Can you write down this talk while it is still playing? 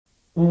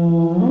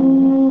Welcome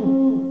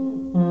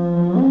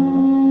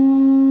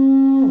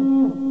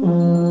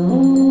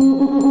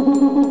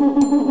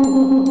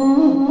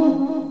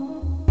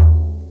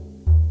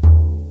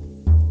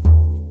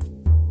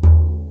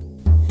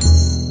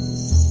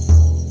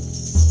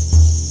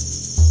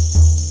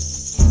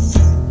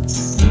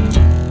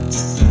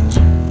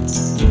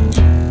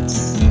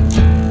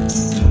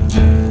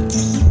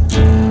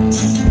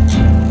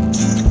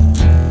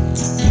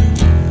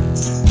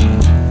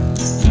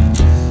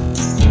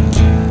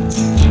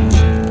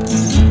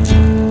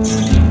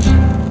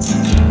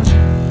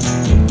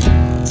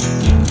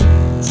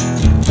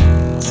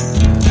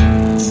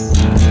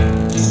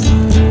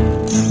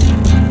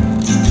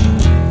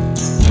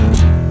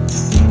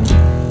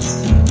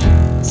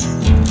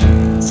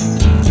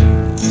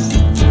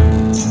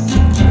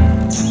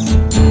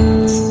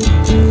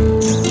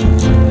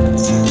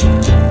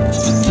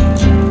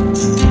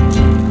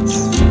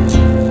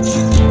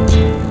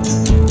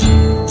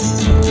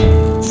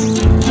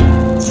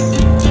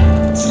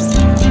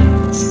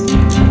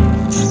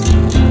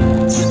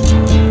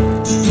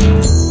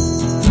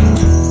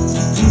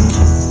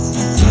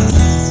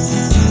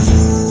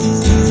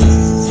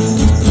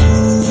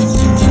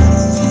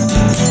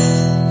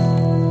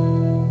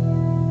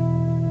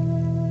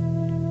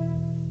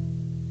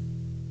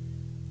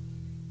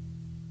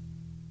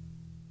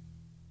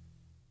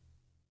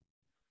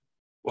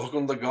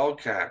to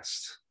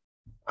Gallcast.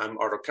 I'm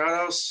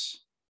Artocados,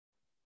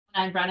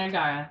 I'm Brandon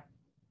Gara.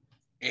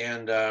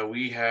 and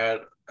we had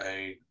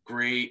a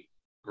great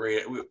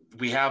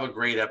we have a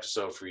great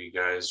episode for you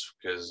guys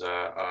because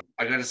I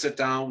got to sit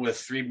down with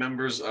three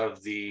members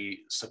of the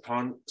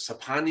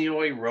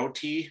Sapanioi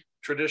Roti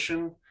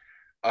tradition,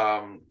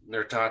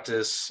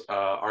 Nertatis,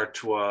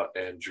 Artua,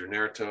 and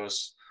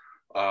Junertos.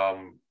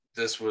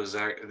 This was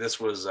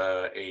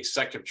a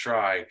second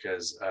try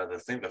because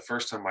the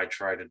first time I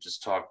tried to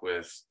just talk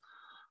with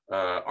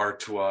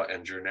Artua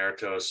and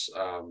Junertos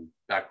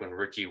back when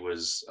Ricky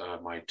was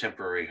my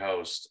temporary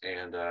host,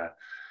 and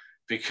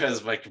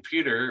because my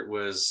computer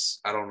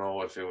was, I don't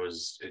know if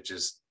it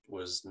just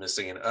was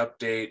missing an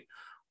update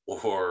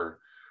or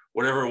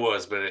whatever it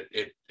was, but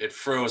it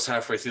froze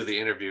halfway through the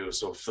interview.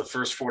 So the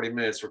first 40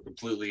 minutes were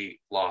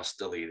completely lost,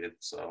 deleted.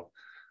 So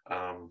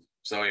I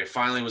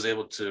finally was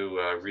able to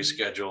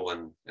reschedule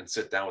and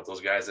sit down with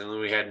those guys. And then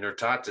we had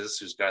Nertatis,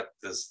 who's got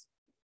this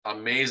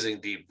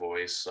amazing deep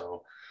voice.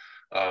 So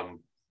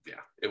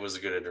yeah, it was a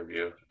good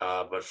interview.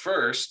 But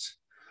first,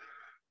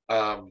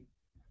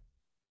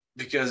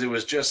 because it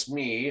was just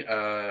me,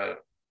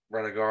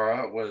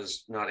 Renagara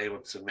was not able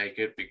to make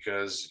it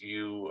because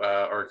you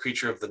are a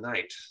creature of the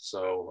night.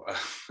 So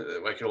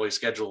I can only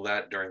schedule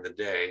that during the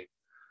day.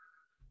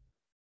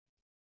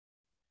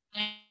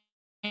 I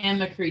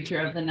am a creature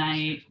of the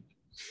night.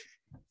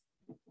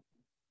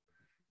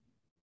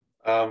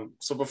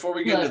 So before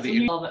we get into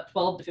the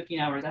 12 to 15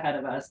 hours ahead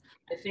of us,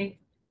 I think.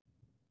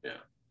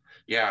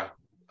 Yeah.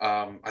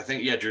 I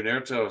think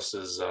Junertos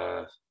is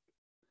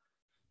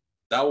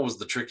that was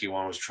the tricky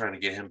one, was trying to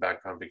get him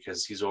back on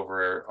because he's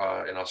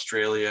over in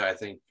Australia, I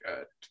think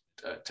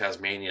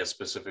Tasmania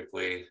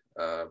specifically.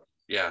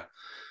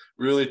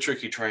 Really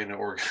tricky trying to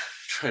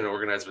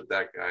organize with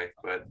that guy,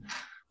 but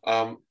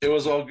it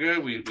was all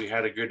good. We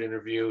had a good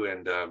interview,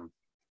 and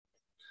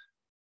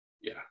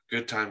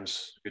good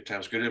times,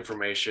 good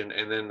information.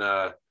 And then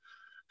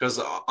because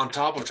on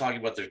top of talking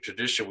about their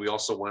tradition, we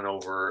also went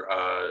over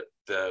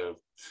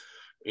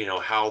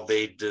how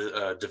they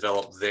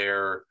develop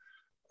their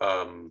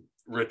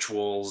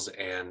rituals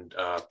and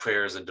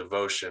prayers and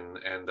devotion,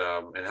 and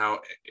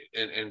how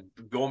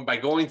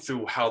going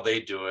through how they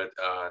do it,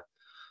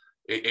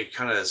 it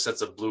kind of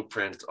sets a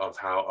blueprint of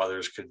how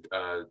others could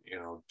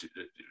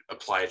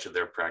apply it to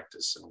their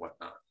practice and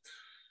whatnot.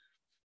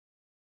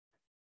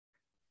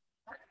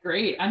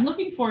 Great. I'm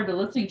looking forward to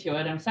listening to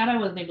it. I'm sad I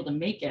wasn't able to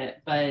make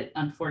it, but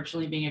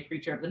unfortunately, being a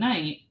creature of the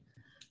night,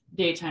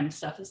 daytime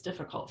stuff is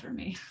difficult for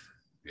me.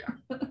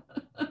 Yeah.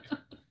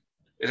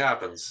 It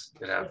happens.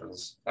 But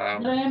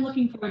I am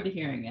looking forward to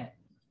hearing it.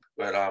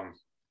 But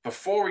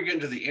before we get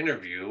into the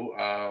interview,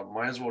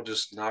 might as well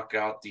just knock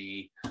out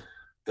the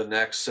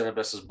next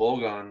Cenobes's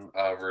Bolgon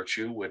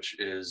virtue, which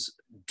is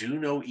do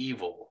no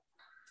evil.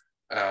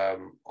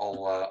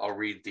 I'll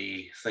read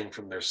the thing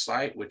from their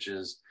site, which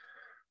is: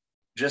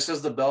 just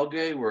as the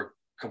Belgae were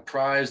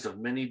comprised of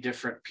many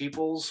different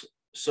peoples,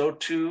 so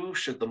too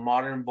should the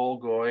modern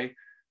Bolgoi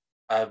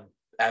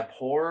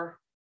abhor.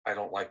 I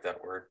don't like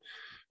that word.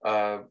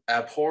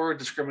 Abhor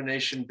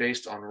discrimination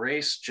based on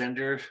race,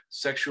 gender,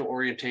 sexual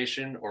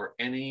orientation, or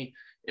any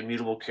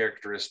immutable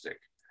characteristic.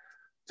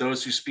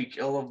 Those who speak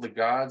ill of the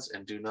gods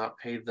and do not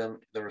pay them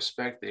the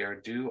respect they are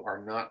due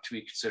are not to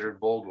be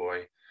considered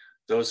Bolgoi.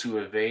 Those who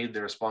evade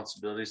their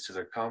responsibilities to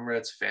their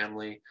comrades,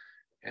 family,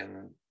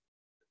 and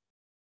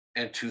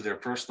to their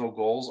personal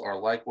goals are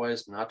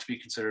likewise not to be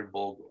considered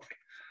Bolgoi.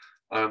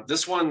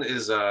 This one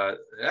is it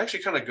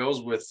actually kind of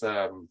goes with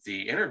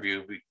the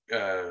interview,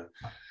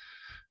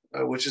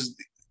 which is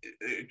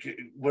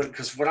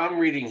because what I'm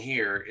reading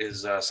here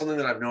is something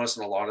that I've noticed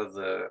in a lot of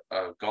the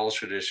Gaulish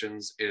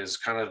traditions is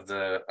kind of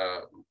the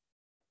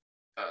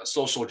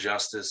social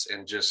justice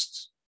and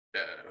just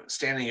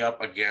standing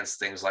up against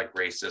things like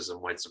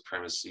racism, white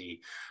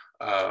supremacy,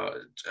 uh,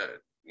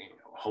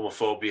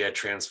 homophobia,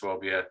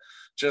 transphobia,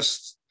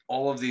 just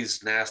all of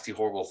these nasty,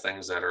 horrible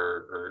things that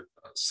are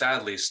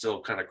sadly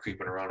still kind of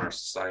creeping around our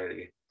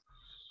society.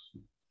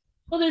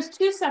 Well, there's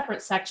two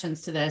separate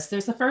sections to this.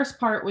 There's the first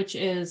part, which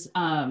is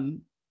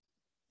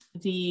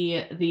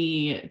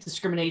the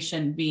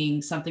discrimination being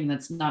something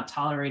that's not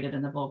tolerated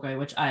in the Volgoy,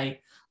 which I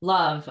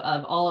love.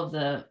 Of all of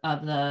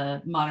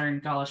the modern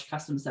Gaulish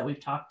customs that we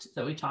talked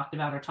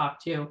about or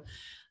talked to,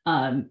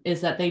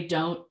 is that they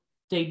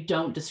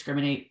don't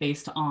discriminate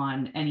based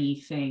on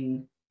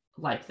anything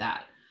like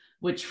that,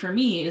 which for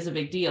me is a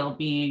big deal,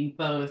 being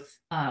both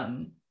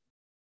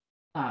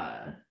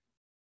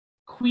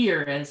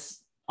queer as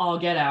all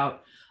get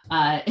out,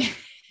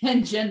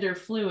 and gender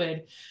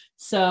fluid.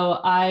 So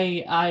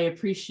I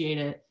appreciate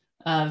it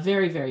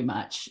very, very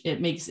much. It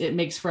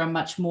makes for a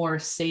much more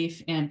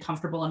safe and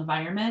comfortable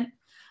environment.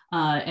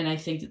 And I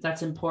think that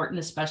that's important,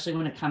 especially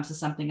when it comes to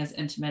something as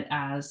intimate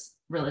as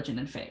religion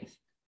and faith.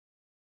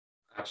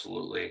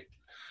 Absolutely.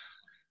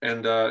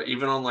 And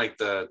even on like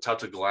the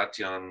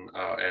Tautogalaction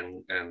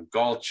and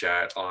Gaul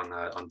chat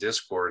on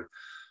Discord,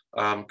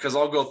 because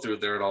I'll go through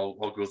there and I'll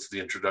go through the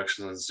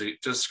introduction and see,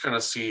 just kind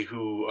of see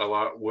who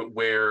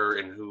where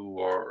and who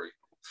are.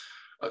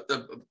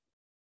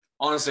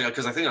 Honestly,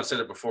 because I think I've said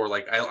it before,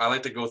 like I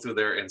like to go through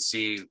there and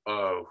see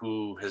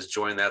who has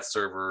joined that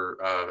server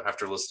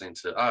after listening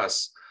to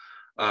us.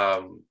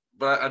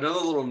 But another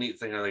little neat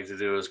thing I like to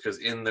do is because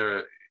in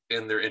their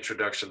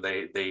introduction,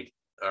 they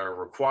are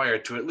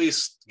required to at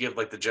least give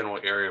like the general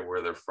area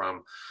where they're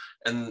from.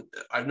 And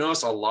I've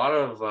noticed a lot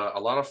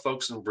of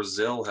folks in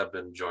Brazil have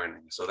been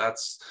joining, so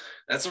that's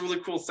a really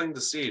cool thing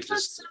to see.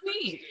 Just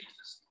sweet.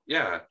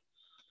 Yeah.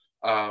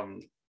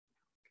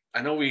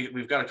 I know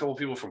we've got a couple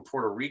people from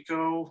Puerto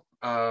Rico,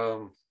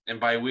 and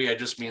by we I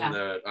just mean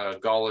the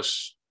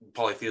Gaulish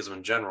polytheism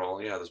in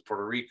general. Yeah, there's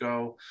Puerto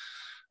Rico,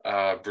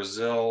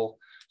 Brazil.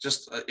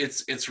 Just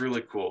it's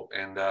really cool,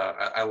 and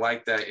I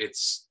like that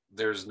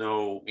there's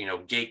no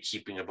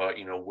gatekeeping about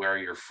where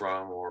you're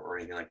from or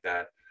anything like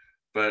that.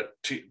 But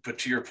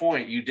to your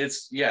point, you did,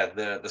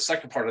 the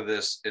second part of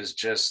this is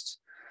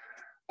just,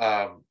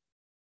 I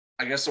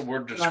guess a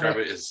word to describe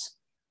it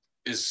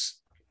is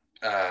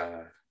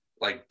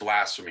like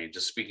blasphemy,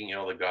 just speaking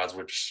ill of the gods,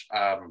 which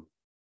I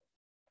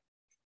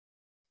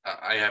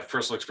have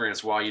personal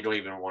experience why you don't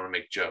even want to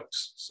make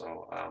jokes.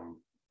 So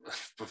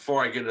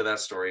before I get into that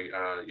story,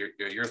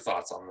 your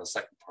thoughts on the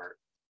second part.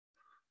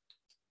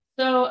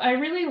 So I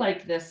really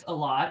like this a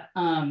lot.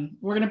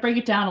 We're going to break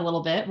it down a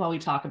little bit while we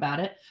talk about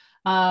it.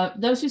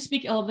 Those who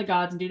speak ill of the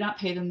gods and do not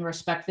pay them the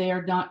respect they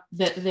are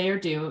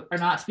due are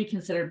not to be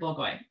considered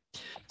Volgoy.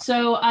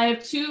 So I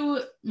have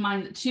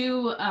I'm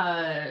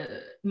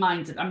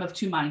of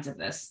two minds of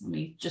this. Let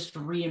me just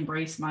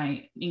re-embrace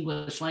my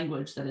English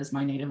language that is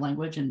my native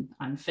language and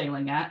I'm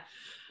failing at.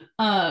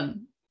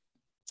 On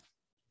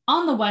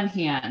the one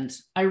hand,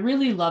 I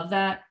really love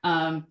that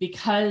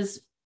because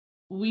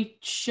we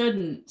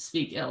shouldn't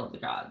speak ill of the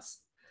gods.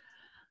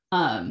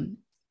 And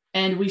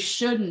we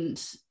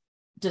shouldn't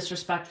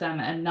disrespect them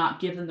and not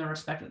give them the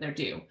respect that they're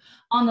due.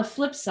 On the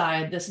flip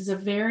side, this is a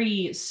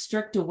very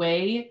strict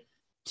way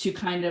to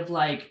kind of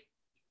like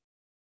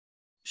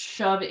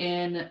shove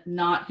in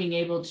not being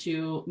able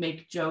to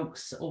make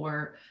jokes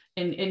or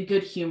in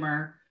good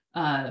humor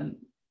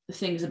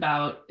things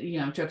about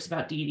jokes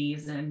about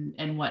deities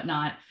and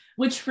whatnot,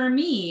 which for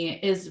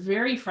me is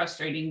very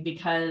frustrating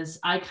because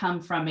I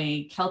come from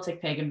a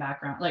Celtic pagan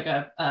background, like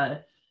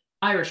a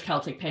Irish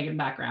Celtic pagan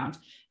background,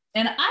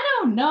 and I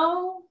don't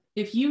know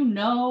if you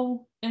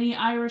know any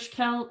Irish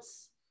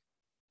Celts,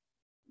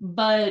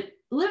 but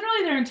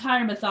literally their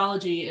entire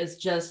mythology is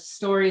just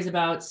stories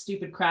about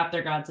stupid crap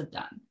their gods have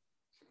done.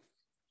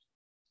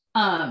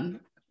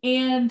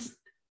 And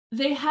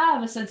they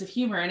have a sense of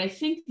humor. And I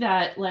think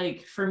that,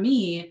 like, for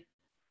me,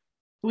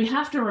 we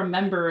have to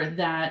remember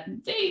that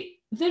they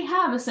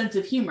have a sense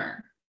of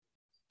humor.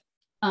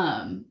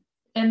 And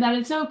that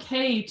it's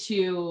okay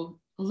to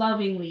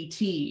lovingly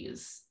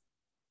tease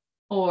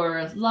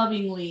or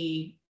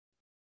lovingly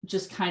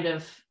just kind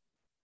of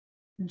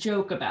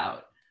joke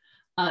about,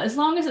 as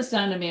long as it's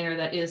done in a manner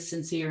that is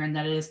sincere and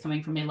that it is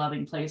coming from a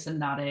loving place and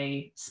not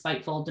a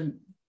spiteful,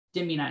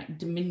 demeanize.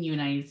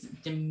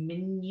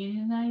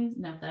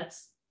 No,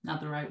 that's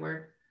not the right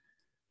word.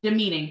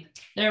 Demeaning.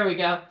 There we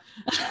go.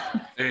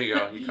 There you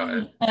go. You got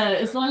it.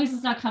 As long as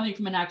it's not coming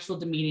from an actual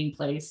demeaning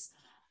place,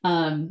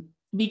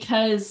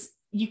 because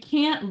you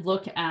can't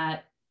look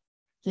at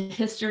the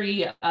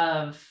history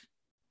of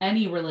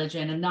any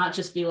religion and not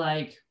just be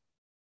like,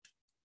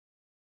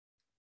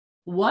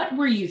 what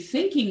were you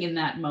thinking in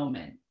that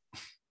moment?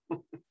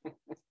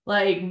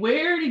 Like,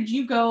 where did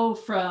you go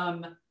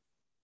from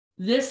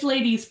this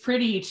lady's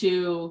pretty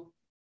to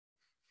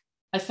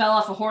I fell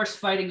off a horse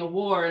fighting a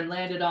war and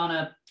landed on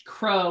a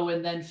crow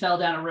and then fell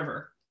down a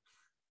river?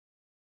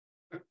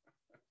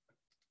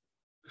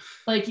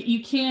 Like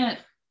you can't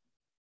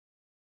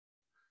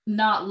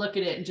not look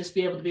at it and just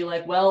be able to be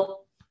like,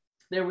 well,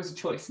 there was a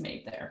choice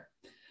made there.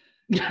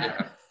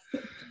 Yeah.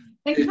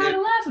 And kind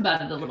of laugh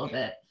about it a little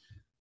bit.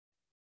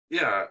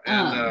 Yeah,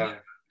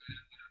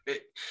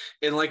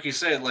 and like you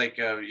said, like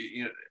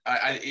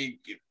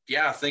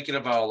yeah, thinking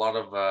about a lot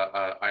of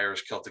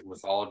Irish Celtic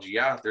mythology,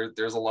 yeah,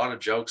 there's a lot of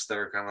jokes that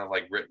are kind of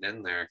like written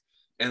in there,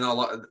 and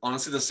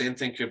honestly, the same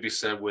thing could be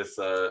said with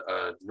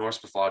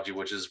Norse mythology,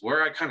 which is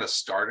where I kind of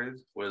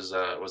started. Was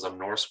a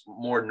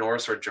more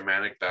Norse or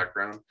Germanic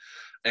background,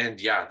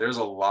 and yeah, there's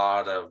a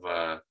lot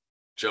of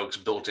jokes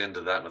built into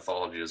that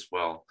mythology as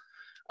well.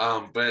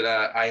 But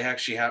I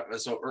actually have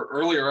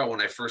earlier on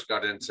when I first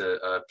got into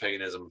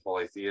paganism and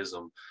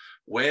polytheism,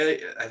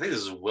 I think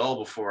this is well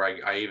before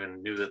I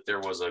even knew that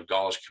there was a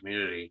Gaulish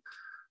community.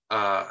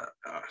 A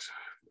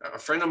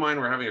friend of mine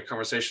were having a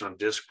conversation on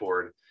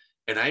Discord,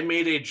 and I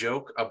made a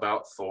joke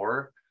about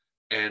Thor,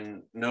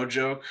 and no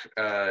joke,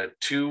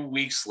 2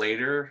 weeks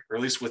later, or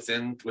at least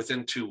within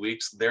 2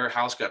 weeks, their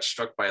house got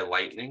struck by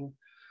lightning,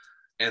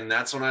 and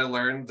that's when I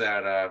learned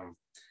that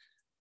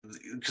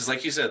because,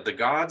 like you said, the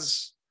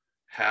gods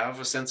have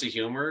a sense of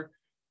humor,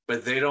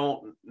 but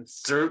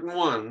certain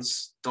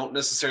ones don't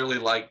necessarily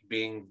like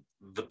being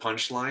the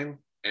punchline,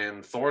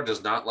 and Thor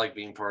does not like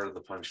being part of the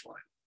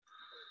punchline.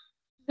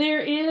 There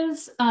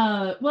is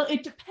well,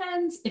 it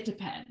depends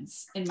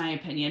in my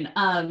opinion.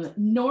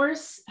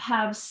 Norse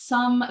have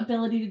some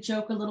ability to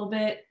joke a little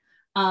bit.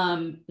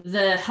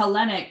 The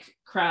Hellenic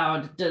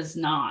crowd does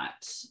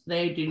not.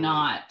 They do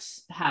not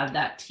have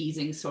that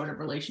teasing sort of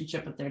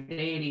relationship with their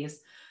deities.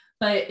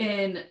 But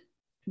in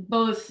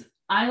both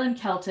Island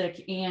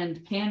Celtic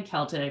and Pan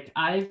Celtic,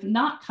 I've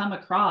not come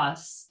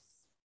across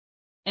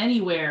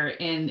anywhere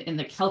in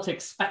the Celtic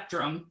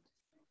spectrum,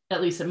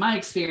 at least in my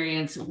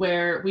experience,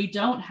 where we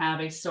don't have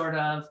a sort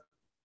of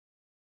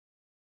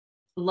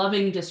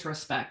loving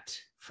disrespect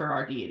for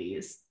our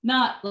deities.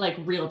 Not like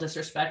real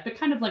disrespect, but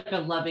kind of like a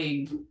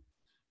loving,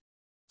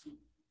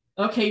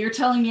 okay, you're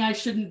telling me I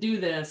shouldn't do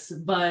this,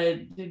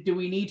 but do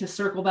we need to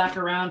circle back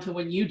around to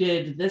when you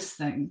did this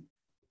thing?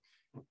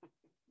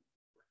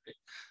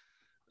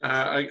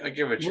 I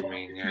get what you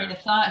mean. Yeah. Train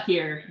of thought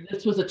here.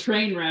 This was a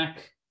train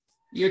wreck.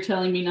 You're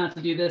telling me not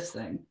to do this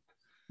thing.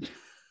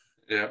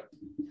 Yeah.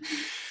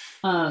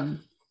 And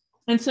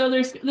so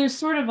there's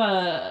sort of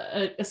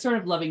a sort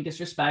of loving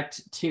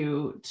disrespect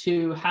to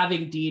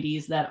having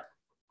deities that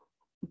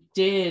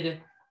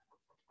did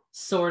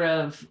sort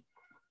of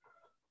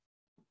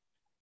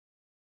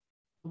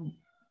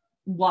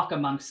walk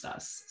amongst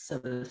us, so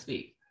to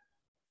speak.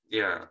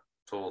 Yeah,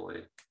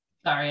 totally.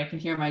 Sorry, I can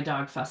hear my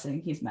dog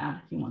fussing. He's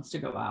mad. He wants to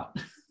go out.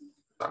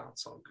 Oh,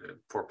 it's all good.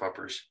 Poor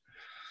puppers.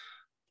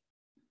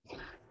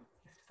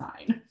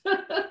 Fine.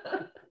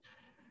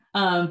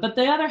 But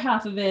the other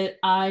half of it,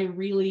 I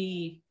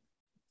really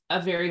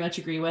very much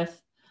agree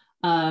with.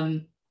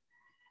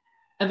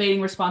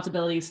 Evading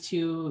responsibilities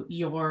to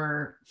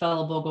your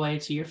fellow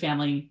Bogoi, to your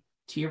family,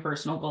 to your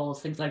personal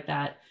goals, things like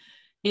that,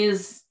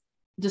 is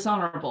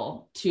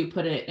dishonorable, to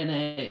put it in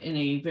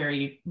a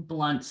very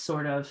blunt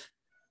sort of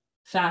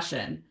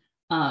fashion.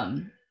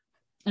 And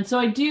so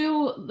I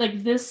do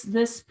like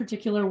this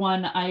particular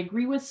one, I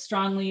agree with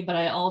strongly, but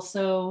I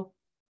also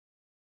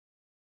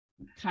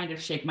kind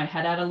of shake my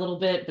head at a little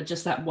bit, but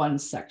just that one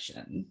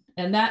section.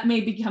 And that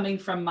may be coming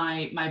from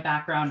my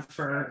background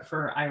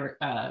for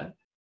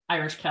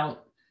Irish Celt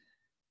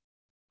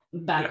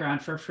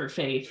background, for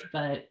faith,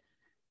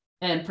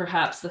 and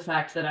perhaps the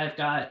fact that I've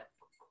got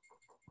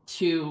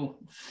two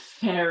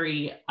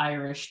very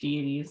Irish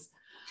deities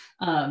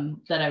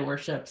that I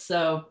worship.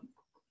 So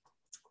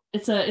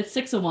it's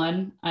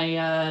 6-1.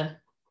 I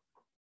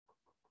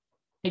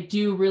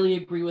do really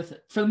agree with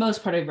it. For the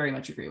most part, I very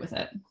much agree with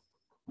it.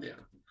 Yeah.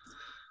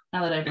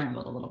 Now that I've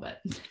rambled a little bit.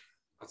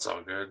 That's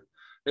all good.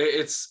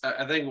 It's,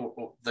 I think,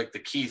 like the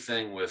key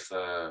thing with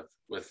our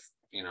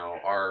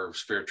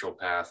spiritual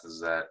path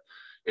is that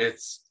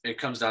it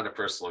comes down to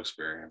personal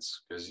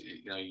experience, because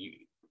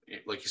you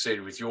like you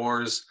said with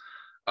yours,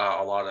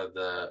 a lot of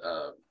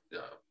the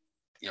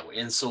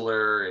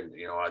insular and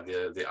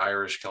the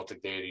Irish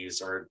Celtic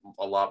deities are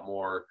a lot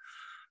more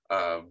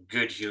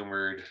good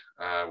humored,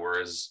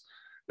 whereas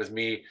with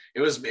me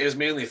it was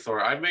mainly Thor.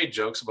 I've made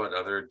jokes about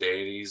other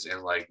deities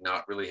and like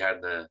not really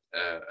had an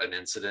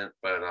incident,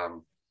 but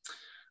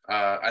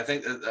I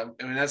think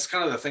that's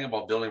kind of the thing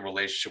about building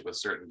relationship with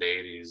certain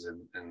deities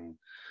and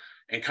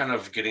kind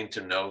of getting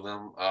to know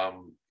them.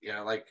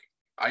 Like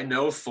I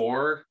know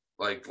Thor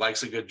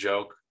likes a good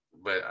joke,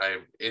 but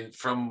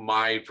from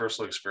my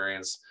personal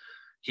experience,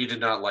 he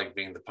did not like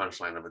being the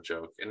punchline of a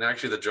joke. And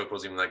actually the joke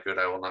wasn't even that good.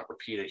 I will not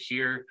repeat it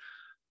here.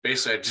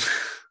 Basically,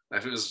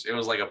 it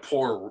was like a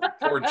poor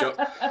joke.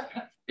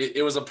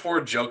 It was a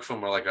poor joke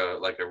from like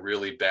a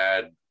really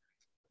bad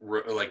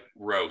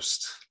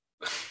roast.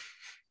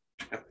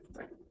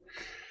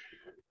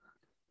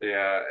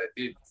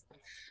 It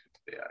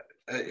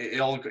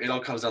all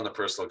comes down to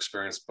personal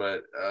experience,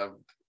 but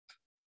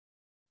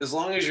as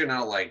long as you're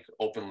not like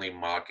openly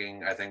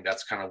mocking, I think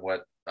that's kind of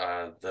what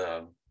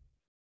the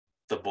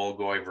the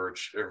Bolgoi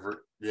virtue,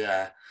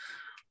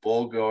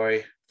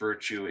 Bolgoi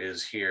virtue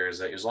is here is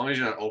that as long as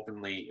you're not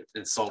openly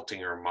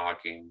insulting or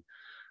mocking,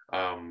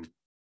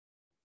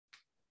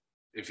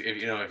 if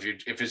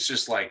it's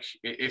just like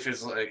if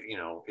it's like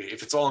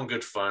if it's all in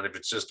good fun, if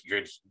it's just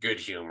good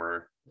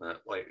humor,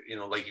 like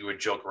like you would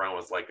joke around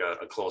with like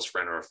a close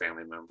friend or a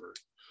family member.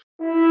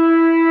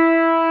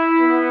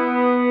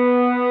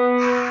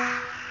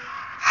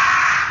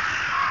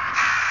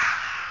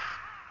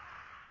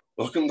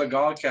 Welcome to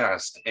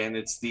Godcast, and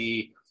it's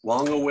the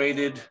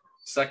long-awaited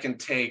second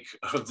take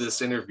of this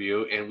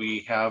interview, and we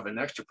have an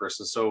extra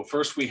person. So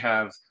first we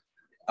have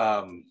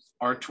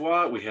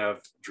Artois, we have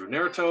Drew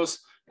Nertos,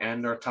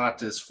 and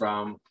Nartatis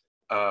from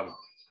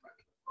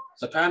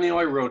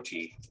Sapanioi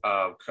Roti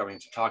coming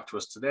to talk to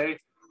us today.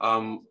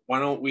 Why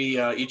don't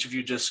we each of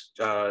you just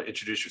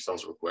introduce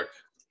yourselves real quick?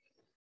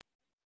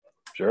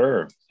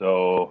 Sure.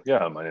 So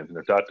yeah, my name is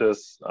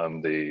Nartatis.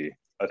 I'm the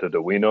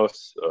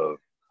Atadowinos of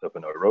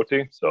Sapanioi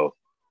Roti, so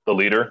the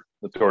leader,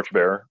 the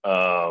torchbearer.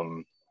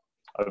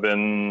 I've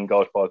been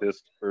Gaulish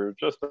Polytheist for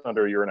just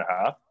under a year and a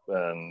half,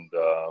 and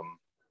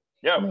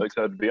yeah, I'm really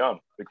excited to be on.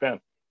 Big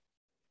fan.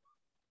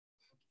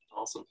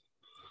 Awesome.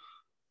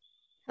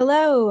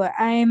 Hello,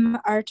 I'm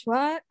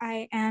Artois.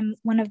 I am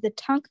one of the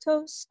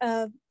Tanktos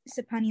of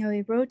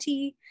Sapanioi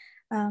Roti,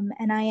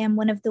 and I am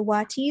one of the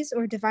Watis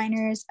or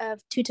diviners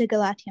of Tuta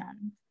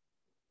Galation.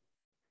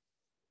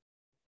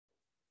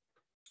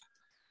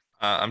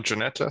 I'm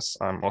Janetis.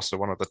 I'm also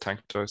one of the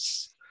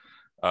Tanktos.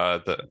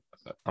 I'm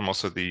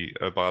also the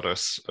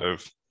Abados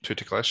of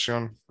Tuta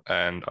Galation,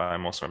 and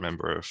I'm also a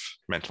member of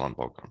Mental and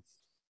Bolgon.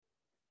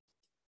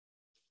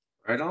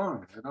 Right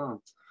on.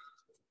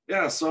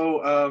 Yeah,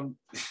 so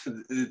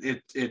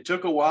it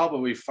took a while, but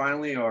we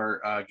finally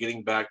are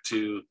getting back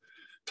to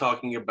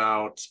talking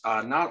about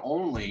not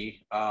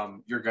only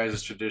your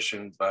guys'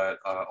 tradition, but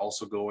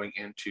also going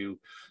into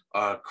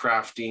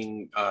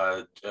crafting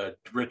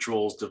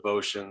rituals,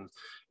 devotion,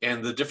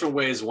 and the different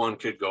ways one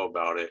could go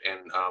about it.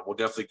 And we'll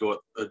definitely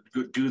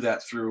do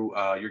that through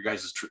your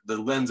guys' the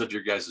lens of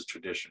your guys'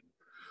 tradition.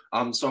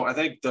 So I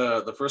think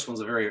the first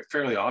one's a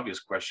fairly obvious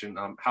question.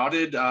 How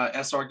did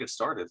SR get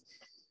started?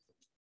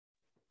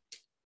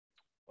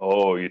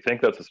 Oh, you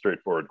think that's a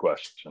straightforward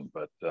question,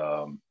 but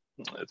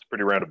it's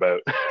pretty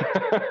roundabout.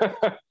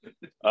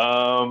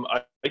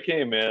 I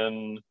came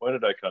in, when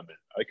did I come in?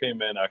 I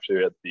came in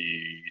actually at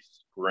the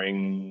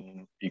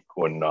spring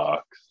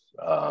equinox,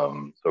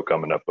 so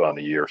coming up on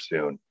a year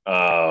soon.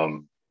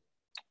 And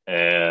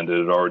it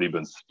had already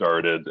been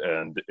started,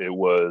 and it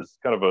was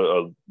kind of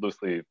a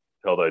loosely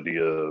held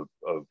idea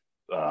of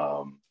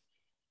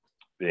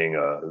being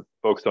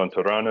focused on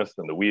Tyrannus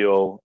and the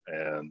wheel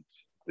and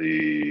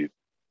the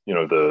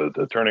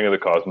turning of the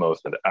cosmos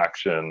into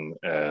action,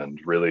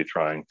 and really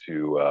trying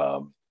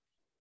to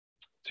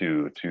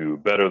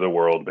better the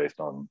world based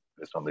on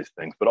these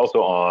things, but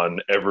also on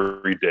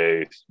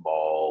everyday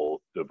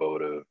small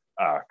devotive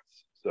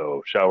acts.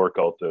 So shower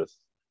cultists,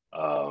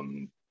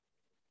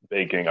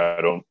 baking.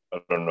 I don't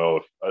know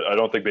if I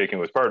don't think baking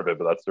was part of it,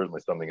 but that's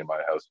certainly something in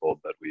my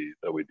household that we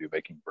do,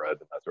 making bread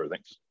and that sort of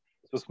thing. Just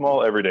a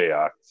small everyday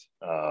acts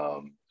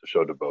to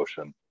show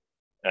devotion.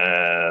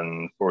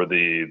 And for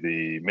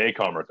the May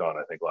Comerton,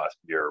 I think last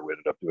year, we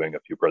ended up doing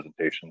a few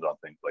presentations on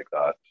things like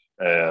that.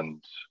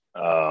 And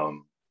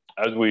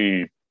as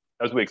we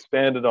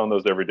expanded on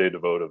those everyday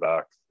devotive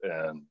acts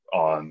and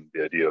on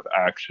the idea of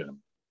action,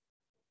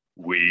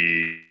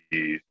 we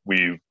at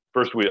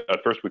first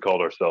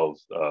called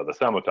ourselves the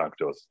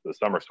Samotanktos, the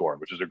Summer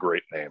Swarm, which is a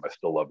great name. I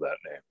still love that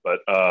name.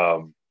 But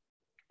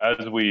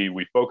as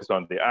we focused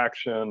on the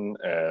action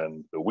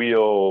and the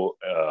wheel,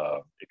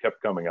 it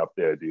kept coming up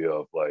the idea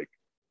of, like,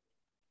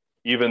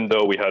 even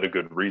though we had a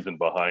good reason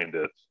behind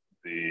it,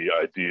 the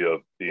idea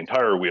of the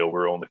entire wheel,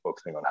 we're only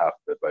focusing on half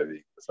of it by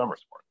the Summer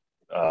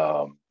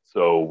Swarm.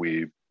 So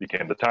we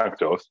became the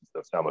Tanktos instead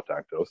of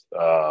Samotanktos.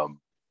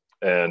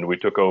 And we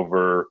took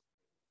over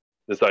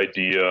this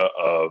idea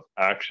of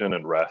action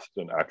and rest,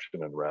 and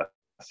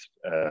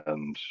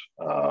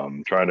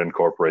trying to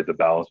incorporate the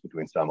balance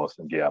between Samos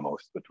and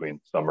Giamos, between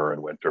summer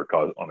and winter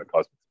on a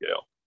cosmic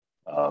scale,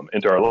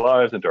 into our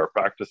lives, into our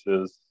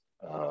practices.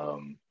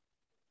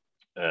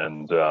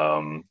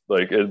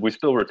 We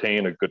still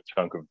retain a good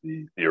chunk of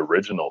the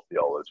original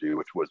theology,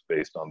 which was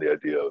based on the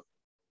idea of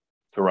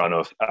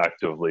Tyrannus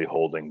actively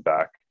holding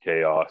back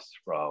chaos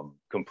from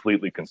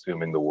completely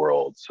consuming the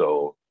world.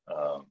 So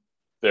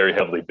very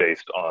heavily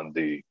based on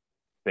the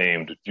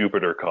famed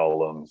Jupiter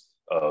columns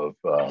of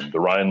the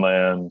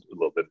Rhineland, a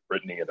little bit of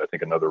Brittany, and I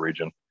think another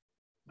region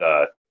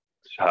that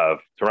have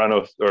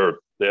Tyrannus, or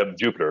they have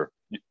Jupiter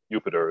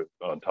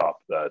on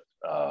top that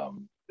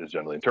is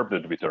generally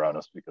interpreted to be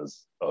Tyrannus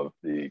because of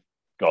the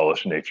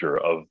Gaulish nature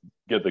of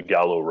the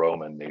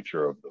Gallo-Roman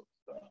nature of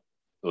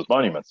those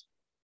monuments.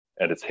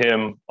 And it's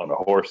him on a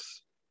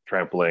horse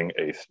trampling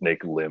a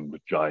snake-limbed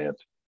giant.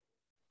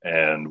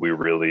 And we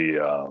really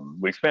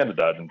we expanded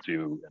that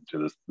into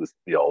this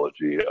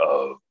theology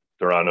of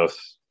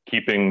Tyrannus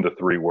keeping the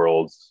three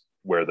worlds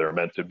where they're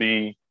meant to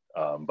be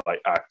by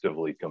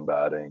actively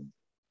combating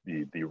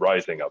the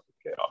rising up of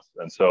chaos.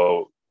 And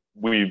so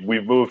we've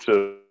moved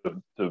to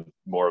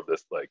more of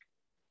this like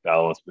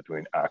balance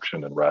between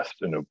action and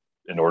rest in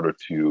order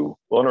to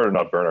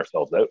not burn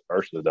ourselves out.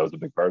 Partially, that was a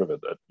big part of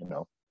it. That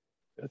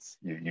it's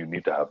you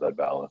need to have that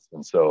balance.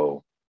 And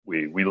so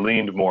we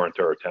leaned more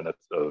into our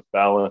tenets of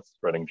balance,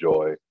 spreading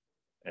joy,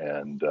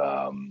 and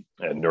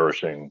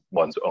nourishing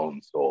one's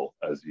own soul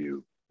as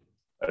you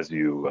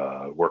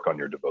work on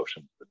your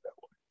devotion to the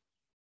devil.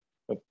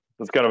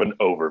 That's kind of an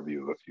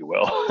overview, if you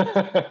will.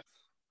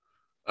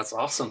 That's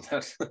awesome.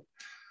 That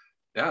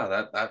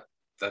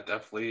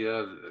definitely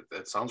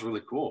that sounds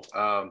really cool.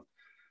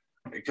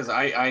 Because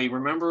I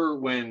remember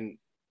when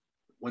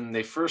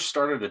they first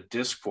started a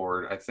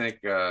Discord, I think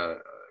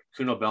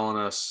Kuno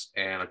Belinus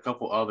and a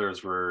couple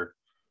others were.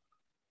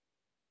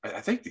 I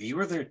think you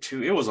were there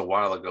too. It was a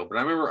while ago, but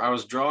I remember I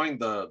was drawing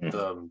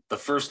the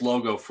first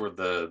logo for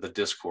the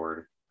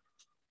Discord.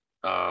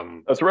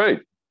 That's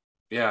right.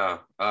 Yeah.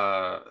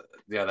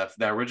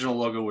 That original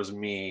logo was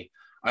me.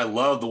 I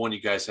love the one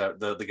you guys have.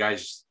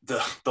 The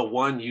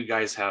one you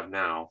guys have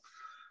now.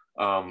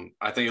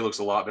 I think it looks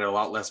a lot better, a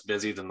lot less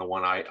busy than the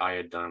one I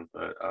had done.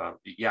 But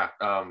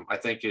I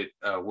think it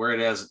where it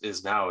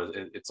is now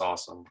it's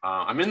awesome.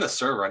 I'm in the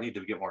server. I need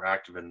to get more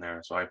active in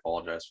there, so I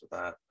apologize for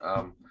that.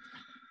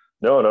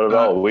 No, not at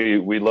all.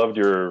 We loved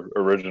your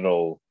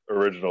original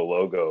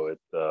logo. It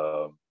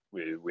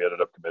we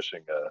ended up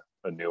commissioning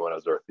a new one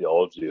as our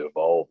theology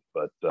evolved.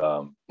 But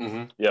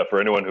for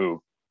anyone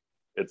who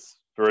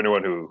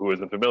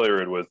isn't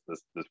familiar, it was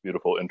this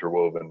beautiful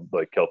interwoven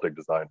like Celtic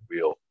design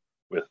wheel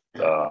with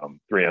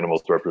three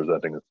animals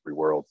representing the three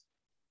worlds.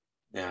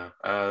 Yeah,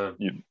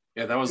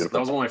 that was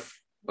one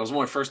of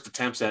my first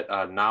attempts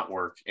at knot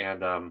work,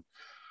 and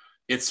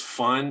it's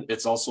fun.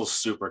 It's also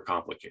super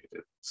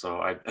complicated,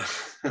 so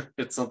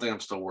it's something I'm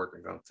still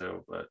working on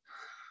too. But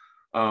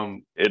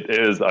it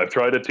is. I've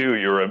tried it too.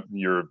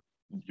 You're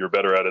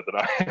better at it than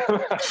I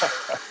am.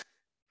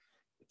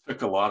 It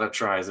took a lot of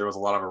tries. There was a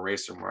lot of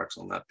eraser marks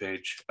on that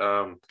page.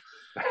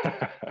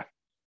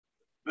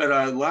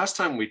 But last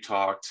time we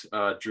talked,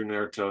 Drew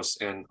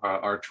Nertos and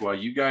Artois,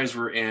 you guys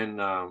were in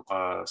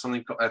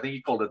something, I think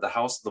you called it the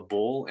House of the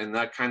Bull, and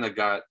that kind of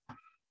got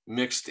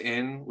mixed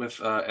in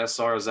with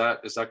SR. Is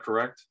that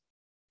correct?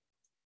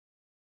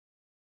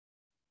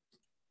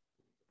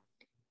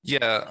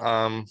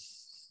 Yeah,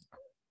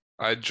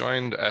 I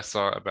joined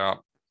SR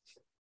about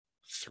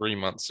 3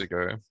 months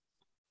ago.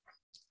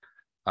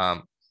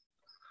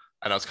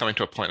 And I was coming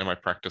to a point in my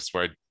practice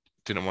where I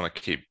didn't want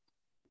to keep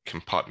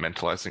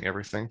compartmentalizing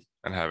everything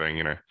and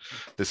having,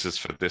 this is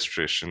for this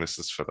tradition, this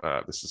is for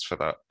that, this is for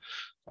that.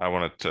 I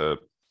wanted to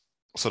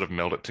sort of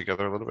meld it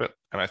together a little bit.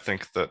 And I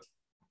think that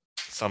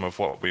some of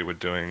what we were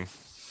doing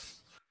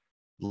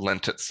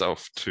lent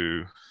itself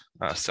to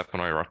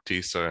Sepanoi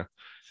Roti, so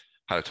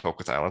how to talk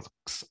with Alex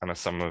and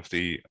some of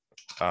the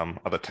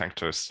other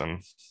Tanktos.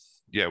 And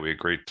yeah, we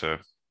agreed to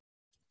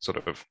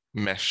sort of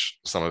mesh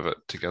some of it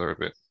together a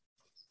bit.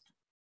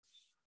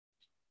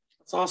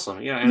 That's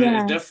awesome. Yeah, and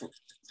it definitely.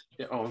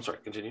 Yeah. Oh, I'm sorry.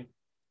 Continue.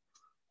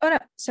 Oh no,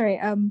 sorry.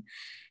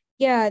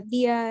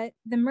 The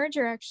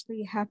merger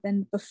actually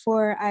happened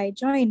before I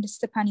joined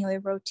Stepanioi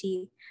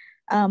Roti.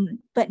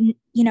 But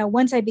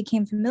once I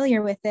became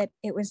familiar with it,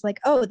 it was like,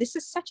 oh, this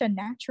is such a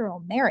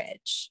natural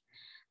marriage,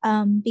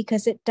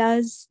 because it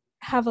does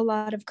have a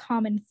lot of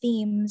common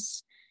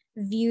themes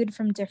viewed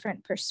from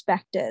different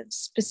perspectives,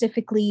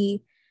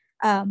 specifically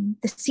the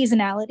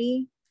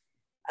seasonality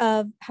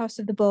of House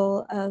of the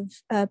Bull of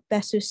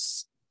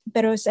Beros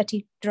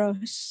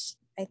Etidros,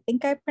 I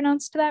think I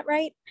pronounced that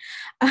right,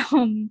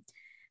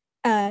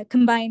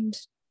 combined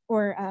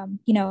or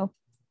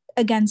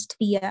against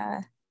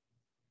the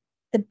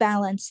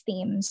balance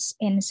themes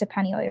in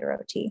Sepanioi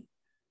Roti.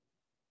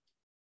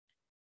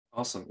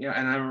 Awesome. Yeah,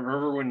 and I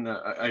remember when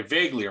I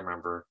vaguely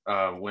remember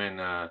when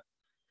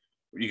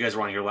you guys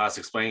were on here last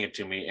explaining it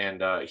to me,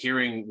 and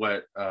hearing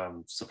what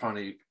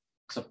Sepanioi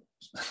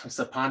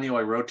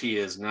Roti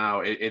is now.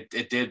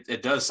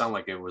 It does sound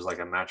like it was like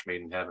a match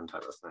made in heaven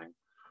type of thing.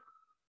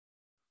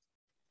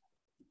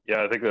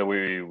 Yeah, I think that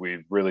we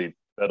really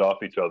fed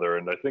off each other,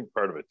 and I think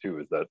part of it too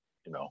is that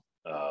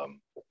I'm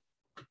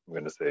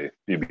going to say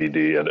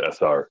BBD and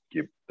SR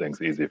keep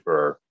things easy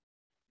for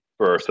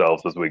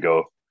ourselves as we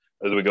go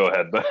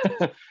ahead.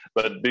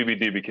 But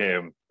BBD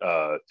became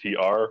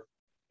TR,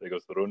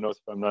 Tegos Runos,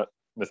 if I'm not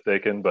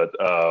mistaken. But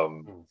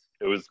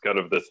it was kind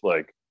of this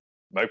like,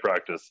 my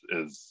practice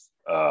is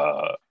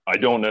I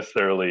don't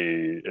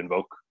necessarily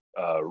invoke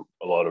a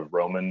lot of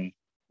Roman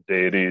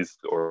deities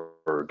or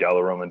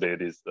Gallo-Roman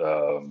deities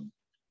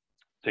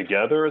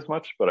together as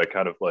much, but I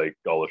kind of like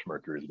Gaulish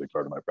Mercury is a big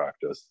part of my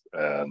practice,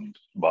 and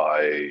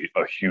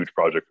a huge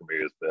project for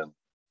me has been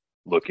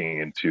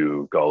looking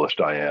into Gaulish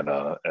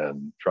Diana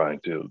and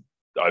trying to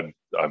I'm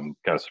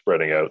kind of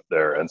spreading out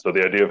there. And so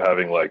the idea of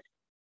having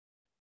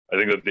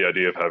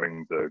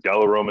the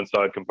Gallo-Roman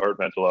side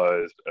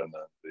compartmentalized and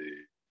then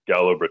the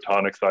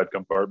Gallo-Britannic side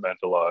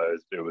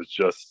compartmentalized,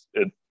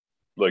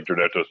 like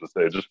Gernetos would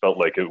say, it just felt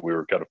like we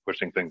were kind of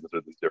pushing things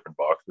into these different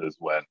boxes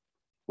when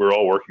we're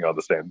all working on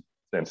the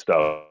same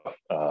stuff.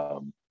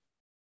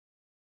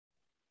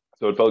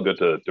 So it felt good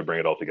to bring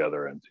it all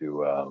together and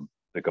to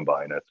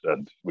combine it,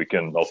 and we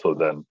can also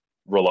then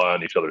rely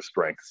on each other's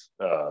strengths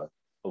a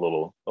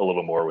little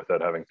more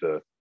without having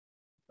to.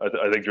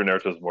 I think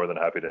Generto is more than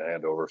happy to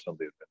hand over some of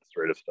the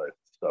administrative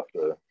stuff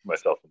to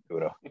myself and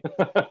Kuno.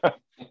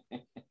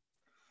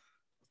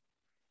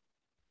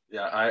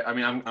 Yeah, I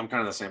mean, I'm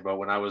kind of the same boat.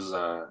 When I was,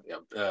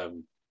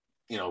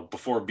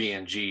 before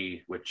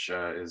BNG, which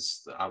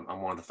is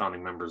I'm one of the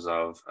founding members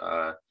of,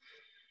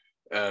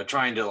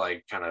 trying to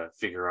like kind of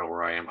figure out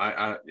where I am.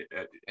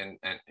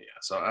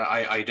 So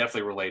I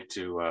definitely relate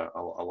to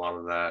a lot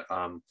of that.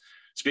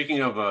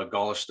 Speaking of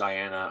Gaulish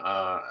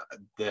Diana,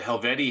 the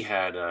Helvetii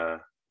had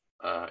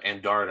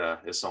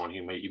Andarta is someone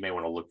you may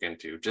want to look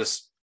into.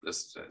 Just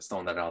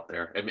throwing that out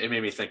there. It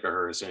made me think of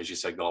her as soon as you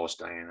said Gaulish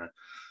Diana.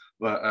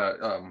 But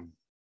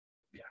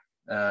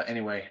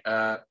anyway,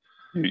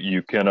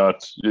 you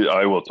cannot.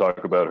 I will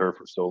talk about her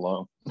for so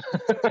long.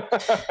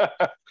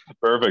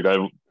 Perfect.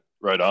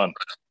 Right on.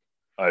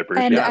 I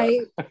appreciate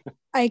that.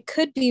 I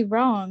could be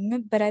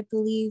wrong, but I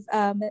believe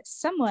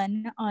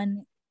someone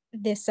on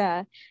this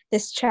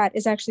chat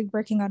is actually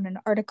working on an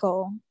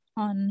article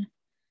on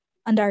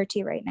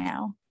Andarta right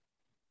now.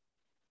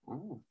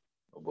 Oh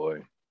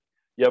boy.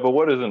 Yeah, but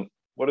what isn't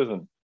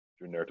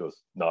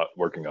Generto's not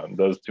working on?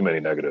 Those too many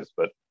negatives.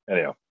 But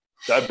anyhow,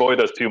 that boy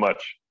does too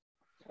much.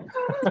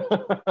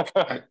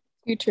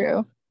 You're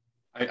true.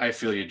 I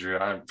feel you, Drew.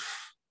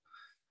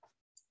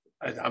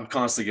 I'm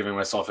constantly giving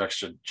myself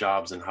extra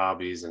jobs and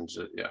hobbies, and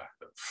just,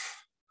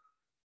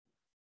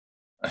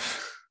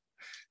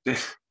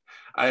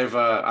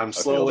 I'm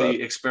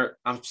slowly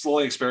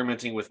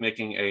experimenting with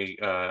making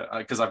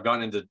because I've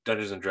gotten into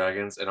Dungeons and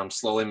Dragons, and I'm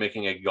slowly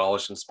making a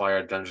Gaulish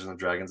inspired Dungeons and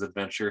Dragons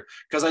adventure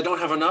because I don't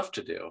have enough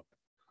to do.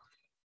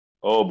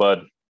 Oh,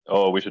 bud.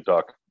 Oh, we should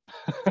talk.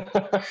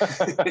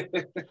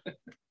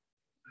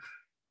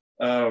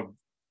 All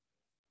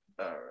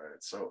right.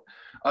 So,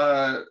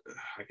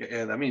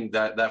 and I mean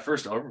that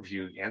first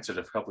overview answered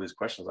a couple of these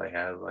questions I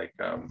had, like,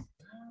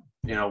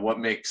 what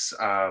makes,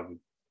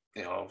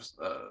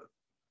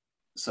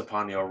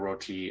 Sapanio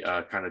Roti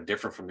kind of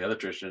different from the other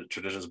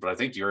traditions, but I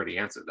think you already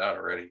answered that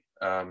already.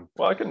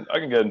 Well, I can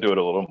get into it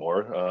a little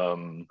more.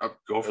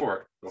 Go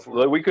for it.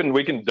 Like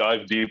we can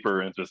dive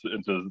deeper into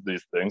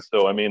these things.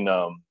 So, I mean,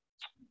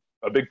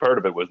 a big part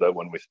of it was that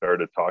when we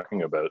started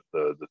talking about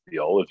the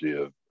theology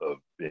of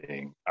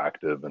being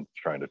active and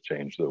trying to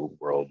change the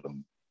world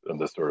and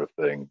this sort of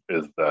thing,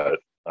 is that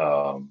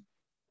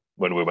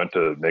when we went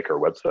to make our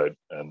website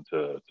and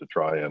to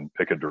try and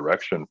pick a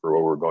direction for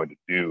what we're going to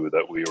do,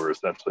 that we were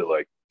essentially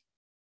like,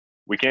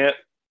 we can't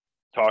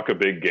talk a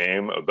big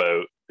game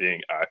about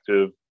being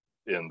active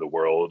in the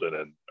world and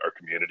in our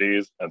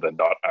communities and then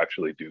not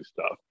actually do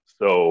stuff.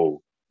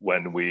 So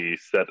when we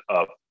set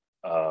up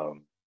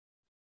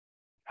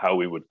how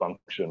we would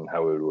function,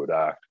 how we would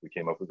act, we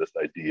came up with this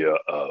idea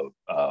of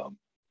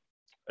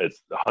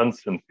it's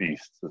hunts and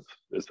feasts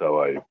is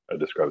how I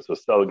describe it. So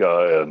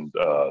Selga and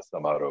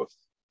Samaros.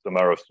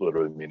 Samaros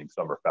literally meaning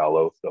summer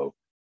fallow. So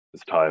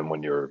it's time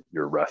when you're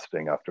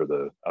resting after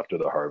the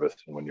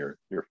harvest and when your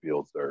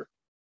fields are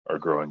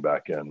growing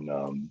back in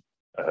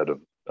ahead of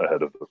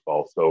the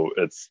fall. So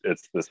it's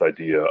this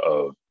idea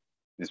of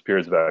these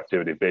periods of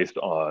activity based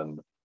on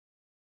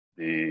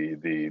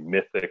the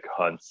mythic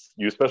hunts.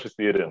 You especially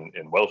see it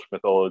in Welsh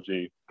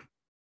mythology,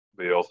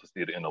 but you also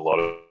see it in a lot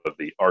of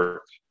the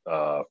art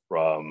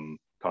from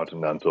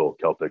continental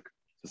Celtic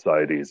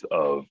societies.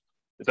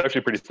 It's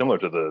actually pretty similar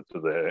to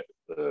the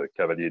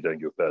Cavalier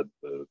d'Engufed,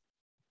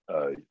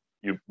 the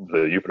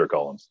Jupiter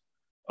columns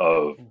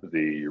of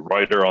the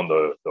rider on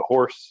the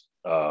horse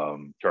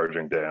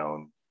charging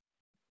down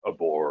a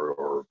boar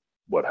or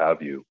what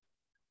have you,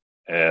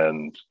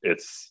 and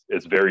it's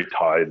very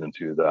tied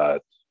into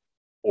that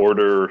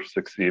order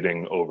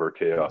succeeding over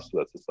chaos so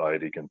that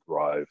society can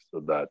thrive, so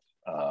that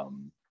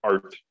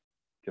art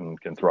can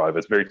thrive.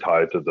 It's very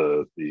tied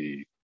to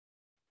the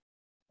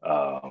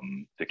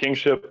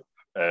kingship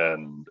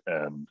and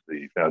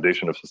the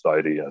foundation of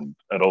society and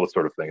all this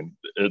sort of thing.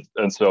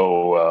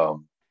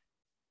 So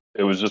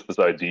it was just this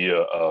idea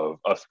of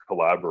us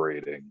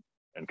collaborating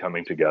and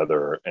coming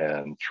together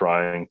and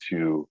trying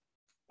to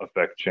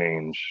affect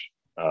change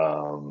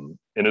in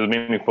as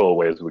meaningful a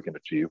way as we can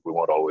achieve. We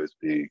won't always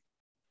be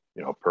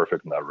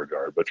perfect in that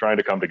regard, but trying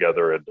to come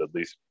together and at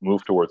least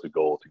move towards a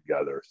goal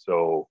together.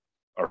 So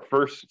our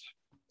first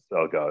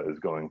Selga is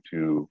going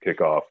to kick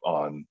off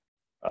on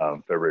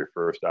February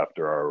 1st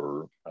after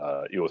our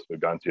Ios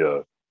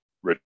Gigantia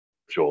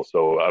ritual.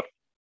 So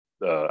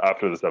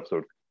after this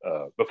episode,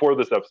 before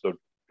this episode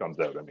comes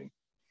out, I mean,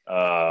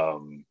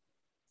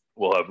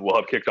 we'll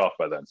have kicked off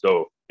by then.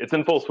 So it's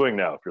in full swing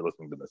now if you're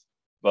listening to this.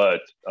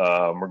 But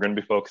we're going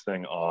to be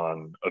focusing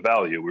on a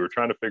value. We were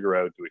trying to figure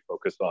out, do we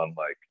focus on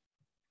like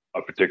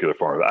a particular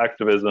form of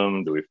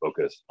activism? Do we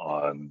focus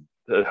on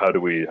how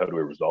do we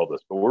resolve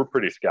this? But we're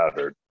pretty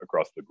scattered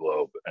across the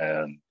globe,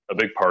 and a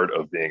big part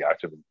of being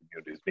active in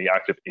communities, being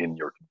active in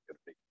your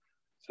community.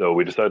 So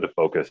we decided to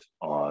focus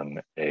on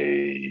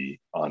a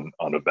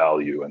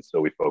value, and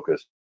so we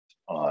focused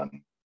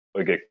on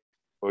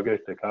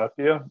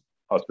oigekatia.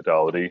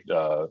 Hospitality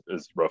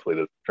is roughly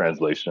the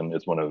translation.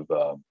 It's one of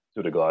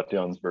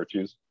Sudagluttion's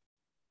virtues,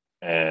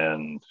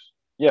 and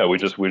yeah, we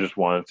just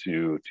wanted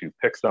to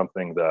pick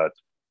something that,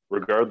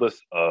 regardless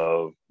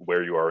of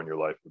where you are in your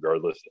life,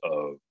 regardless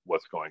of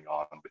what's going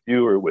on with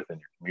you or within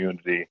your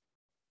community,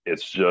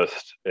 it's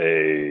just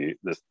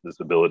this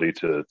ability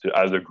to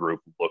as a group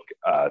look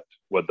at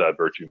what that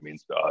virtue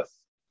means to us,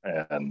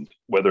 and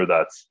whether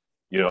that's,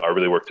 I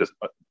really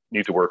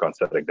need to work on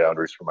setting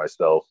boundaries for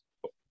myself.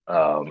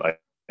 I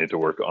need to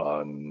work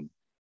on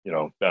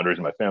boundaries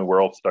in my family.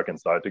 We're all stuck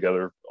inside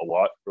together a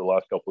lot for the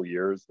last couple of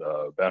years.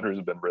 Boundaries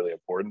have been really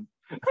important,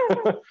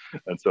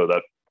 and so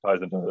that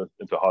ties into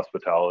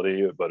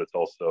hospitality. But it's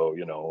also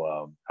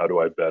how do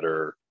I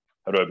better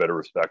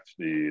respect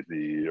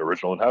the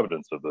original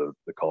inhabitants of the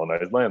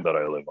colonized land that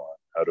I live on?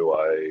 How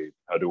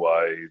do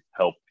I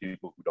help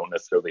people who don't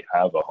necessarily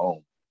have a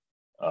home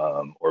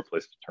or a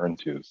place to turn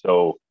to?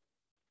 So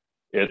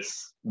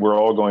we're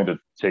all going to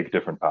take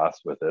different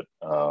paths with it,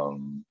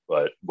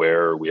 but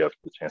where we have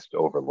the chance to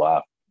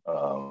overlap,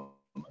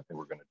 I think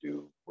we're going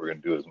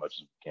to do as much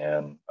as we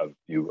can. A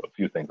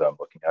few things I'm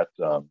looking at.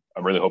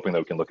 I'm really hoping that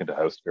we can look into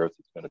house spirits.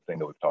 It's been a thing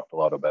that we've talked a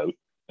lot about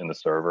in the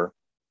server,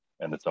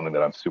 and it's something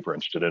that I'm super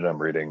interested in.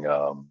 I'm reading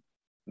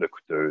Le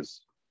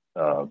Couteur's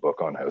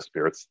book on house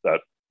spirits.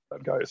 That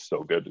guy is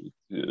so good.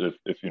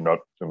 If you're not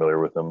familiar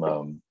with him,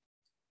 I'm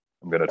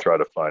going to try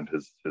to find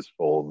his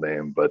full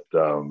name, but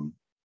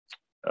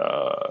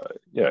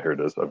yeah, here it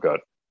is. I'm going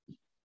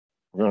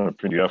to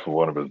print off of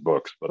one of his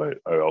books, but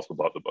I also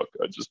bought the book.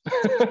 I just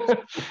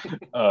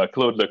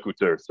Claude Le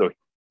Couteur. So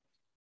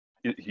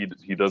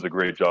he does a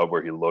great job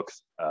where he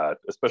looks at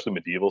especially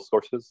medieval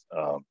sources,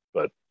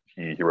 but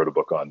he wrote a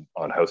book on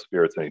house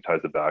spirits, and he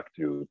ties it back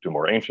to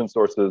more ancient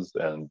sources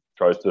and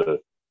tries to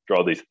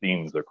draw these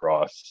themes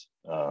across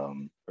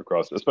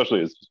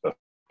especially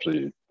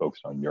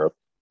focused on Europe.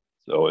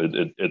 So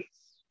it's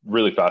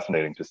really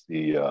fascinating to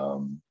see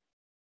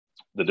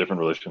the different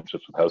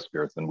relationships with house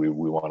spirits, and we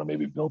want to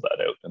maybe build that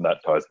out, and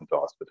that ties into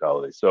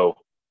hospitality. So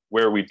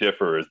where we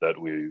differ is that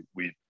we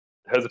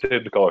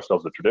hesitated to call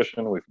ourselves a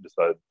tradition. We've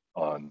decided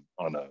on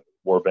a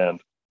war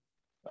band,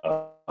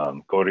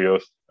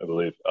 Korios, I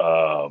believe,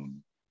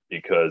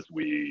 because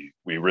we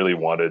really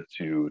wanted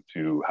to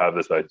have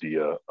this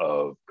idea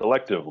of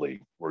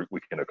collectively we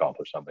can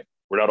accomplish something.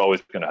 We're not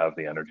always going to have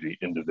the energy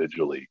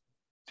individually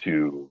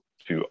to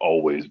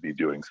always be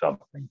doing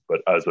something,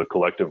 but as a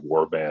collective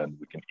war band,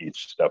 we can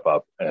each step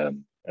up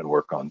and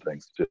work on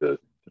things to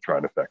try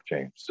and affect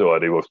change. So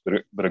Arivos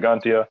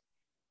Brigantia,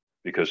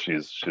 because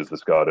she's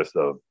this goddess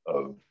of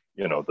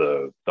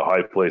the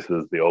high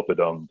places, the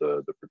oppidum,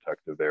 the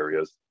protective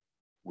areas.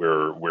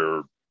 We're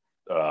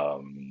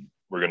going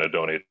to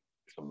donate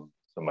some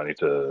money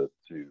to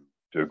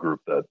a group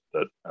that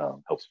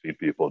helps feed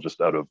people just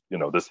out of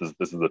this is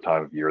the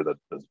time of year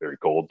that's very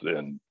cold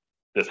in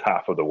this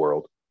half of the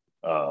world,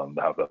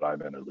 the half that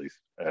I'm in at least,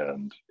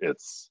 and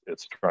it's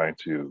trying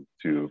to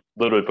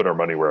literally put our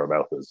money where our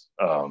mouth is,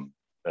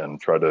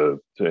 and try to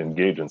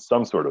engage in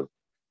some sort of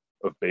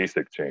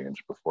basic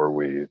change before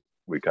we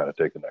kind of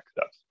take the next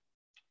steps.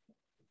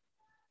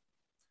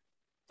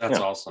 That's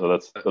awesome. So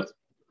that's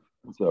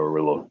so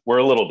we're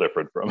a little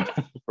different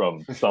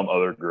from some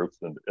other groups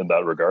in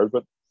that regard,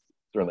 but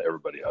certainly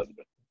everybody has a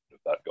bit of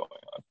that going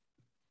on.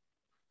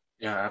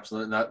 Yeah,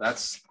 absolutely.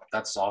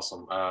 That's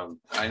awesome.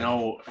 I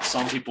know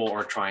some people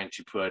are trying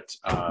to put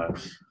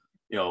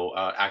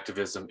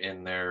activism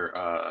in their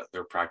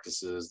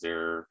practices,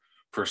 their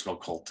personal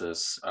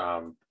cultists,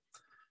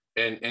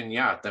 and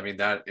yeah, I mean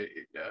that,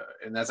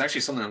 and that's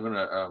actually something I'm going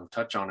to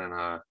touch on in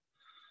a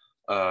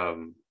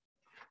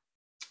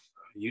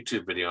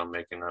YouTube video I'm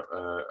making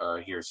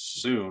here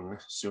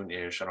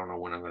soon-ish. I don't know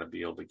when I'm going to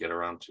be able to get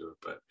around to it,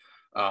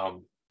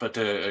 but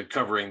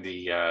covering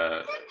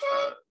the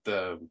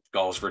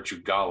Gallus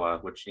Virtue Gala,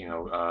 which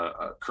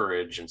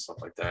courage and stuff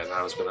like that, and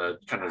I was going to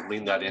kind of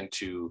lean that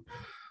into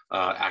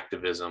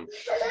activism.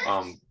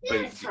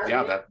 But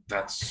yeah,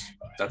 that's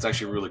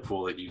actually really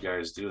cool that you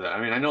guys do that. I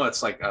mean, I know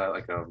it's like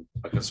a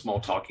small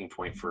talking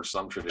point for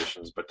some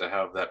traditions, but to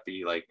have that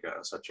be like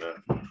such a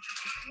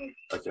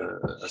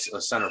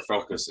center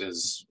focus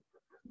is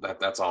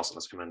that's awesome.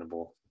 It's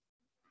commendable.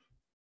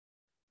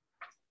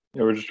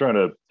 Yeah, we're just trying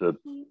to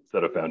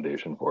set a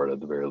foundation for it at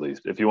the very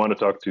least. If you want to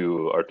talk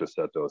to Artis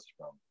Setos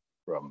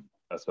from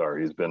SR,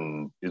 he's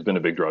been a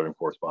big driving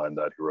force behind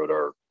that. He wrote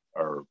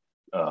our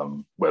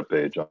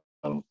webpage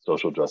on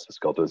social justice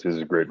cultists. He's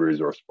a great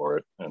resource for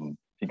it, and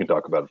he can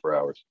talk about it for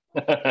hours.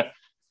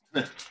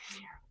 That's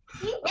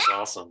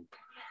awesome.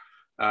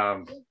 Let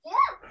me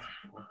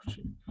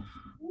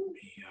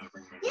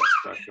bring my notes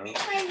back up.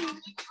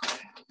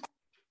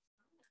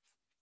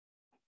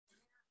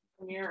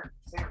 Come here.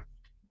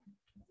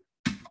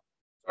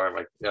 Sorry,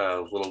 my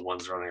little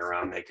one's running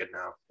around naked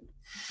now.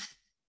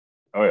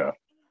 Oh yeah,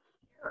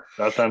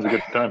 that sounds a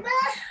good time.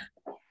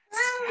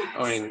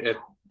 I mean,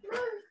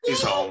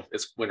 He's home.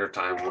 It's winter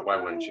time. Why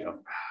wouldn't you?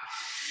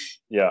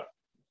 Yeah.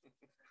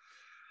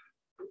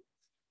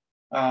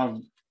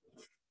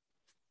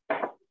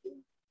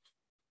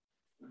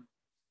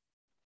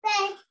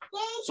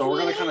 So we're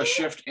going to kind of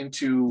shift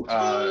into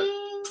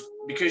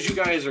because you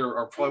guys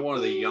are probably one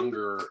of the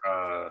younger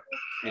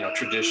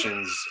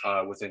traditions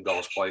within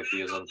Gaulish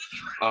polytheism.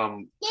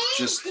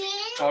 Just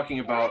talking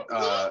about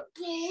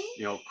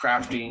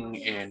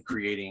crafting and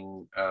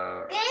creating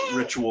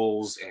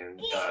rituals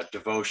and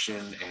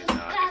devotion and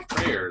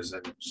prayers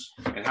and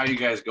how you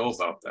guys go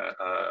about that.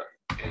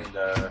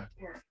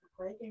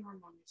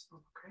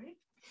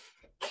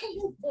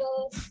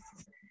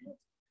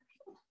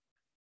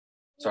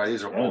 Sorry,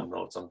 these are old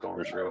notes I'm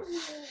going through.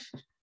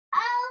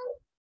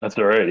 That's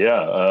all right.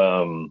 Yeah.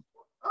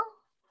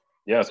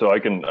 So I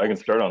can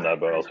start on that,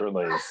 but I'll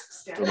certainly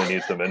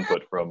need some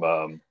input from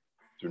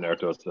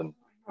Drunartos and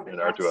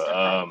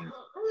Artua.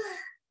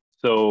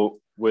 So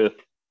with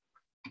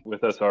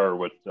SR,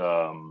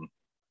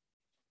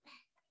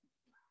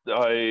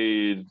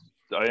 I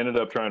ended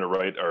up trying to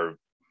write our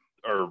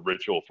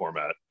ritual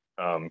format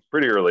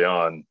pretty early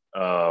on,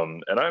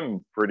 and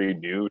I'm pretty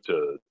new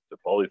to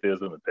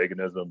polytheism and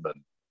paganism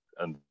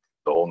and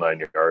the whole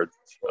 9 yards.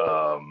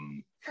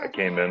 I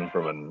came in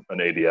from an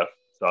ADF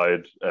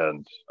side,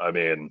 and I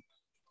mean,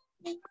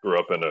 grew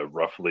up in a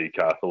roughly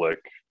Catholic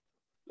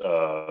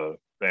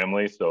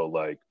family, so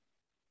like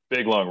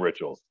big long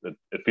rituals.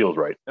 It feels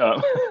right.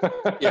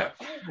 Yeah,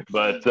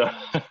 but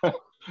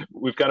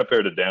we've kind of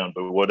pared it down.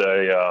 But what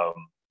the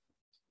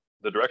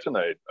direction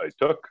I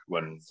took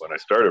when I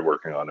started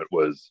working on it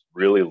was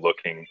really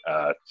looking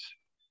at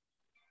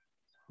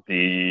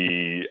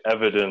the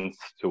evidence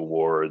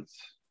towards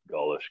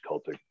Gaulish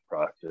cultic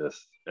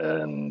practice,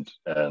 and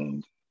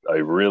I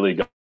really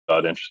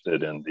got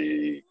interested in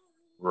the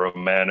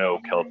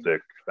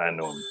Romano-Celtic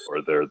fanum,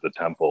 or the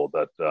temple.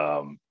 That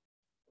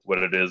what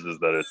it is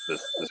that it's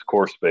this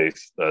core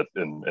space that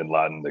in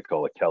Latin they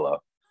call a cella,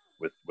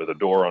 with a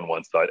door on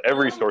one side.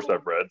 Every source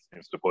I've read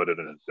seems to put it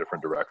in a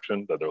different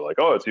direction. That they're like,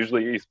 oh, it's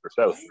usually east or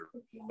south,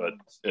 but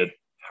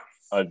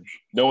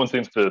no one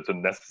seems to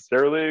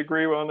necessarily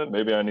agree on it.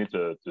 Maybe I need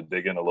to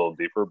dig in a little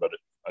deeper, but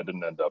I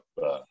didn't end up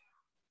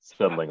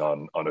settling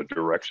on a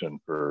direction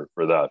for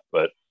that.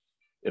 But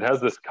it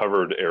has this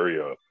covered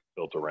area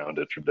built around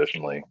it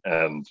traditionally.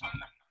 And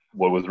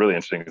what was really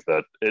interesting is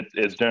that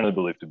it's generally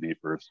believed to be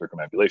for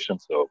circumambulation.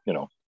 So,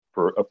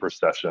 for a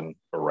procession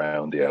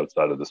around the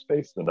outside of the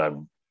space. And I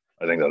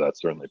think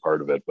that's certainly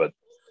part of it. But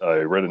I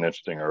read an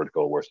interesting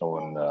article where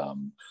someone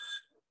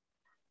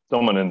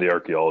in the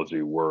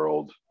archaeology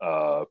world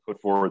put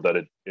forward that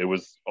it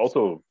was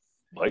also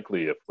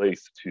likely a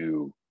place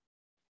to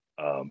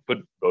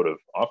put votive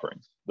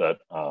offerings, that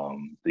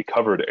the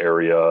covered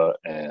area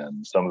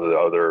and some of the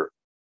other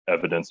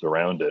evidence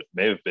around it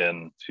may have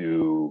been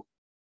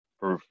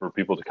for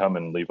people to come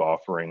and leave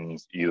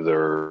offerings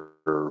either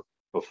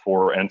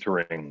before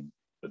entering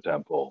the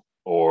temple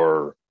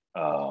or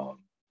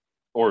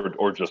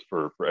just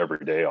for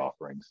everyday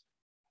offerings.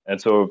 And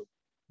so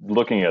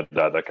looking at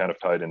that kind of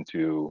tied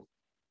into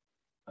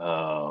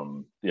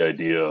the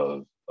idea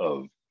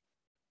of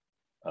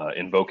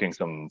invoking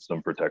some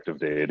protective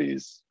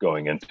deities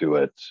going into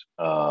it,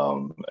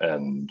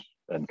 and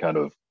kind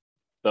of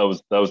that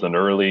was an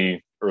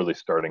early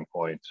starting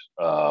point.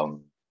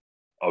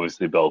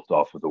 Obviously built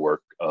off of the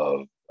work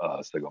of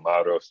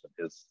Stegomaros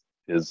and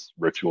his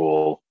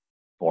ritual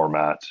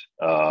format.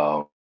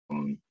 But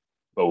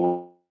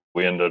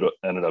we ended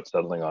up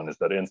settling on is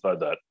that inside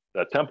that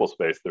temple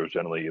space, there's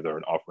generally either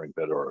an offering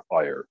pit or a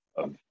fire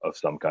of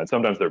some kind.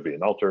 Sometimes there'd be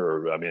an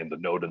altar, or the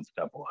Nodens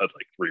temple had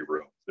like 3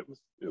 rooms. It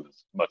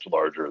was much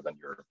larger than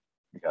your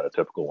kind of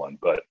typical one.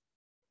 But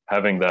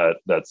having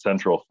that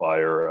central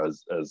fire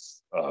as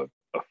a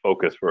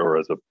focus or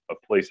as a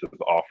place of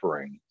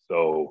offering.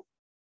 So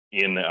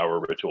in our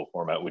ritual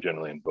format, we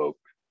generally invoke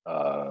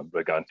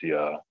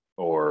Brigantia,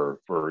 or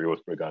for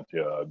Ios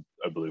Brigantia,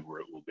 I believe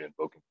we'll be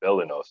invoking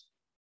Belinos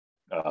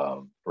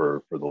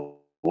for the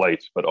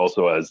light, but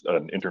also as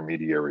an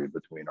intermediary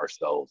between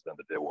ourselves and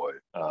the Dewoi.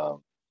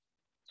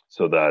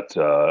 So that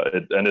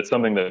it's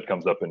something that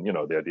comes up in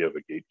the idea of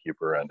a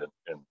gatekeeper, and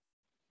in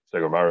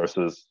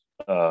Stegomaros's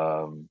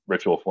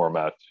ritual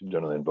format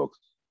generally invokes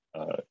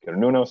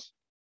Cernunnos.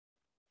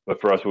 But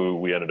for us,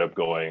 we ended up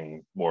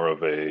going more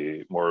of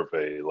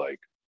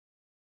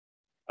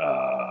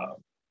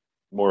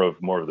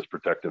this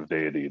protective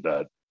deity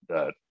that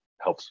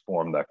helps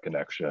form that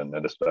connection,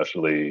 and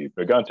especially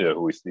Brigantia,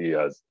 who we see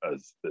as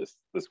this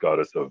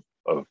goddess of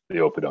the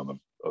oppidum,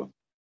 of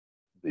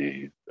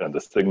the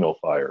signal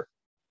fire,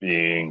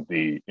 being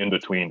the in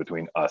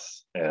between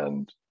us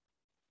and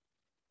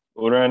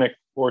Uranic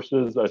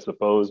forces, I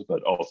suppose,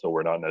 but also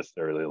we're not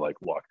necessarily like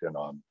locked in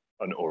on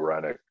an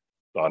Uranic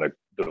sonic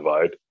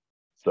divide.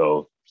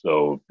 So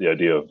the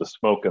idea of the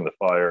smoke and the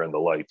fire and the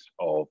light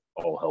all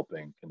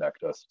helping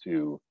connect us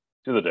to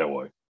the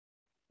Dewoi.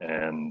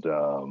 And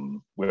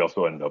we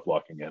also ended up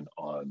locking in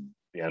on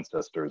the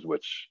ancestors,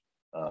 which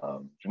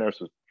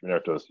Drunartos,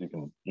 you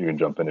can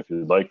jump in if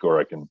you'd like, or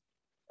I can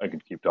I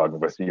could keep talking.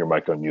 If I see your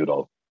mic on mute,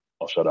 I'll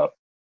shut up.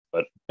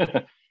 But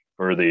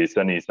for the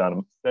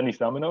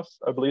Seni-Saminos,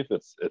 I believe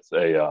it's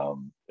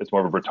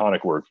more of a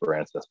Brittonic word for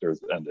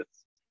ancestors, and it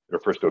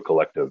refers to a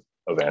collective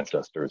of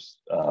ancestors.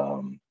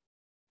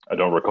 I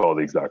don't recall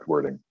the exact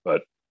wording,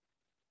 but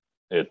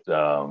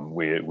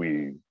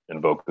we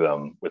invoke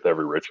them with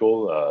every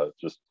ritual,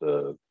 just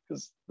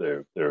because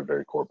they're a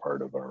very core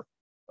part of our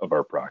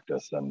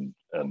practice, and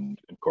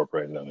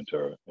incorporating them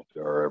into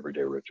our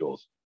everyday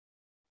rituals.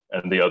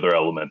 And the other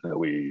element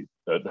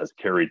that has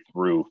carried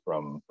through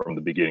from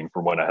the beginning,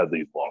 from when I had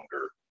this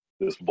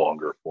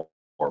longer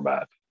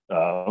format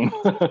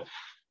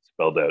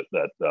spelled out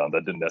that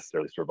didn't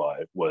necessarily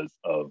survive, was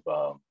of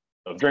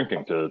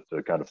drinking to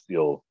kind of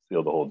seal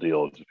the whole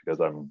deal. Just because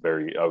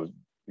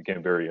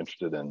became very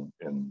interested in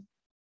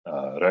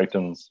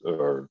Raitans,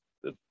 or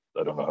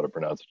I don't know how to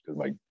pronounce it because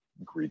my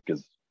Greek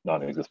is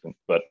non-existent,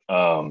 but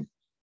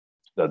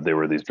that there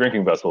were these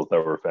drinking vessels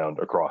that were found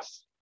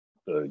across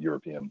the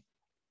European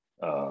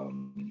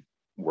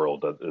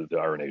world, the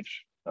Iron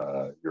Age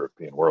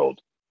European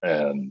world.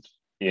 And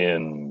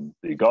in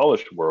the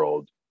Gaulish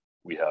world,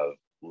 we have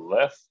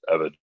less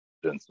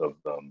evidence of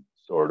them,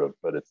 sort of,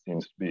 but it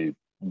seems to be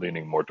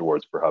leaning more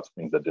towards perhaps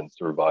things that didn't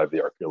survive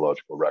the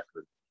archaeological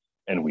record.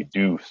 And we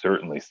do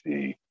certainly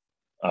see,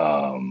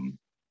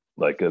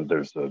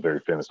 there's a very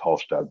famous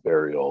Hallstatt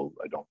burial.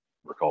 I don't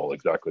recall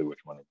exactly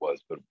which one it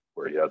was, but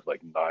where he had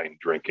like 9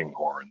 drinking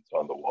horns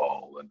on the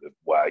wall, and the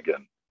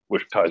wagon,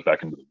 which ties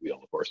back into the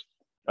wheel, of course,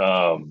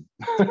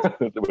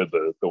 with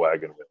the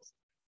wagon wheels.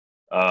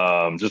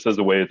 Just as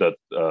a way that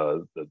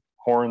the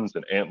horns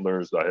and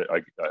antlers,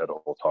 I had a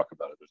whole talk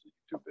about it. There's a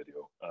YouTube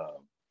video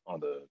on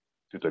the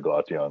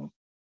Tutaglation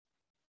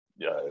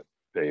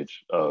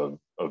page of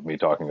me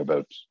talking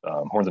about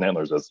horns and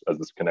antlers as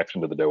this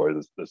connection to the Dewa,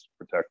 this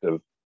protective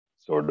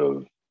sort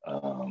of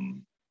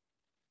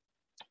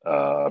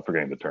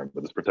forgetting the term,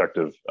 but this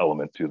protective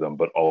element to them,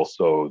 but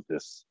also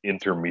this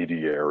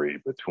intermediary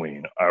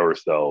between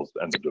ourselves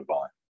and the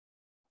divine.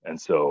 And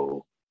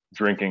so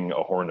drinking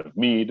a horn of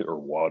mead or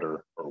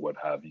water or what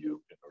have you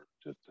in order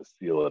to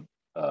seal it,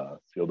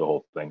 seal the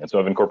whole thing. And so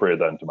I've incorporated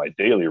that into my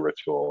daily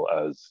ritual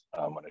as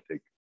when I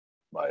take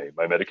my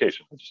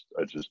medication.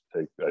 I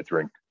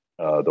drink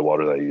the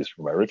water that I use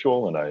for my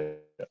ritual, and I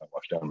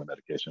wash down my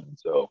medication. And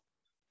so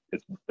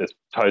it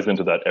ties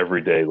into that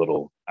everyday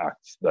little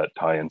acts that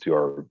tie into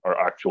our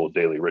actual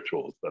daily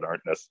rituals that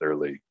aren't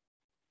necessarily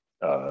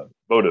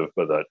votive,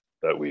 but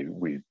that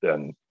we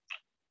then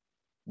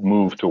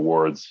move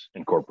towards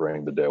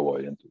incorporating the Dewa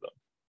into them.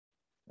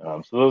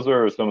 So those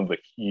are some of the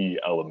key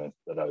elements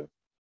that I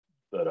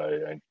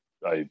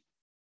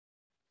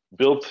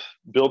built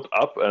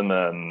up, and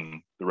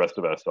then the rest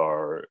of us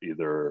are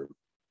either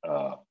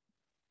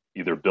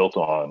built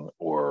on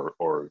or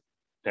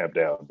tamped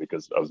down,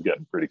 because I was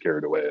getting pretty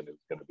carried away, and it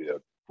was going to be a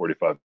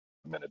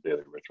 45-minute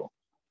daily ritual.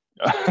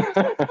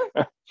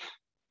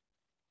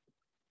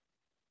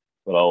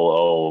 But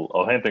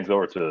I'll hand things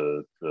over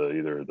to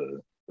either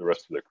the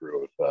rest of the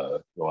crew if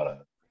you want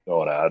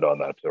to add on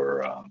that,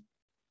 or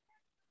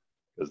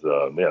because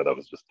that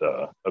was just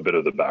a bit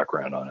of the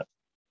background on it.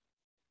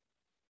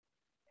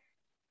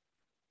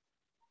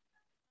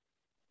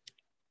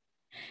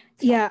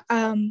 Yeah.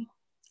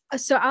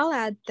 So I'll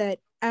add that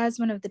as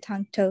one of the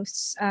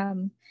Tanktos,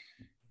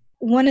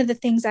 one of the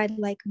things I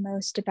like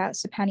most about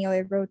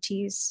Sapaniole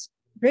Roti's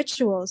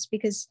rituals,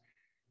 because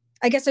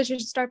I guess I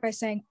should start by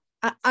saying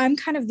I'm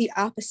kind of the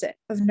opposite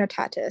of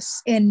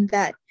Nartatis in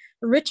that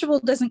ritual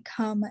doesn't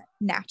come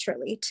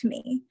naturally to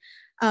me.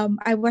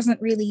 I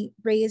wasn't really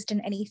raised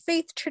in any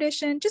faith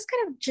tradition, just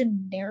kind of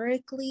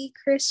generically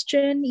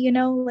Christian,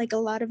 like a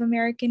lot of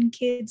American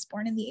kids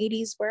born in the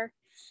 80s were.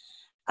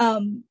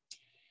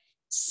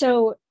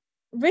 So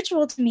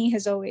ritual to me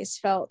has always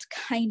felt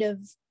kind of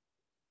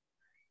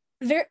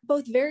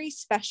both very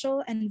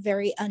special and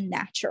very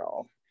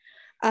unnatural.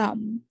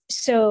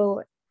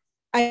 So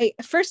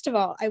first of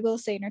all, I will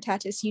say,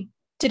 Nartatis, you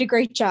did a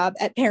great job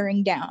at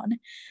paring down.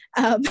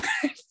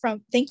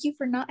 Thank you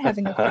for not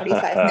having a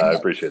 45-minute I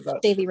appreciate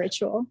that. daily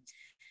ritual.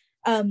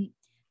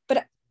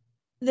 But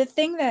the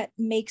thing that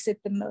makes it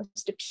the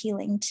most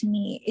appealing to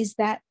me is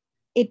that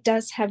it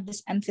does have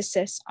this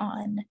emphasis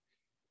on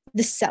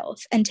the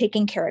self and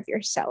taking care of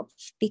yourself,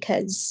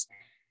 because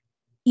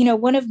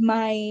one of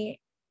my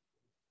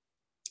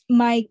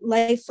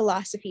life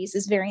philosophies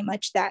is very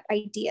much that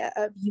idea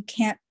of you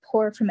can't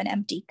pour from an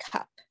empty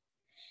cup,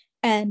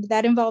 and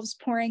that involves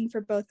pouring for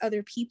both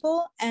other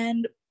people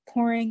and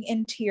pouring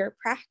into your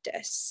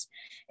practice.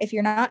 If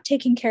you're not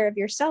taking care of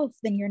yourself,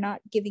 then you're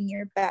not giving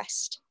your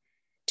best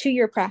to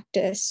your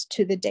practice,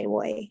 to the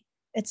Dewa,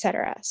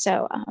 etc.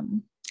 So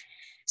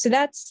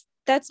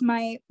that's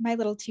my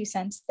little 2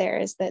 cents there,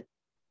 is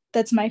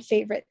that's my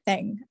favorite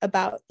thing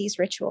about these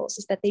rituals,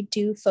 is that they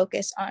do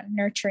focus on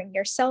nurturing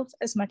yourself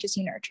as much as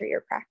you nurture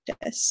your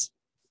practice.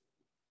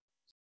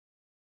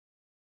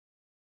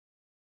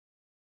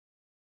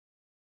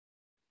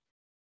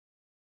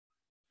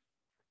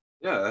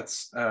 Yeah,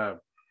 that's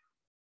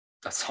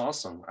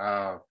awesome.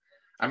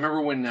 I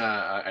remember when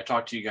I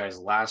talked to you guys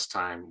last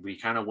time, we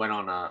kind of went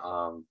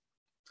on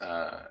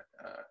a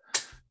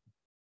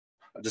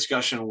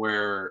discussion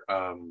where,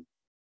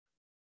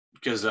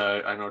 because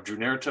I know Drew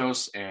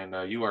Neritos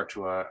and you,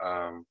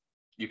 Artua,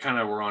 you kind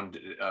of were on,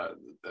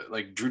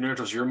 like Drew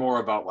Neritos, you're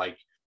more about like,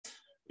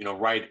 you know,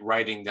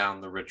 writing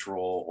down the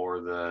ritual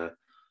or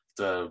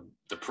the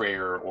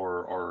prayer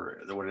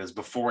or what it is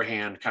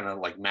beforehand, kind of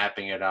like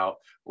mapping it out.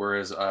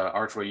 Whereas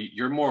Artua,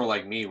 you're more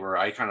like me, where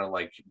I kind of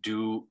like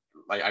do,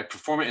 like I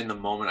perform it in the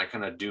moment. I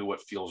kind of do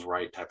what feels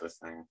right, type of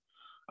thing.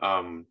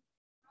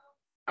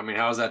 I mean,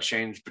 how has that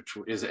changed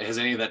between? Has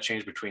any of that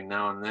changed between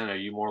now and then? Are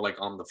you more like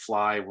on the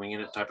fly,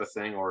 winging it type of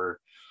thing, or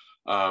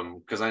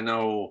because I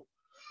know,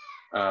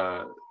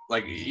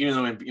 like even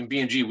though in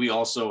BNG we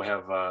also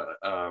have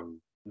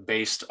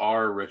based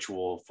our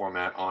ritual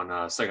format on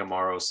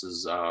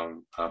Segamaros's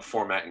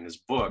format in his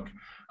book.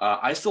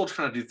 I still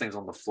kind of do things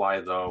on the fly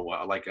though,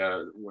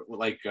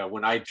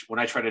 when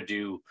I try to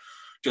do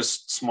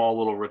just small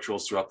little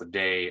rituals throughout the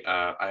day.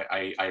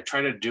 I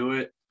try to do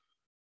it,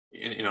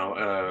 you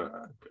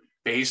know,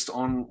 based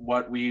on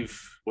what we've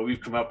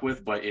come up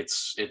with, but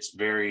it's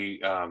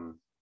very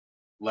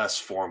less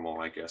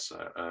formal, I guess.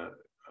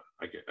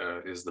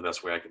 Is the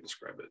best way I can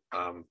describe it.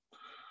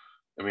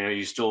 I mean, are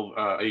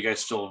you guys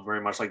still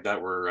very much like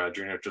that, where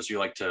just you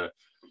like to,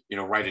 you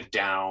know, write it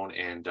down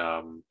and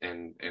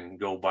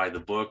go by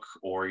the book,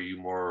 or are you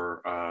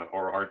more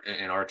or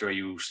art, are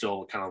you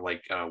still kind of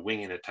like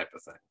winging it type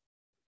of thing?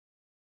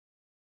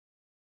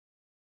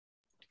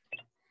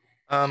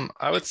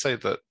 I would say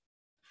that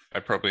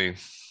I probably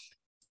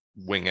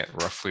wing it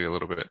roughly a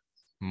little bit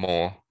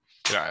more.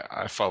 Yeah,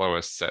 I follow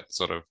a set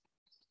sort of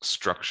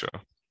structure.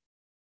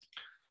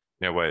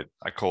 You know, where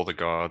I call the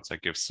gods, I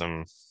give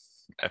some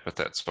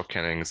epithets or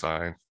kennings,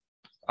 I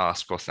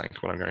ask or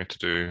thank what I'm going to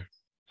do,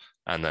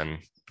 and then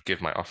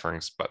give my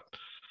offerings. But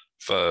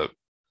for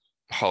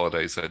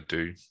holidays, I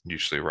do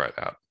usually write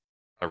out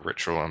a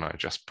ritual and I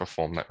just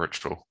perform that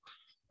ritual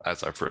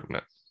as I've written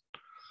it.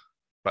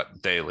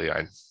 But daily,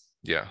 I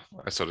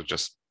sort of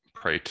just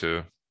pray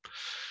to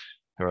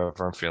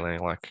whoever I'm feeling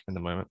like in the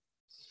moment.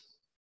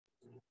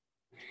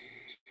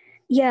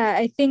 Yeah,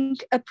 I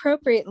think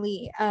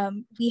appropriately,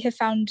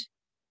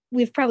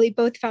 we've probably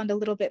both found a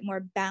little bit more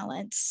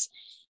balance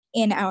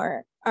in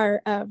our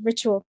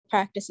ritual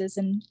practices.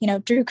 And, you know,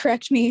 Drew,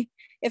 correct me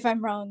if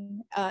I'm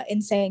wrong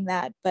in saying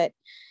that, but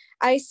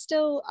I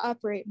still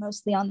operate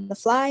mostly on the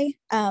fly.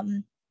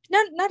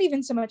 Not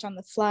even so much on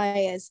the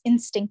fly as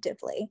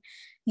instinctively.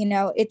 You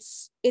know,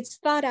 it's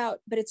thought out,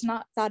 but it's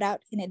not thought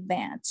out in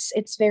advance.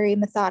 It's very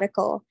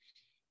methodical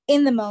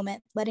in the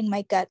moment, letting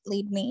my gut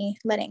lead me,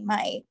 letting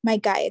my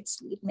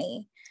guides lead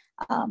me.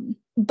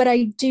 But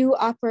I do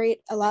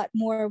operate a lot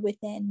more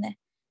within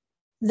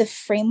the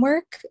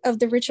framework of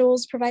the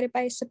rituals provided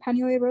by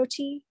Sepanyo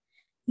Roti.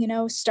 You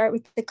know, start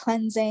with the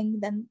cleansing,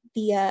 then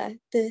the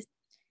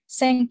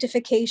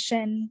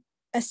sanctification,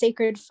 a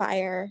sacred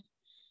fire.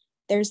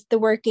 There's the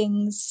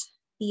workings,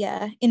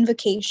 the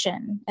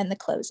invocation, and the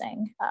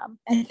closing.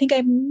 I think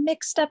I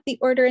mixed up the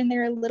order in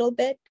there a little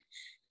bit,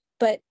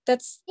 but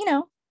that's, you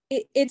know,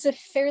 it's a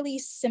fairly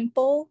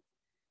simple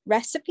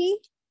recipe.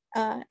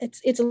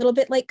 It's a little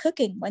bit like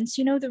cooking. Once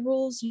you know the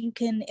rules, you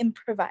can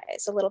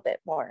improvise a little bit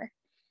more.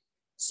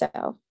 So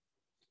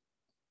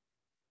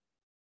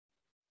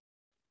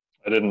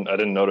I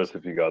didn't notice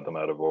if you got them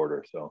out of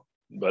order. So,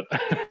 but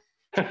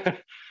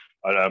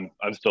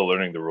I'm still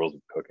learning the rules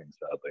of cooking,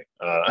 sadly.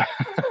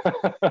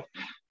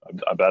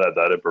 I'm bad at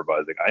that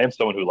improvising. I am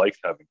someone who likes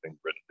having things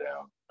written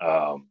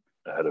down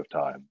ahead of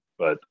time,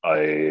 but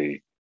I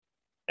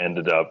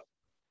ended up,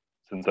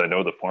 since I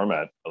know the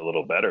format a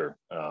little better,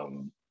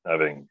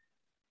 having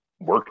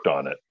worked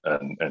on it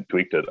and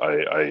tweaked it,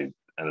 I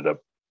ended up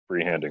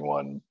freehanding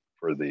one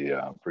for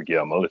the for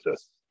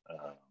Guillemolitis,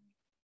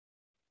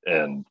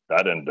 and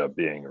that ended up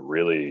being a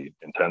really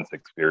intense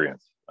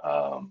experience.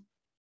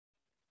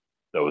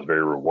 That was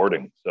very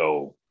rewarding.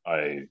 So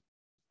I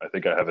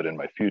think I have it in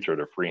my future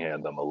to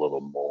freehand them a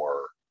little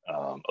more,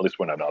 at least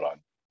when I'm not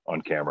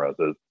on camera.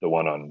 The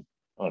one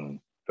on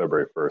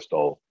February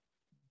 1st,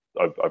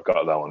 I've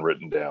got that one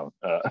written down.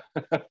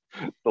 It's a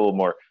little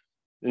more,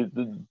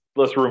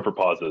 less room for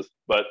pauses.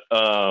 But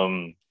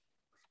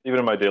even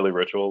in my daily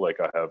ritual, like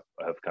I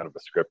have kind of a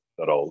script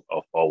that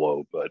I'll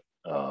follow. But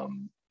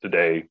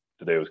today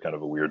was kind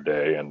of a weird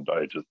day, and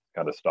I just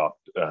kind of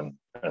stopped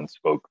and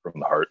spoke from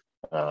the heart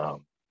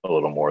a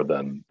little more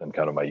than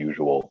kind of my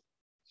usual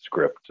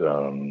script.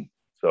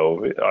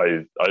 So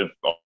I've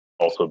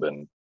also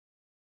been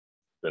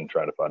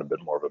trying to find a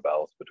bit more of a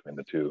balance between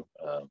the two.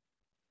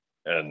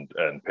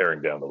 And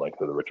paring down the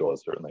length of the ritual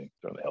has certainly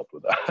helped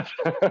with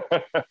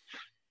that.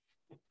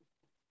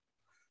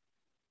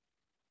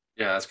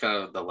 Yeah, that's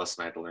kind of the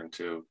lesson I had to learn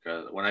too.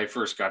 Because when I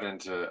first got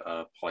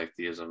into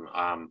polytheism,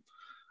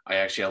 I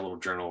actually had a little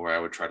journal where I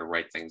would try to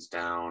write things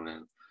down,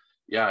 and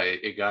yeah,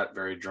 it got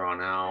very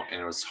drawn out,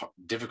 and it was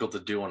difficult to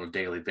do on a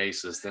daily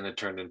basis. Then it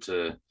turned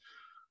into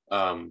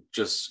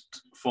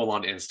just full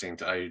on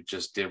instinct. I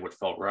just did what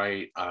felt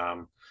right.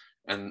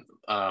 and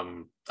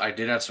I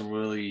did have some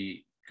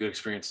really good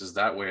experiences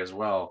that way as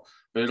well.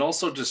 But it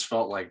also just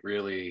felt like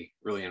really,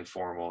 really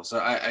informal.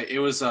 So it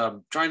was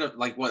trying to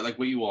like what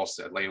you all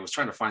said. Like it was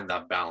trying to find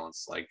that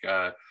balance. Like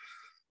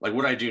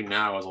what I do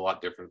now is a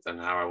lot different than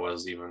how I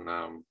was even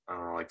I don't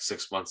know, like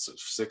 6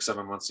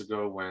 7 months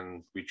ago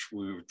when we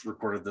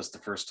recorded this the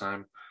first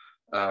time.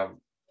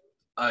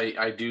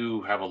 I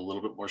do have a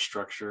little bit more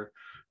structure,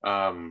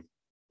 and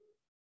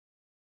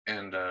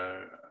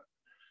a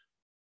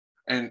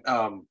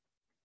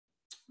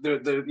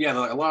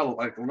lot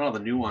of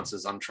the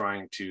nuances I'm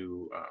trying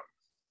to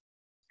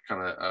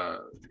kind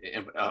of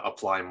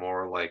apply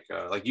more. Like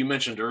you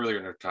mentioned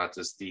earlier,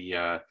 Nertatis,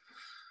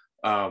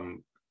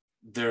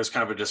 there's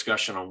kind of a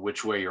discussion on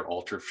which way your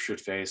altar should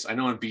face. I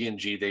know in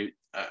BNG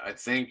I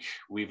think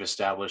we've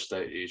established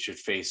that it should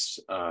face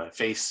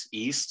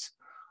east.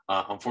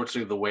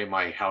 Unfortunately, the way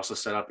my house is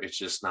set up, it's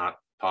just not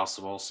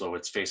possible. So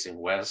it's facing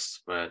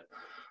west. But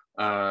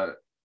I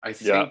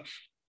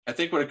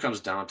think what it comes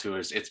down to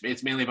is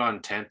it's mainly about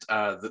intent.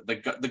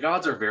 The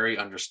gods are very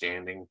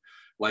understanding.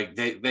 Like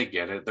they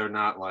get it. They're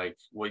not like,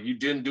 well, you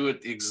didn't do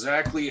it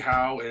exactly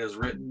how it is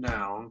written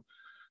down.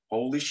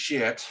 Holy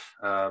shit.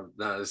 No,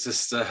 it's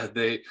just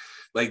they're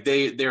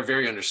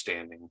very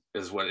understanding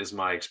is what is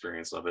my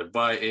experience of it.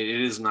 But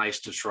it is nice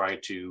to try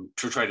to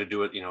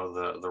do it,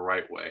 the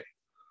right way.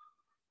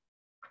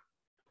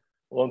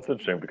 Well, it's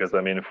interesting because I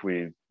mean, if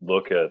we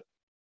look at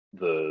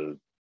the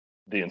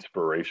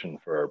inspiration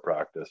for our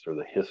practice or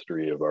the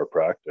history of our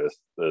practice,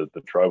 the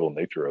tribal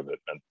nature of it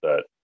meant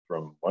that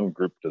from one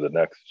group to the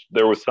next,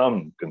 there was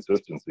some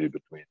consistency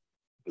between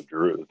the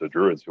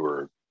druids who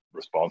were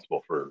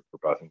responsible for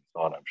passing this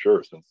on, I'm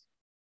sure, since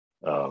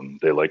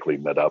they likely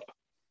met up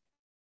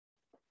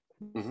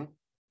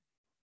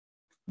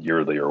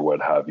yearly or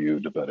what have you,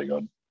 depending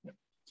on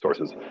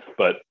sources.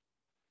 But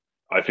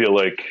I feel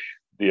like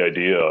the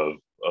idea of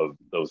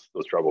those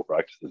tribal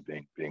practices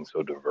being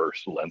so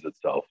diverse lends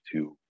itself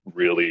to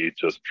really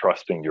just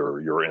trusting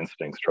your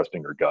instincts,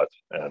 trusting your gut,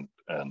 and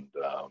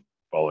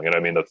following it. I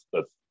mean, that's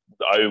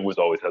I was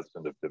always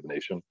hesitant of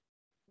divination,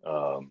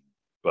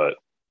 but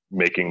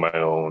making my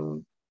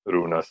own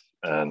runas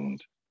and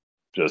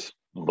just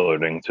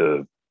learning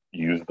to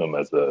use them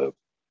as a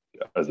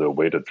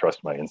way to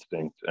trust my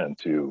instinct and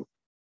to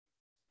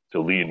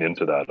lean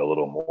into that a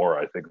little more.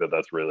 I think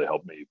that's really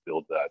helped me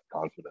build that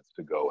confidence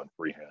to go and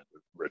freehand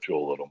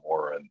ritual a little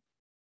more,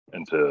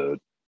 and to,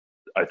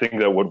 I think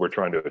that what we're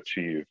trying to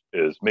achieve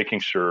is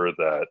making sure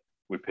that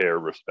we pay our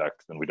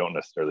respects and we don't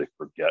necessarily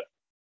forget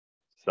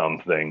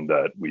something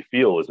that we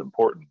feel is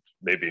important.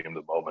 Maybe in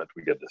the moment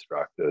we get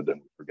distracted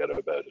and we forget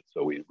about it.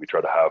 So we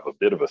try to have a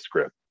bit of a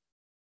script,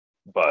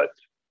 but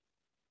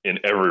in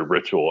every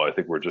ritual, I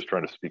think we're just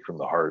trying to speak from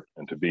the heart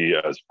and to be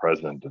as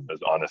present and as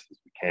honest as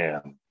we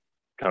can,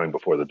 coming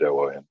before the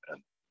Dewa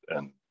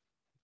and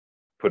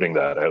putting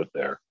that out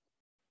there.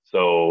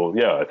 So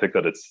yeah, I think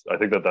that's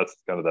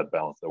kind of that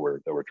balance that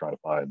we're trying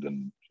to find,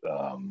 and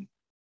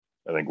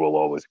I think we'll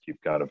always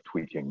keep kind of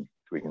tweaking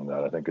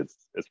that. I think it's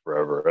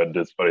forever. And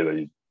it's funny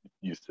that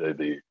you say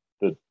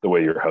the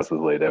way your house is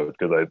laid out,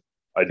 because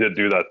I did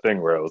do that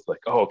thing where I was like,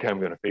 oh, okay, I'm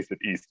going to face it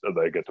east, and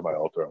then I get to my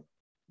altar.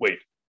 Wait,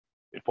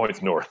 it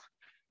points north.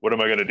 What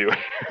am I going to do?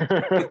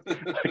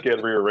 I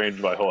can't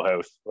rearrange my whole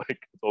house. Like,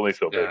 it's only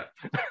so big.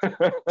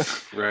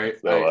 Right.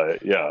 So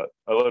yeah,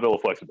 a little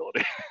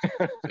flexibility.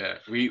 Yeah,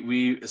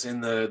 we in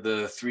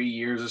the 3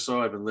 years or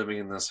so I've been living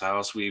in this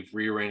house, we've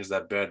rearranged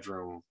that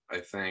bedroom, I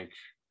think,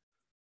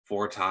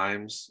 4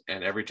 times,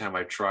 and every time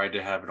I tried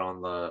to have it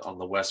on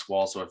the west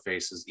wall so it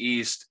faces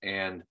east,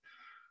 and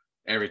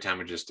every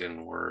time it just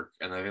didn't work.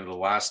 And I think the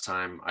last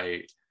time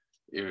it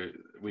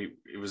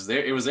was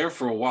there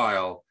for a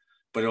while,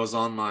 but it was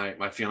on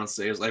my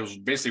fiance. It was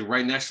basically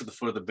right next to the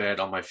foot of the bed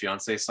on my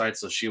fiance's side,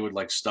 so she would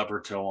like stub her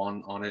toe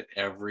on it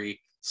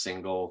every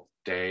single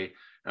day.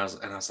 And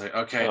I was like,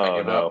 okay,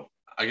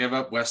 I give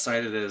up. West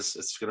side it is.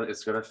 It's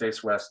gonna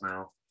face west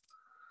now.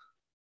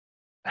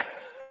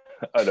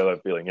 I know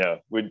that feeling. Yeah,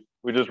 we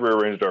just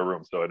rearranged our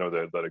room, so I know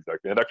that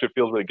exactly. It actually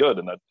feels really good,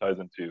 and that ties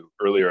into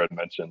earlier I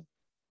mentioned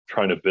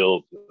trying to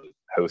build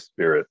house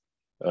spirit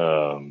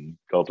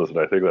cultus, and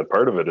I think that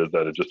part of it is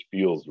that it just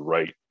feels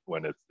right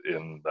when it's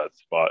in that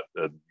spot.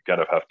 And you kind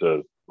of have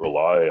to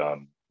rely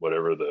on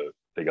whatever the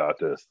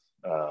Tegatis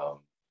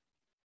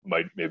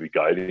might maybe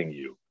guiding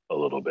you a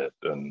little bit,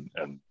 and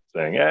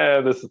saying,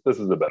 this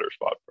is a better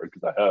spot for it,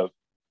 because I have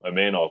my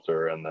main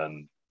altar, and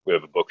then we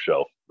have a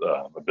bookshelf,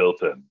 a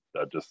built-in,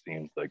 that just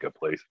seems like a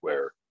place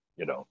where,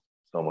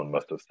 someone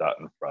must have sat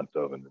in front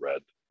of and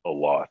read a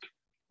lot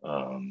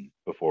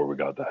before we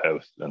got the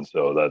house. And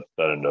so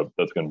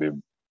that's going to be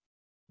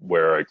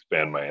where I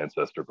expand my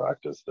ancestor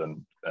practice,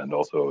 and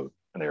also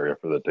an area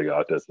for the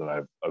Tegatis. And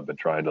I've been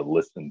trying to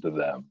listen to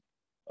them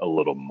a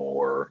little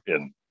more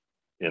in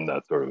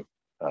that sort of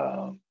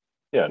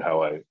and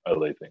how I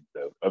lay things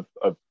out.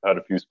 I've had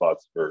a few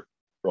spots for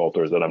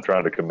altars that I'm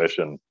trying to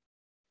commission,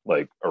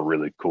 like a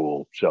really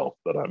cool shelf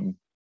that I'm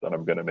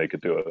going to make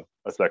it to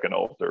a second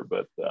altar,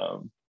 but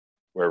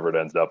wherever it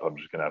ends up, I'm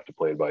just going to have to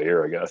play it by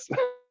ear, I guess.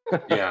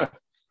 Yeah.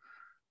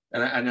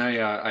 I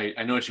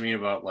know what you mean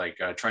about like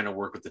trying to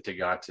work with the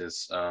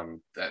Tegatis.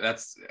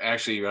 That's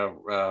actually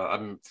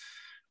I'm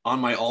on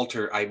my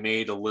altar. I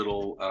made a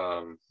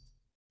little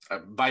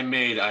by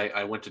made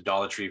I went to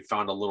Dollar Tree,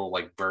 found a little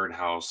like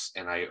birdhouse,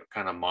 and I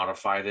kind of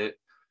modified it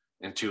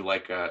into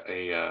like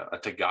a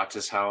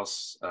Tegatis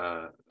house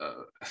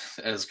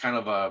as kind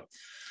of a,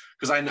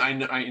 because I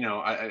you know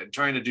I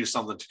trying to do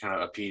something to kind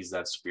of appease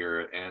that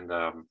spirit. And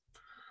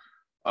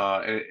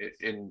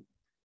and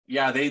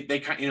yeah, they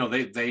kind, you know,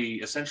 they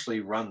essentially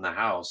run the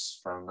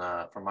house from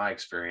my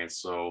experience.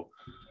 So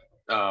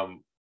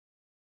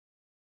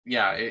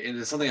yeah,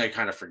 it's something I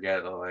kind of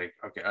forget, like,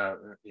 okay,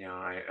 you know,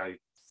 I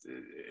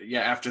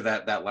yeah, after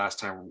that last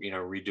time, you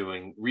know,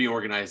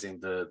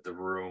 reorganizing the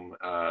room,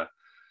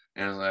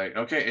 and I was like,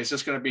 okay, it's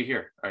just gonna be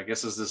here, I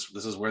guess. This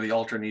is where the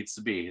altar needs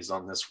to be, is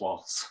on this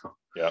wall. So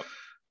Yeah.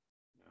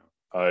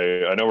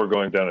 I know we're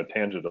going down a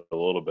tangent a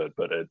little bit,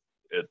 but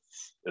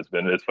it's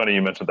funny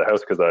you mentioned the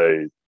house, because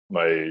I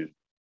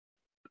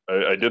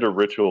did a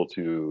ritual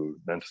to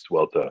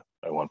Nensuelta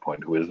at one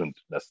point, who isn't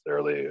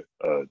necessarily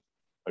a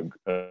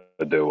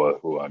Dewa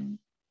who I'm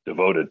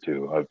devoted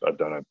to. I've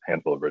done a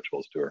handful of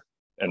rituals to her,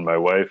 and my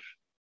wife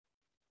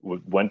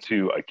went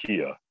to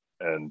IKEA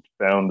and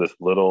found this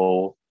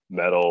little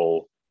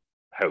metal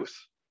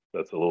house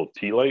that's a little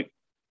tea light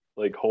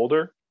like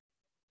holder,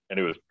 and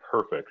it was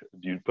perfect.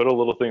 You put a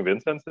little thing of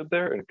incense in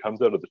there, and it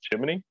comes out of the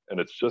chimney, and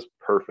it's just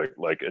perfect.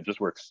 Like, it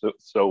just works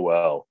so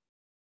well.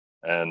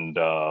 And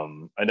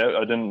I know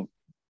I didn't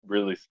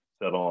really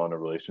settle on a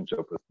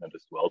relationship with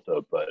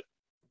Nensuelta, but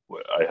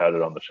I had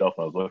it on the shelf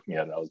and I was looking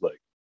at it, and I was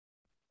like,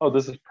 oh,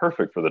 this is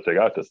perfect for the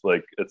Tegatis.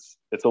 Like, it's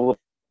a little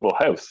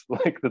house.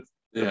 Like, that's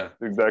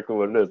exactly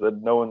what it is.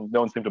 And no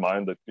one seemed to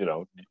mind that, you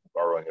know,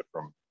 borrowing it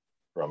from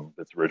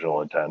its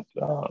original intent.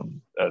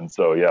 And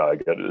so yeah, I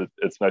get it.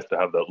 It's nice to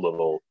have that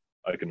little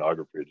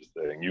iconography, just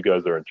saying, you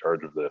guys are in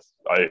charge of this.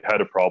 I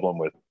had a problem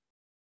with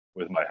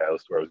my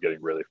house where I was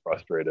getting really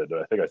frustrated, and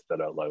I think I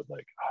said out loud,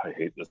 like, oh, I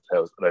hate this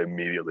house, and I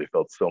immediately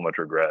felt so much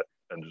regret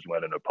and just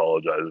went and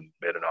apologized and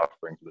made an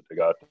offering to the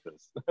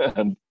Tegatis.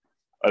 And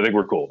I think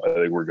we're cool. I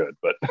think we're good.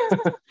 But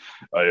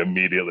I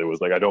immediately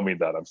was like, I don't mean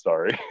that. I'm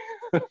sorry.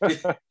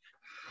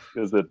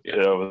 Because it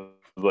was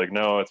like,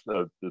 no, it's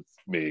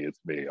me. It's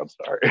me. I'm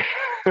sorry.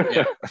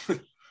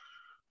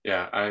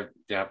 Yeah. I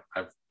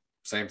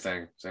same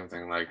thing.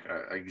 Like,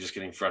 I'm just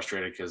getting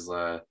frustrated because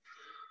the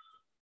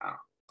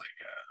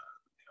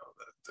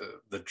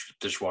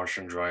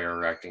dishwasher and dryer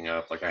are acting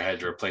up. Like, I had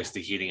to replace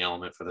the heating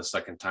element for the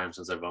second time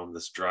since I've owned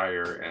this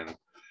dryer,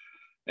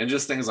 and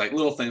just things like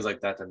little things like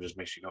that just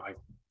makes you go,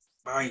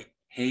 I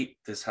hate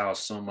this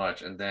house so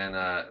much. And then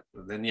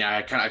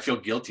yeah, I feel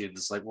guilty.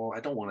 It's like, well, I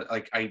don't want to,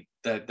 like,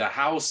 the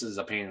house is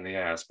a pain in the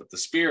ass, but the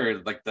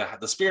spirit, like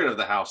the spirit of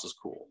the house is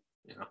cool,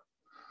 you know.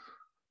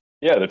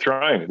 Yeah, they're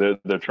trying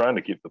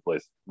to keep the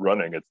place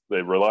running.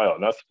 They rely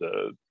on us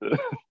to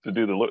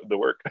do the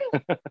work.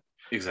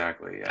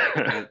 Exactly.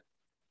 Yeah.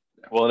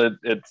 Well,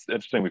 it's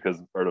interesting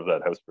because part of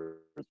that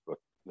Housebirds book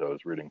that I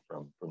was reading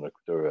from the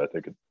Cthulhu, I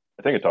think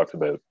it talks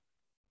about,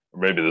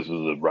 or maybe this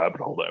was a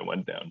rabbit hole that I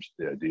went down, just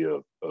the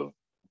idea of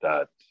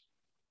that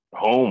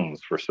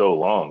homes for so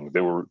long,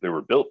 they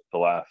were built to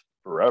last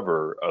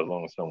forever as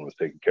long as someone was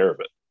taking care of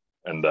it,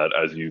 and that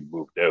as you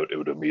moved out, it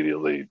would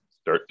immediately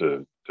start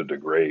to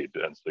degrade,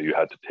 and so you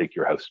had to take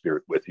your house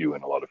spirit with you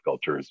in a lot of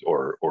cultures,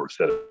 or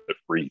set it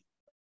free.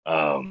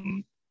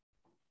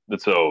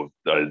 So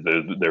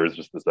there was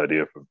just this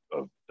idea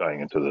of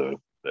tying into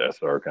the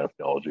SR kind of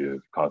theology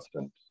of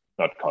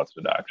not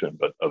constant action,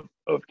 but of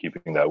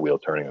keeping that wheel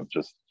turning, of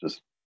just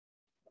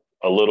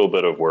a little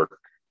bit of work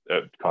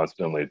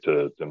constantly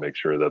to make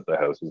sure that the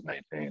house is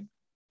maintained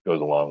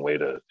goes a long way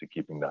to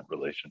keeping that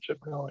relationship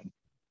going.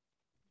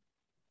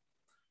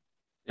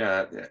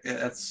 Yeah,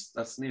 that's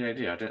a neat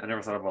idea. I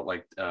never thought about,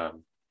 like,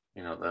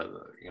 you know,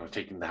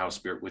 taking the house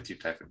spirit with you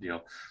type of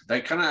deal.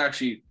 That kind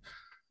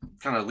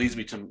of leads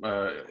me to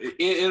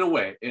in a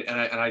way,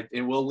 and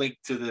it will link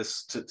to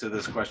this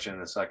question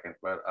in a second,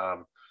 but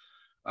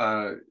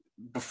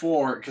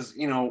before, because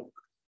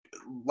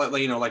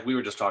like we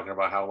were just talking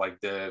about how, like,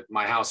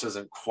 my house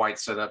isn't quite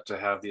set up to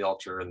have the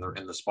altar in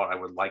the spot I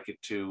would like it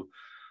to.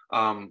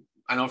 I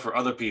know for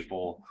other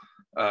people,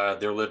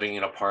 they're living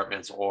in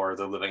apartments or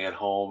they're living at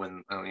home,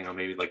 and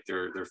maybe like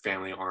their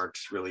family aren't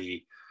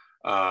really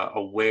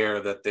aware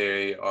that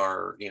they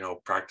are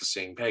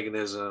practicing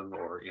paganism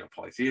or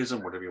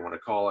polytheism, whatever you want to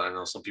call it. I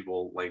know some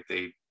people, like,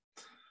 they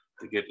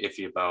get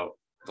iffy about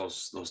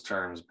those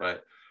terms,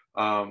 but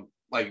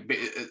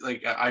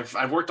like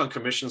I've worked on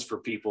commissions for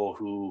people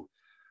who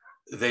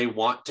they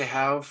want to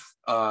have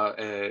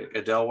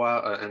a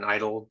Dewa, an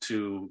idol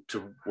to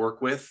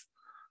work with.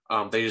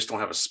 They just don't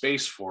have a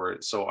space for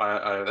it. So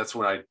I that's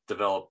when I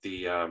developed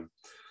the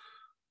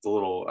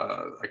little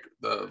like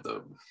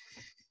the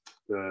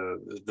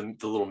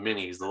little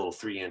minis, the little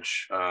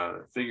 3-inch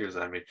figures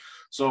that I made.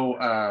 So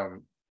I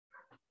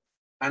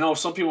know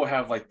some people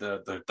have, like,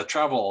 the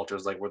travel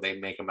altars, like, where they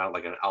make them out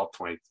like an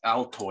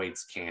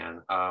Altoids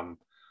can.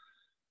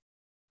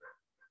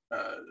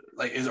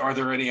 are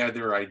there any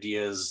other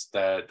ideas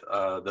that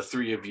the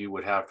three of you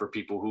would have for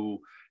people who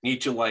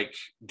need to like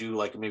do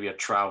like maybe a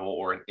travel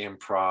or an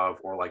improv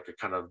or like a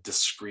kind of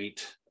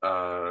discrete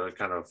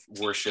kind of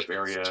worship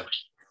area?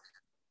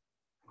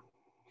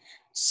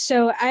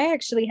 So I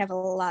actually have a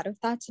lot of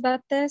thoughts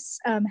about this,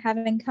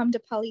 having come to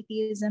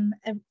polytheism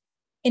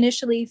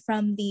initially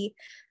from the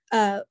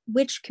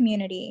witch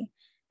community,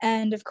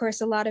 and of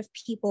course a lot of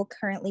people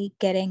currently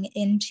getting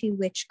into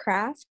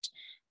witchcraft,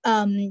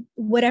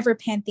 whatever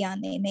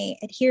pantheon they may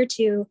adhere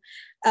to.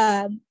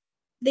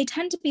 They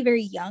tend to be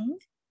very young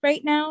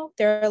right now.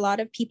 There are a lot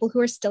of people who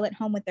are still at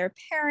home with their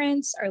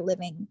parents, are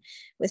living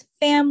with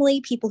family,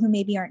 people who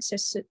maybe aren't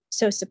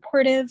so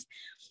supportive.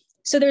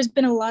 So there's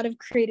been a lot of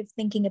creative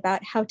thinking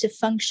about how to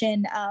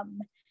function,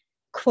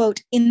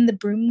 quote, in the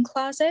broom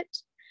closet.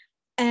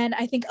 And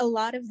I think a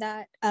lot of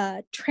that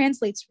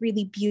translates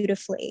really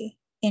beautifully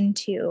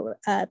into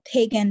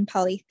pagan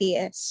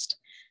polytheist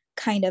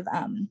kind of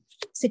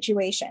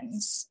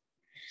situations.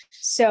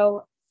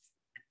 So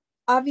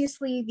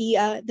obviously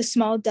the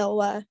small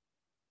Delwa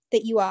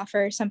that you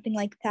offer, something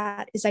like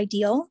that, is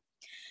ideal.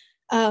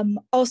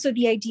 Also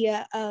the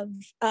idea of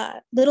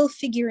little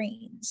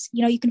figurines,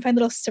 you can find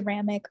little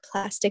ceramic,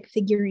 plastic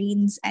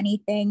figurines,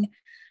 anything.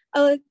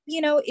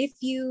 If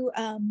you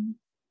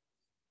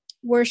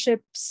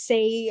worship,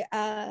 say,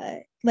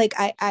 like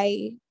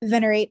I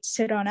venerate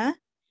Sirona,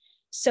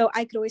 so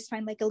I could always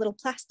find like a little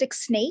plastic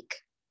snake,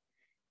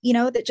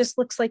 that just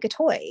looks like a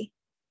toy,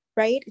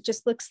 right? It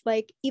just looks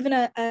like even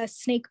a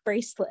snake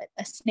bracelet,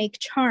 a snake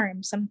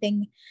charm,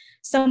 something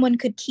someone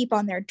could keep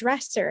on their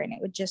dresser, and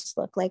it would just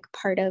look like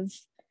part of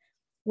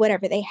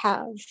whatever they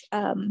have.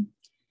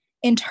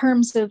 In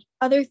terms of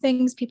other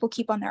things people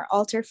keep on their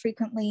altar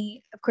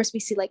frequently, of course, we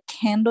see like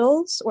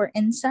candles or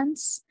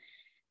incense.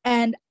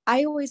 And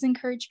I always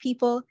encourage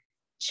people,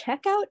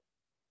 check out,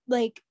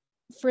 like,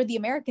 for the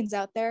Americans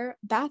out there,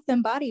 Bath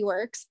and Body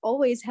Works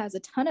always has a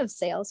ton of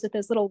sales with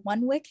those little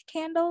one wick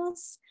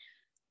candles.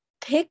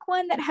 Pick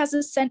one that has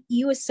a scent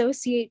you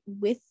associate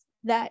with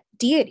that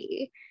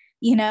deity.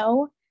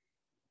 Your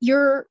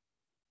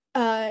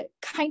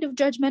kind of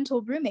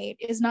judgmental roommate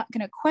is not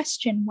going to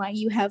question why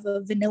you have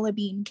a vanilla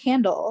bean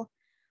candle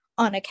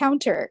on a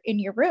counter in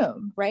your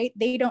room, right?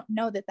 They don't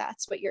know that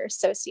that's what you're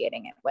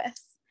associating it with.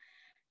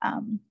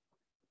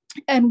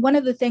 And one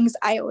of the things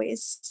I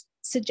always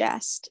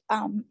suggest,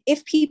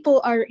 if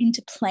people are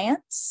into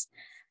plants,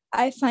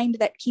 I find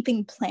that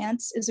keeping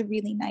plants is a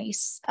really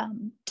nice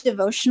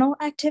devotional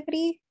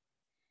activity.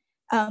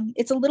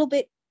 It's a little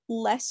bit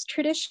less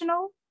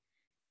traditional,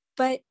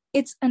 but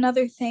it's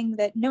another thing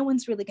that no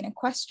one's really going to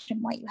question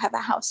why you have a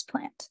house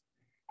plant.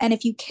 And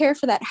if you care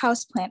for that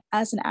house plant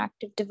as an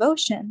act of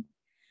devotion,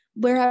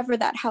 wherever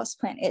that house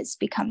plant is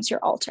becomes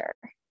your altar.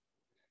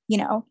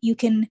 You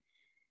can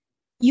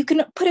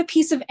put a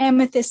piece of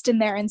amethyst in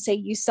there and say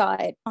you saw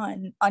it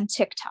on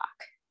TikTok,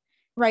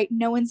 right?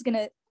 No one's going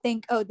to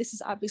think, oh, this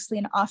is obviously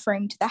an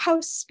offering to the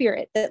house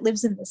spirit that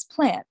lives in this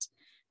plant.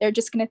 They're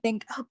just going to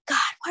think, oh God,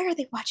 why are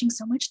they watching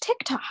so much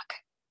TikTok?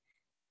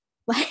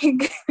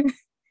 Like,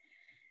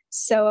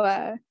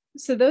 so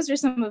those are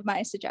some of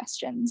my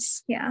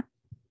suggestions. Yeah.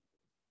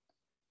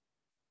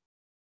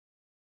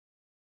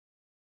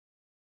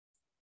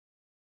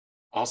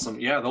 Awesome.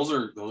 Yeah, those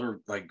are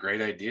like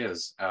great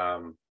ideas.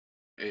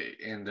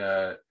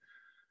 It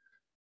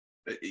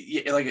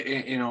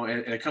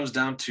comes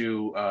down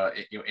to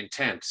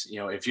intent.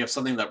 If you have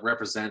something that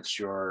represents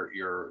your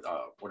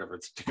whatever,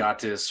 it's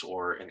Tagatis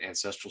or an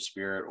ancestral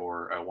spirit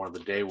or one of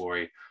the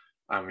Daewoi,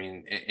 I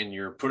mean, and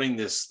you're putting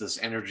this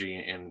energy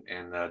and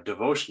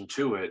devotion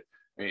to it,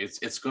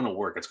 it's going to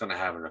work. It's going to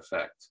have an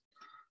effect.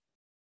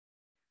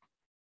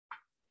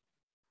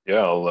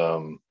 Yeah,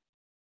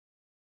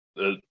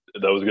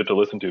 that was good to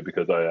listen to,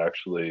 because I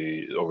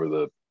actually, over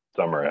the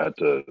summer, I had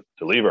to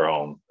leave our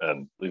home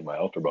and leave my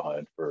altar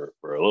behind for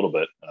a little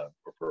bit,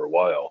 for a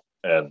while,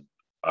 and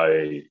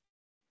I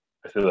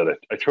say that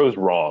I chose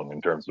wrong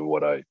in terms of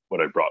what I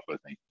brought with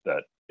me.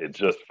 That it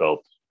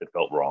felt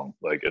wrong.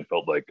 Like it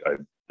felt like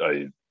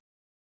I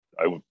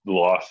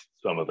lost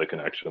some of the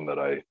connection that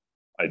I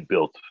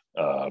built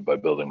by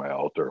building my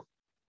altar.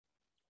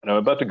 And I'm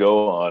about to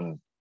go on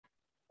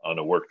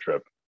a work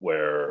trip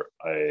where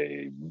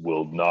I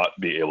will not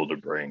be able to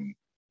bring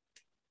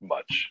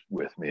much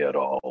with me at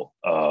all.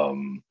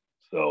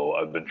 So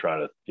I've been trying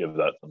to give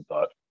that some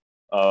thought.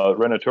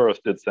 Renatoris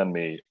did send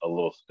me a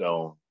little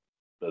stone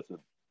that's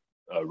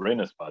a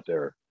Rhenus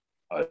Pater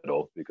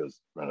idol, because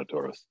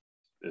Renatoris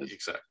is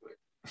exactly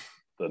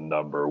the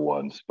number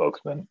one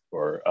spokesman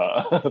for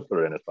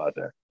Rhenus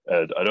Pater.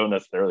 And I don't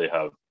necessarily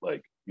have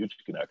like huge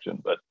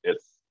connection, but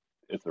it's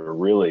a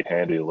really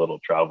handy little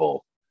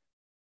travel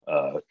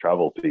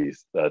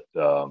piece that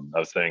I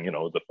was saying,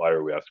 the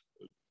fire, we asked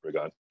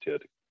Brigantia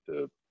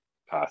to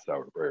pass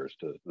our prayers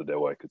to the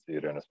Daewoi. I could see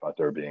Rhenus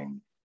Pater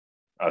being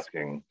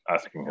asking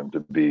him to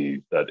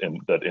be that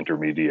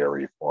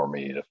intermediary for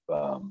me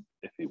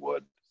if he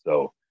would.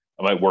 So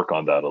I might work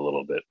on that a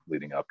little bit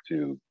leading up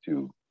to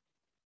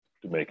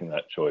making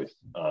that choice.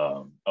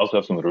 I also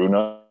have some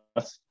runas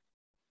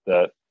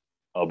that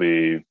I'll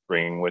be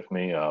bringing with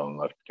me.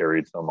 I've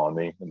carried some on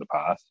me in the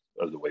past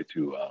as a way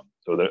to,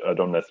 so that I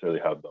don't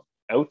necessarily have them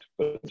out,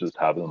 but just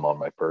have them on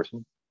my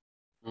person.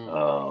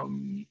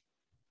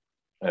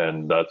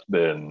 And that's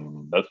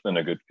been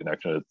a good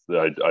connection.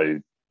 I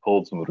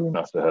pulled some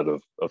runas ahead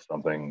of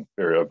something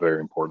a very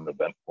important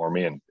event for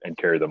me, and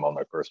carried them on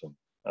my person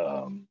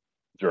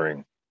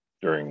during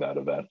that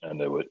event, and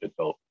it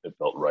felt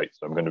right.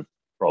 So I'm going to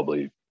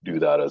probably do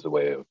that as a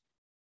way of,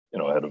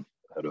 ahead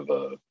of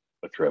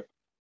a trip,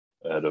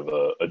 ahead of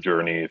a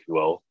journey, if you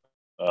will.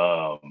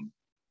 But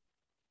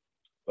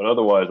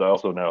otherwise, I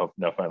also now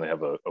finally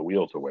have a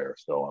wheel to wear,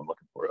 so I'm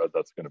looking for it.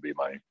 That's going to be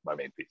my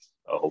main piece.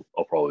 I'll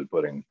probably be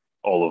putting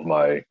all of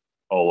my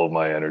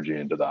energy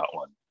into that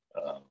one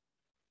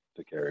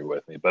to carry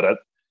with me. But at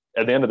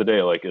the end of the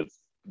day, like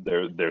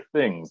they're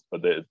things,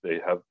 but they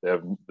have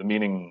the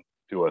meaning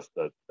to us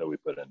that we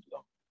put into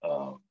them.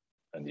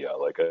 And yeah,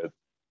 like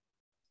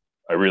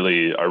I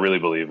really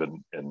believe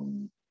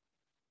in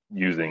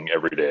using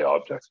everyday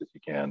objects if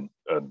you can,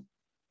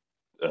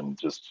 and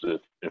just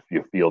if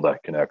you feel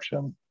that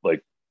connection,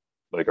 like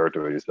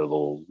Arthur, you said,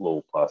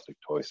 little plastic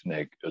toy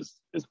snake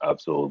is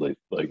absolutely,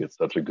 like, it's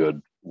such a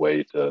good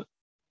way to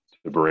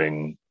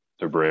bring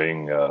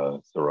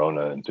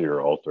Sirona into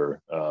your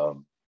altar.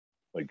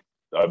 Like,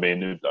 I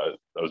mean, I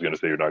was going to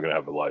say you're not going to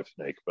have a live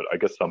snake, but I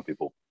guess some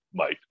people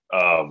might.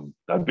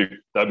 That'd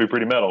be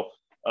pretty metal.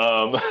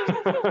 That'd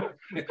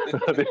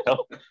be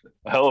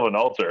a hell of an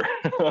altar.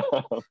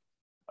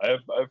 I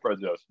have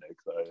friends who have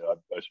snakes.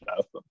 I should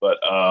ask them, but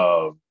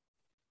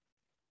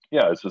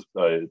yeah, it's just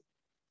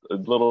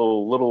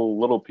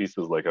little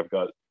pieces. Like, I've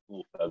got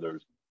little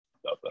feathers and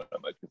stuff that I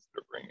might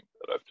consider bringing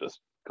that I've just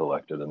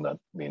collected, and that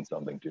means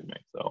something to me.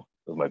 So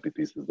those might be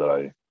pieces that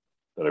I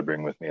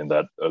bring with me, and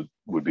that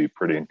would be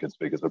pretty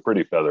inconspicuous. A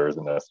pretty feather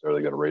isn't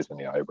necessarily going to raise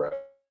any eyebrows.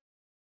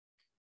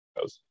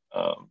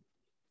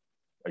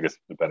 I guess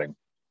depending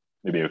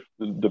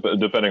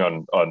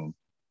on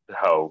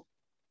how,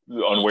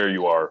 on where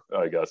you are,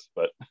 I guess,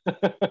 but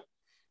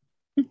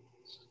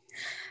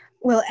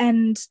well,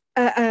 and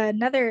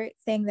another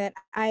thing that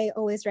I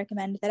always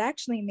recommend that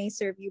actually may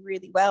serve you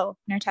really well,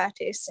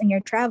 Nartatis, in your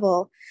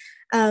travel,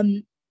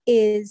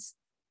 is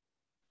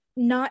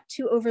not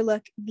to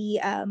overlook the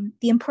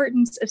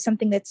importance of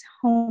something that's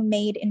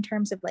homemade, in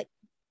terms of like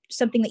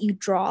something that you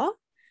draw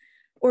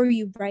or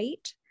you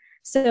write.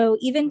 So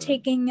even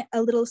taking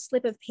a little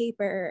slip of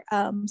paper,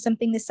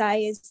 something the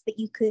size that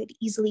you could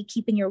easily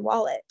keep in your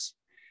wallet,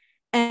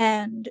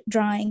 and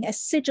drawing a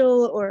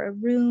sigil or a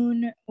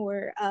rune,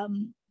 or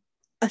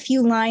a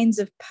few lines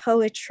of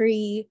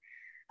poetry,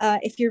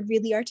 if you're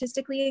really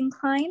artistically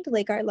inclined,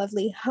 like our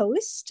lovely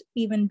host,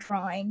 even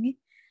drawing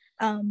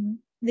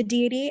the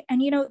deity.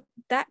 And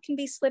that can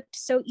be slipped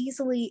so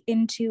easily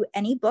into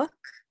any book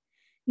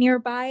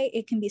nearby.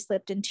 It can be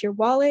slipped into your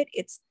wallet.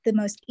 It's the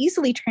most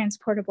easily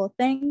transportable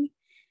thing.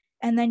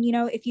 And then,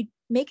 if you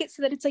make it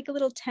so that it's like a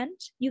little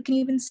tent, you can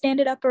even stand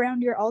it up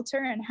around your altar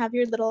and have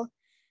your little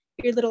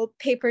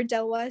paper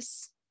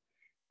Delwas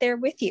there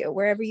with you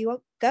wherever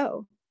you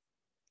go.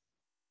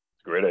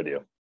 Great idea.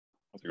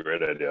 That's a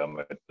great idea. I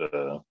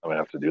might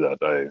have to do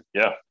that.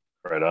 Yeah,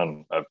 right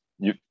on.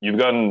 You've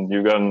gotten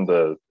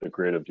the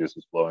creative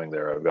juices flowing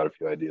there. I've got a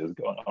few ideas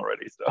going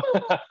already. So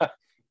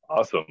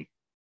awesome.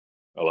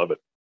 I love it.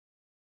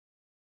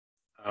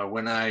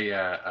 When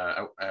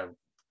I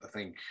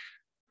think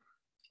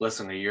less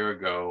than a year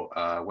ago,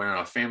 went on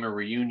a family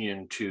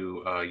reunion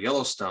to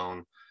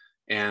Yellowstone,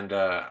 and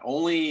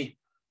only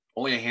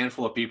a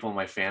handful of people in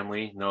my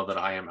family know that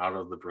I am out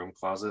of the broom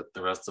closet.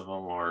 The rest of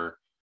them are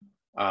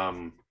a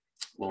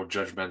little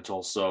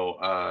judgmental. So,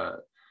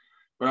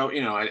 but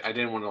I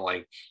didn't want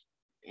to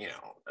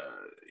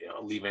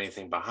leave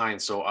anything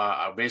behind. So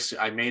I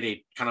made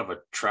a kind of a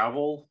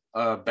travel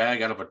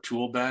bag out of a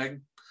tool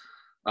bag.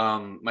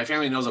 My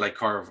family knows that I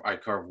carve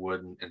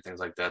wood and things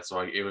like that.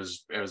 So it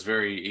was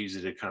very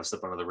easy to kind of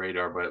slip under the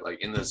radar. But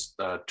like in this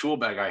tool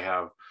bag I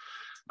have,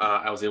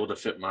 I was able to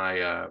fit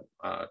my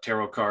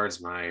tarot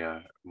cards,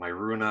 my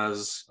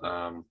runas,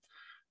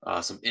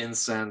 some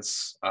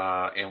incense,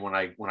 and when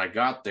I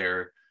got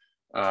there,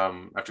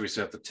 after we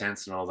set up the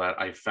tents and all that,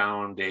 I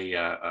found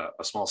a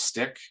small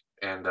stick,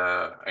 and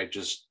I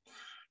just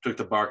took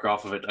the bark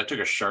off of it. I took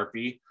a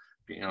Sharpie.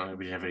 We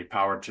didn't have any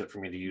power for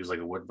me to use like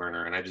a wood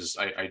burner, and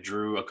I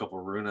drew a couple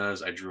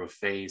runas. I drew a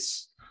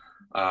face,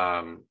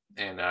 and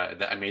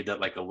I made that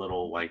like a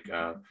little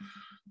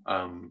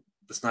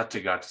it's not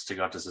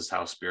Tagatis'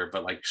 house spirit,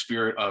 but like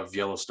spirit of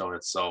Yellowstone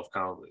itself,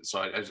 kind of. So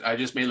I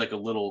just made like a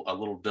little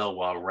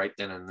Delwa right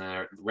then and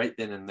there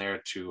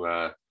to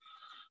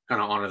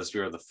kind of honor the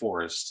spirit of the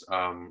forest.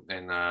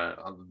 And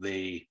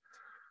the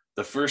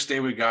first day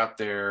we got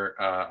there,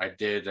 I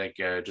did like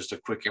just a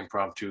quick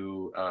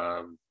impromptu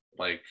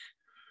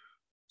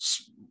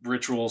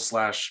ritual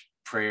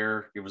 /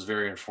 prayer. It was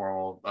very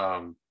informal.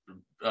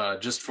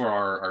 Just for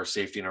our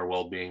safety and our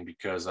well-being,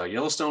 because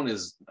Yellowstone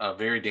is a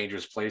very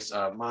dangerous place.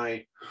 I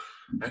might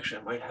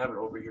have it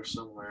over here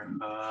somewhere.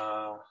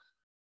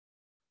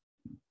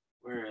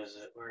 Where is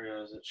it? Where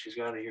is it? She's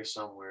got it here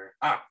somewhere.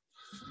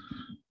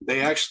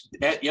 They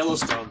actually at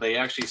Yellowstone they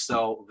actually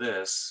sell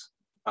this.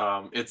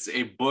 It's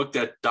a book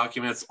that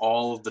documents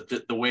all of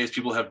the ways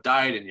people have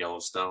died in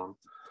Yellowstone.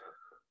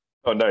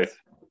 Oh, nice.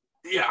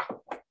 Yeah.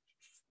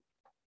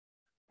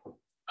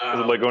 Is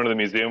it like going to the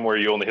museum where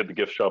you only hit the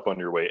gift shop on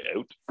your way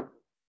out?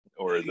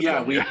 Or is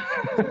it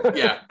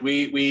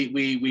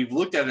we've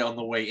looked at it on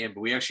the way in, but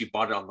we actually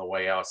bought it on the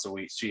way out. So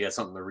she had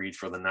something to read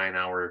for the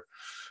 9-hour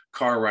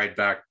car ride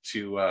back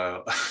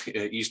to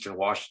Eastern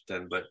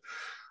Washington. But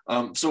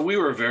so we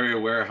were very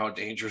aware how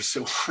dangerous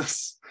it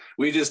was.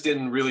 We just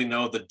didn't really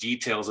know the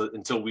details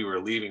until we were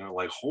leaving. We're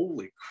like,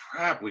 holy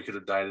crap, we could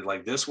have died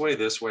like this way,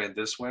 and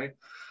this way.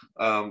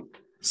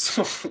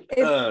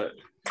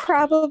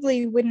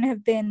 Probably wouldn't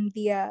have been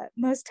the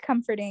most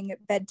comforting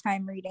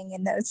bedtime reading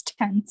in those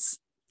tents.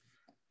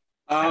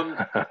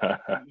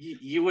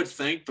 You would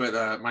think,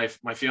 but my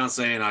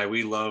fiance and I,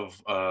 we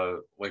love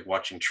like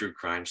watching true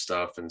crime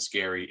stuff and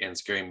scary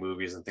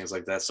movies and things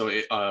like that. So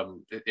it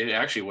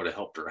actually would have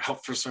helped her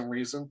out for some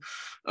reason.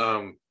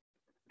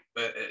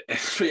 But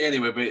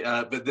anyway,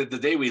 but the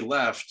day we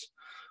left,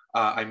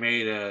 I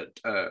made an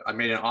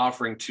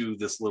offering to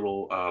this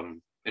little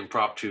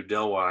impromptu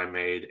Delwa I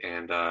made,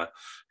 and I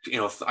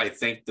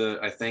thank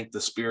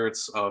the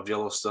spirits of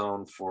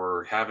Yellowstone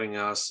for having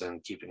us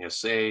and keeping us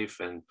safe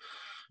and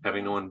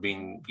having no one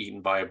being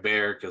eaten by a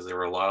bear, because there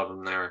were a lot of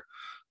them there,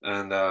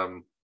 and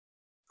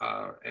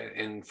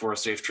for a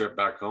safe trip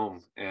back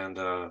home. And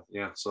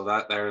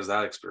so there's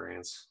that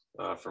experience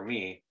for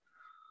me.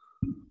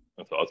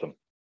 That's awesome.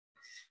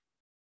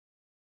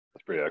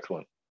 That's pretty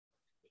excellent.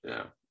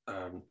 Yeah.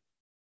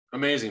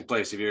 Amazing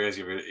place. If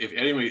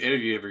any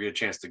of you ever get a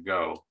chance to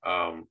go,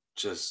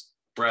 just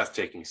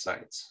breathtaking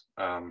sights.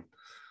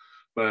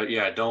 But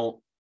yeah, don't,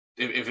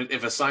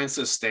 if a sign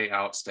says stay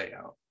out, stay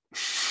out.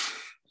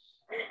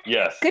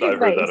 Yes, Good I've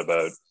advice. heard that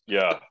about.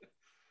 Yeah.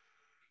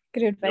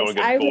 Good advice. You don't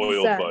get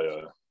boiled by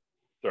a.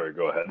 Sorry,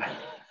 go ahead.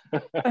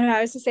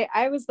 I was to say,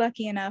 I was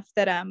lucky enough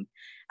that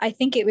I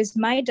think it was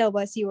my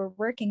Delwas you were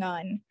working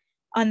on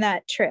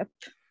that trip.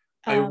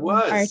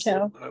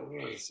 Arto. I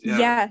was.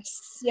 Yeah.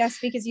 Yes,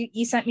 because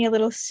you sent me a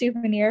little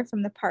souvenir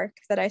from the park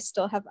that I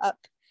still have up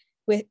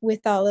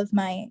with all of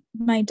my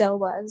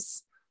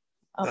Delwas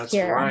up That's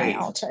here right. on my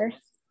altar.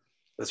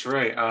 That's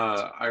right.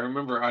 I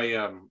remember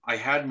I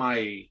had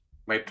my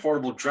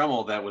portable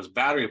Dremel that was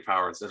battery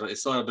powered, so it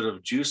still had a bit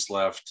of juice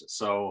left.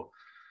 So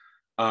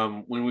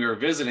when we were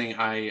visiting,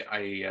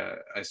 I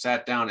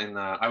sat down and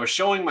I was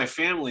showing my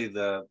family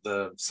the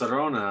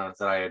Sarona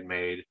that I had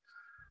made,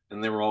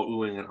 and they were all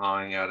oohing and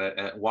awing at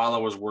it while I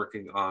was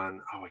working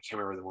on. I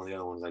can't remember one of the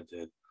other ones I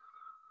did.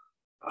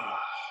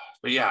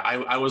 But yeah,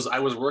 I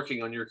was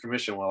working on your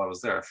commission while I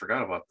was there. I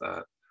forgot about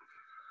that.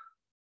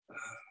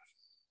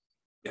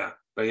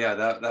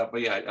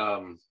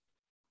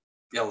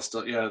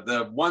 Yellowstone. Yeah,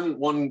 the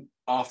one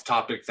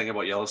off-topic thing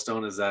about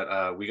Yellowstone is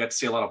that we got to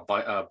see a lot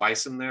of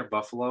bison there,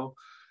 buffalo.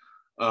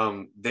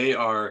 They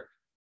are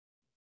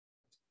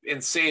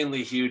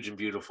insanely huge and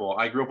beautiful.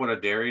 I grew up on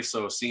a dairy,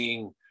 so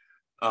seeing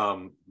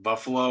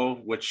buffalo,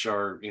 which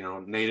are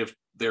native,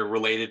 they're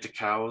related to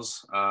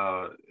cows.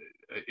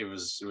 It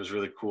was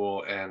really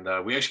cool,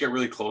 and we actually got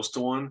really close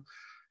to one.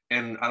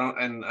 And I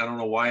don't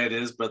know why it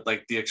is, but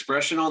like the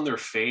expression on their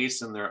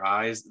face and their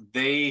eyes,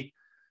 they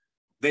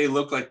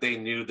look like they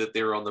knew that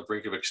they were on the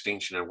brink of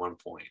extinction at one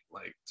point.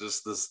 Like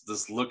just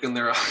this look in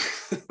their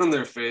on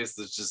their face,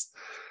 that's just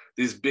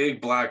these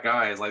big black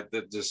eyes, like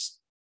that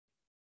just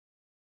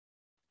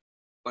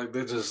like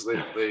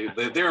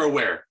they're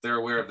aware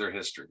of their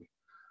history.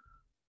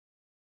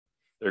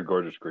 They're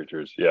gorgeous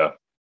creatures. Yeah.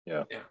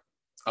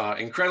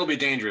 Incredibly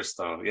dangerous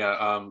though.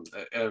 Yeah.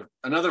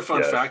 Another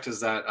fun fact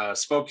is that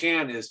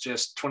Spokane is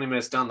just 20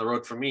 minutes down the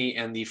road from me,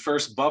 and the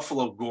first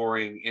buffalo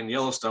goring in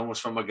Yellowstone was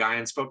from a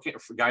guy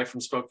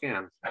from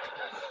Spokane.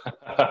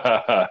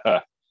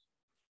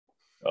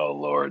 Oh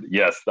Lord,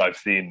 yes, I've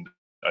seen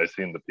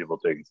the people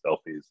taking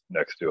selfies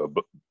next to a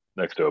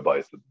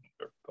bison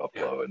or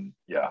buffalo, and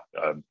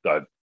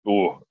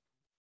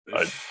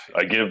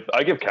I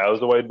give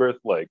cows a wide berth.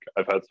 Like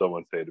I've had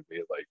someone say to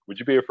me, like, "Would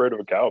you be afraid of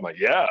a cow?" I'm like,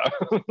 "Yeah,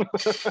 of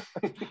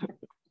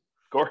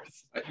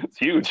course. It's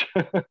huge."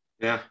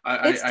 Yeah,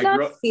 it's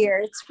not fear;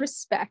 it's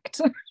respect.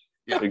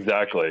 Yeah,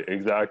 exactly.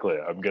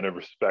 I'm gonna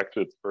respect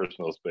its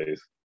personal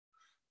space.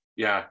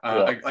 Yeah,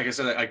 like I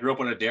said, I grew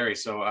up on a dairy,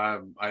 so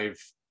I've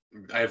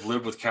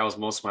lived with cows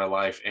most of my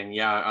life, and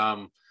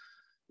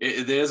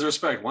it is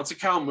respect. Once a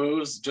cow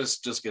moves,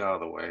 just get out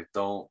of the way.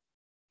 Don't.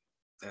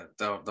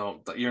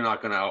 You're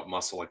not going to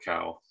outmuscle a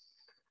cow.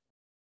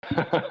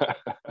 I'm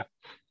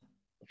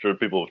sure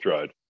people have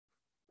tried.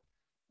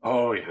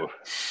 Oh yeah.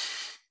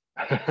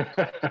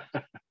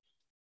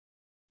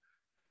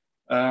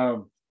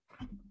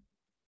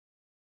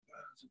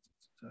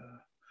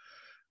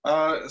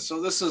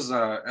 So this is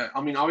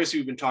obviously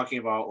we've been talking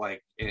about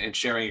like and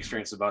sharing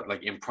experience about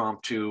like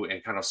impromptu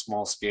and kind of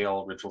small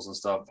scale rituals and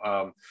stuff.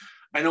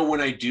 I know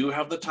when I do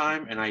have the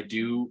time and I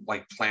do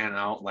like plan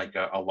out like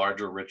a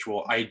larger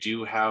ritual, I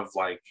do have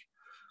like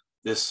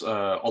this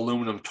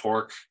aluminum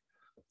torque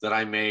that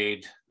I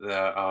made,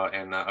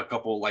 and a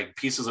couple like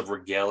pieces of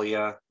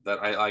regalia that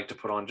I like to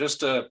put on just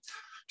to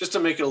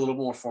make it a little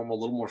more formal,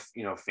 a little more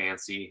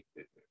fancy.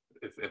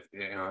 If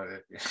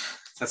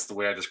that's the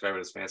way I describe it,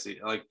 as fancy.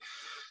 Like,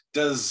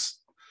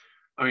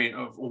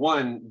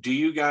 one, do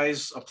you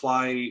guys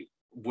apply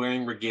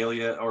wearing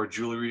regalia or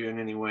jewelry in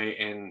any way?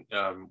 And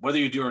whether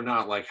you do or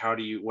not, like,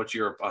 what's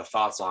your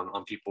thoughts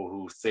on people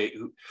who think,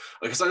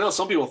 because I know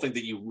some people think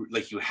that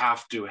you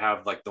have to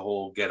have like the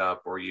whole get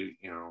up, or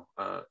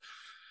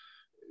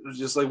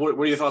just like, what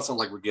are your thoughts on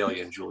like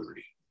regalia and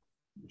jewelry?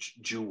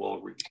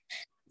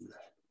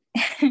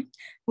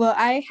 Well,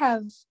 I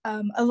have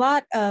a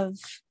lot of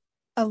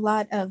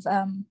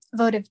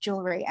votive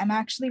jewelry. I'm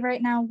actually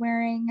right now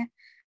wearing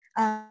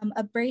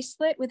a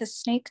bracelet with a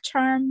snake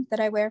charm that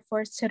I wear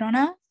for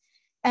Sirona,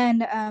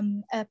 and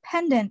a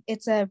pendant.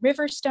 It's a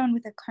river stone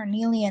with a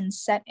carnelian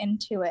set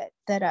into it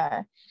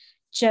that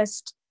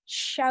just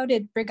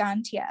shouted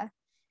Brigantia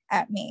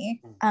at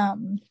me.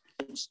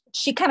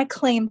 She kind of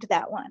claimed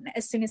that one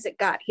as soon as it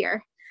got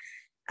here.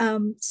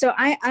 So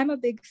I'm a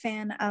big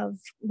fan of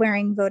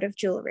wearing votive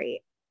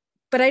jewelry,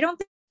 but I don't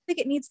think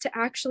it needs to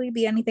actually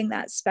be anything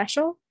that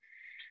special,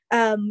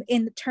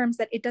 in the terms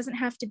that it doesn't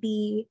have to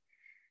be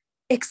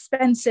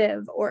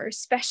expensive or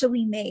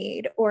specially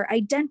made or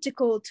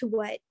identical to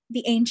what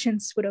the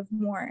ancients would have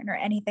worn or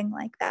anything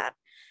like that.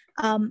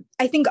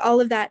 I think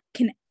all of that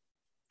can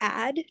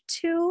add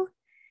to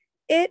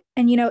it.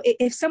 And,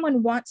 if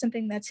someone wants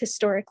something that's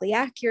historically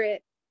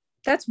accurate,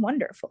 that's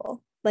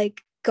wonderful.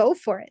 Like, go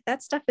for it.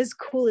 That stuff is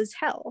cool as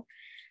hell.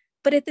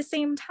 But at the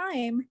same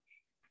time,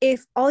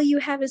 if all you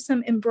have is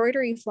some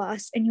embroidery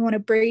floss and you want to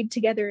braid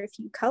together a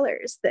few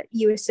colors that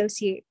you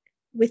associate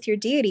with your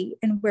deity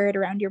and wear it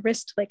around your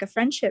wrist like a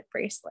friendship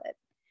bracelet,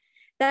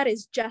 that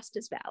is just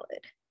as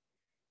valid.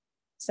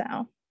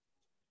 So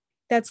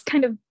that's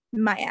kind of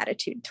my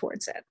attitude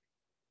towards it.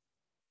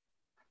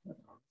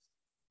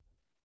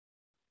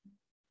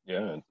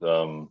 Yeah, it's,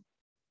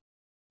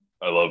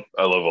 I love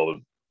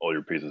all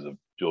your pieces of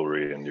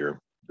jewelry and your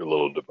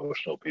little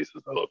devotional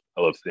pieces. I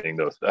love seeing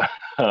those.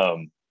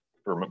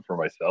 For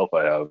myself,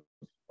 I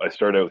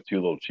started out with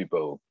two little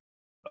cheapo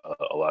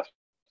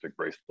elastic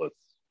bracelets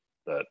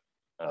that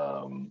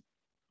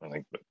I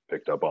think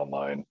picked up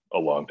online a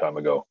long time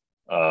ago,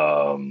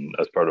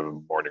 as part of a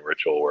morning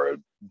ritual where I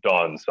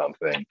don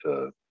something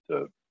to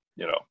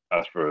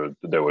ask for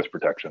the Taoist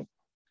protection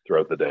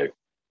throughout the day.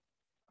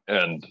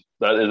 And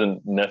that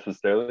isn't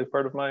necessarily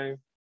part of my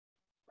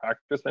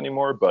practice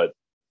anymore, but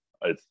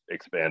it's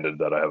expanded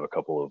that I have a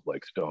couple of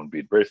like stone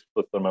bead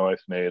bracelets that my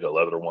wife's made, a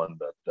leather one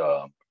that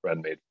a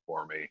friend made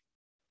for me,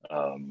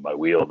 my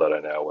wheel that I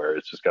now wear.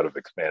 It's just kind of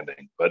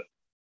expanding, but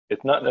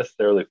it's not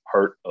necessarily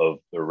part of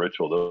the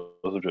ritual.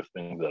 Those are just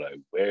things that I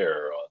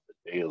wear on the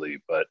daily.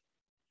 But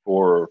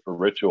for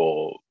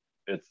ritual,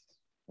 it's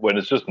when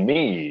it's just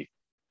me,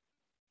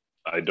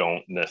 I'm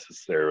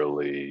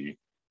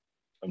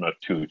not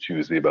too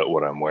choosy about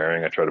what I'm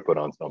wearing. I try to put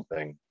on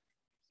something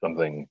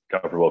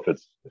comfortable. If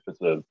it's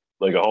a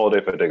holiday,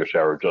 if I take a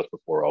shower just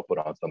before, I'll put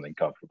on something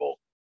comfortable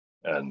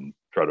and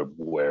try to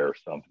wear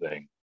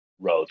something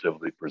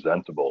relatively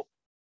presentable.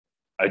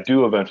 I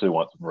do eventually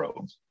want some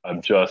robes.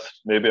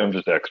 Maybe I'm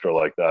just extra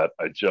like that.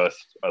 I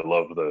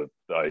love the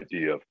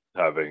idea of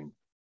having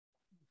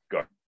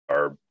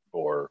garb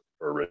for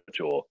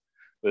ritual.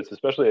 It's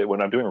especially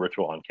when I'm doing a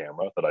ritual on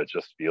camera that I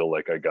just feel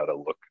like I gotta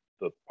look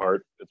the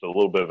part. It's a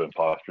little bit of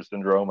imposter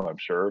syndrome, I'm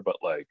sure, but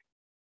like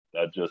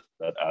that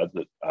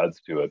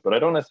adds to it. But I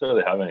don't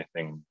necessarily have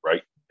anything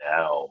right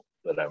now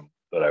that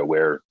I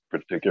wear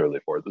particularly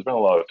for it. There's been a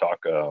lot of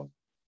talk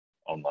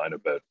online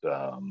about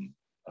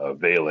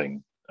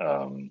veiling,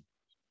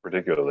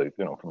 particularly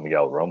from the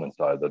Gallo-Roman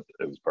side, that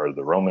it was part of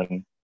the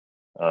Roman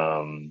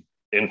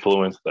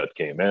influence that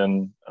came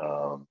in,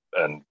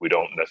 and we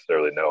don't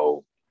necessarily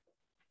know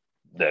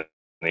that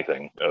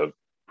anything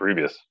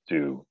previous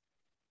to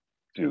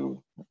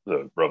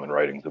the Roman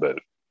writings about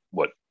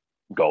what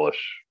Gaulish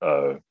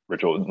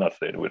ritual. Not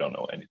stated, we don't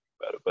know anything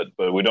about it,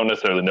 but we don't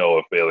necessarily know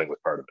if veiling was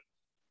part of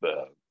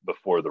it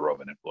before the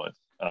Roman influence.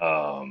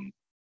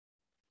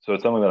 So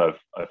it's something that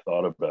I've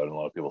thought about, and a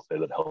lot of people say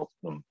that helps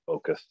them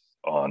focus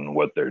on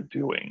what they're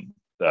doing.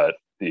 That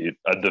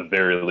at the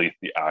very least,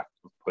 the act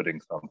of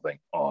putting something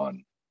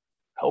on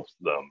helps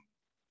them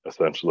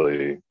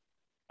essentially.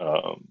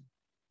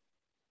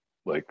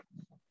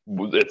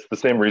 It's the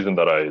same reason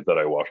that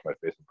I wash my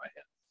face and my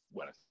hands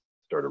when I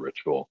start a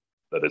ritual.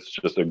 That it's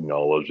just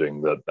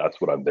acknowledging that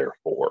that's what I'm there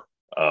for,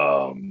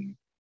 and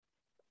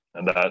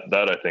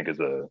that I think is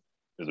a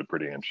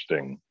pretty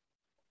interesting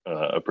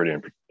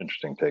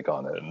take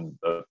on it, and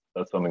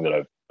that's something that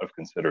I've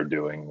considered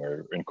doing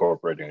or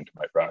incorporating into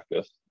my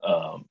practice.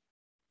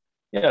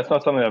 It's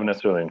not something I've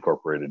necessarily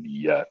incorporated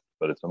yet,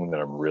 but it's something that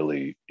I'm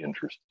really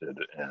interested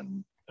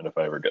in. And if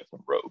I ever get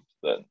some robes,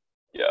 then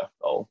yeah,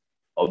 I'll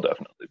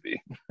definitely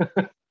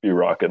be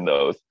rocking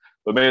those.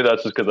 But maybe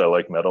that's just because I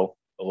like metal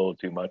a little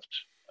too much.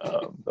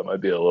 That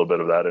might be a little bit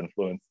of that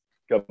influence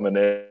coming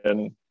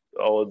in,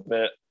 I'll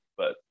admit.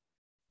 But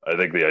I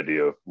think the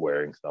idea of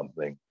wearing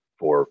something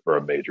for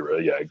a major,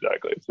 yeah,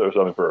 exactly. So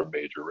something for a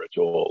major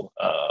ritual,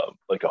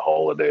 like a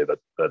holiday that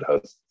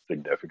has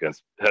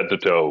significance, head to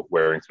toe,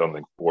 wearing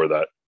something for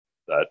that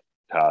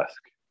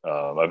task.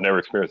 I've never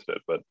experienced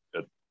it, but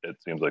it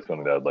seems like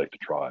something that I'd like to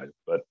try.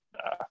 But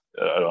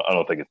I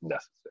don't think it's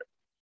necessary.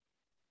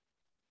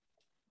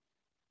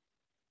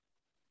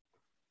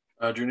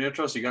 Drew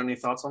Nitros, you got any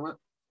thoughts on that?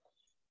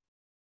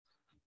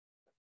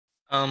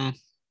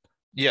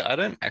 Yeah, I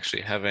don't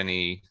actually have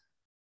any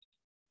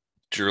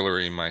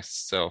jewelry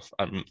myself.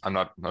 I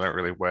don't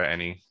really wear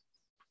any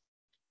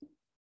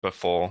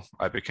before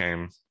I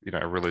became,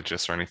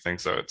 religious or anything.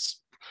 So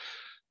it's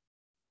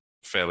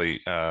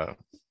fairly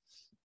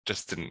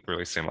just didn't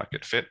really seem like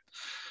it fit.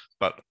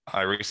 But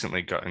I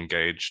recently got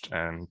engaged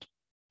and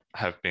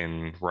have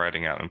been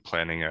writing out and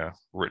planning a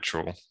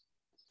ritual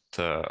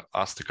to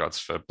ask the gods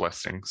for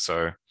blessing.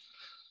 So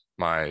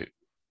my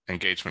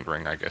engagement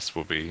ring, I guess,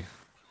 will be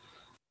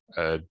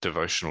a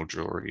devotional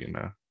jewelry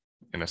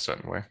in a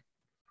certain way.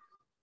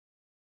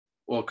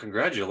 Well,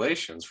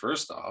 congratulations,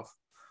 first off.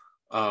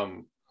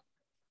 And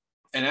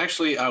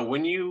actually,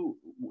 when you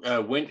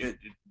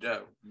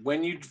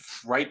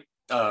write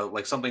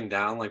like something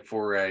down, like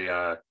for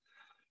a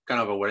kind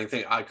of a wedding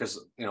thing,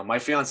 because my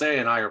fiance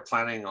and I are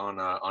planning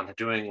on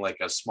doing like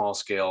a small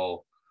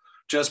scale,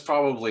 just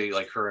probably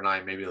like her and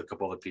I, maybe a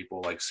couple of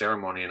people, like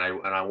ceremony, and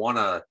I want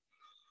to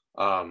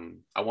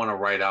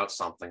write out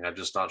something. I'm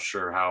just not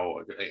sure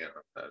how.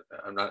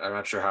 I'm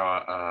not sure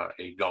how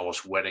a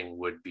Gaulish wedding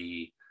would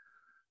be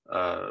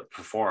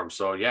perform.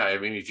 So yeah, I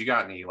mean, if you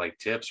got any like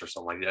tips or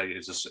something like that,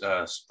 you just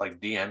like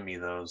DM me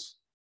those.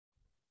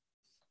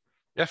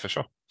 Yeah, for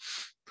sure.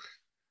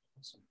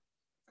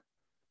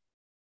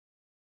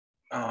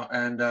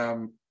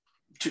 And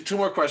two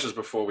more questions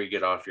before we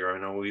get off here. I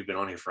know we've been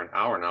on here for an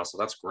hour now, so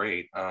that's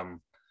great. I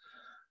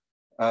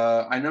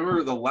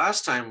remember the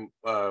last time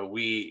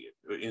we,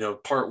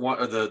 part one,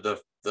 or the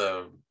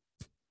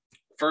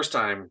first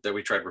time that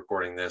we tried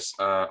recording this,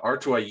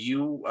 Artua,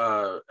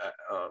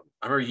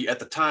 I remember you, at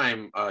the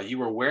time you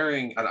were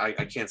wearing, I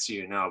can't see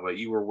you now, but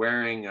you were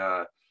wearing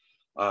a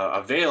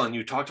veil, and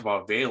you talked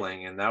about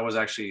veiling, and that was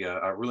actually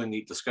a really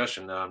neat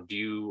discussion. Do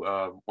you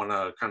want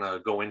to kind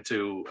of go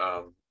into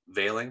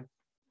veiling?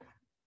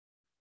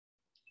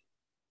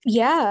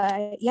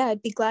 Yeah,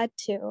 I'd be glad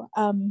to.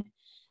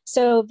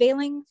 So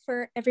veiling,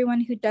 for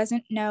everyone who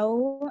doesn't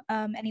know,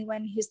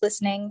 anyone who's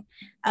listening,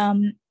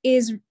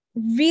 is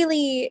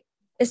really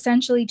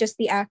essentially just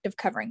the act of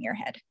covering your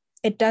head.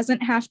 It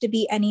doesn't have to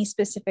be any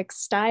specific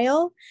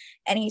style,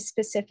 any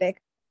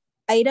specific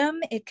item.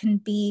 It can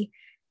be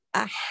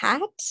a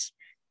hat,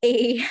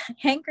 a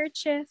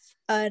handkerchief,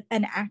 an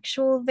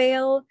actual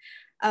veil.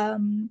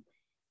 And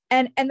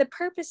the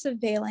purpose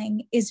of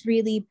veiling is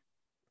really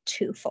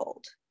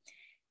twofold.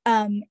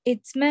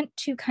 It's meant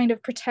to kind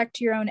of protect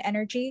your own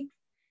energy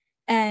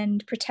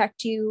and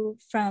protect you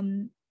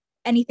from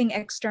anything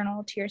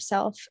external to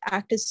yourself,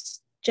 act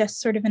as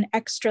just sort of an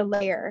extra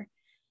layer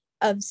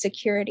of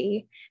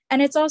security.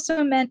 And it's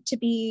also meant to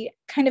be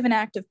kind of an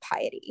act of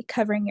piety,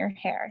 covering your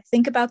hair.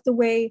 Think about the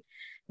way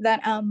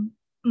that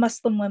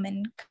Muslim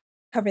women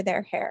cover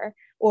their hair,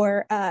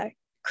 or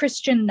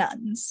Christian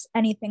nuns,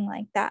 anything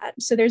like that.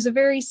 So there's a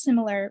very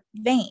similar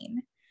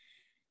vein.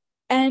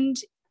 And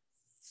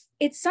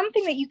it's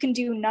something that you can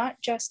do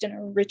not just in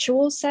a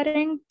ritual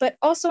setting, but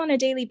also on a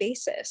daily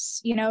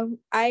basis.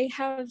 I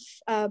have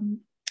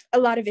a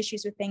lot of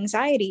issues with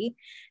anxiety,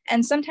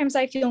 and sometimes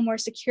I feel more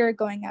secure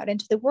going out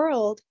into the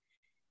world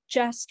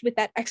just with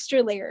that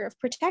extra layer of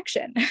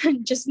protection.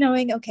 Just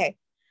knowing, okay,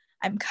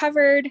 I'm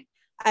covered.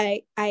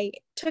 I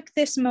took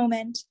this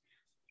moment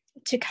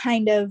to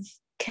kind of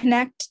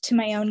connect to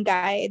my own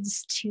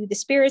guides, to the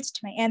spirits, to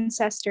my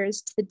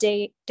ancestors, to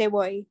the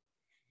Dewoi,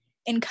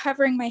 in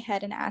covering my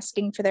head and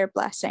asking for their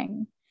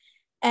blessing.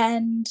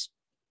 And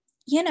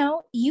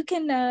you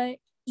can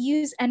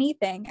use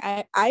anything.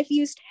 I've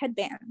used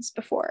headbands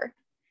before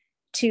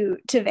to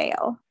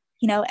veil,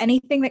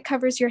 anything that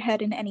covers your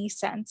head in any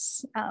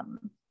sense.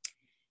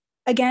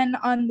 Again,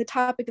 on the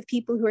topic of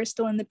people who are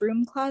still in the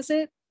broom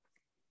closet,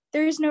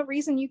 there's no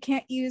reason you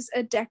can't use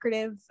a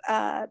decorative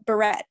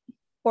barrette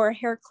or a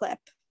hair clip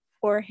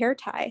or a hair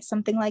tie,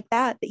 something like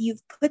that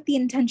you've put the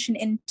intention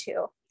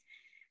into.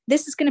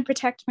 This is going to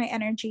protect my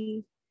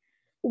energy.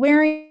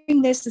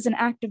 Wearing this is an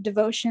act of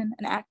devotion,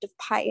 an act of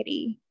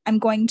piety. I'm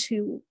going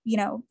to,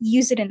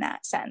 use it in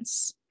that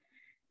sense.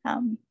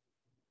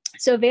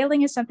 So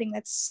veiling is something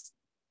that's,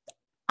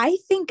 I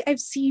think I've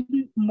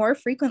seen more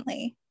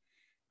frequently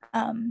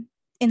in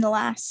the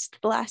last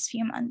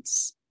few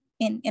months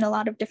in a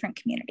lot of different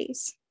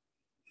communities.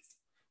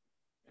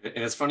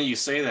 And it's funny you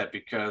say that,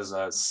 because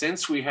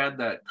since we had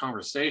that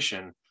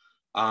conversation,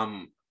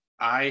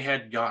 I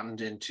had gotten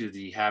into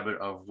the habit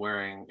of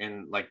wearing,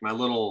 and like my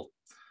little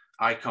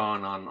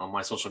icon on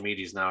my social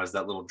medias now is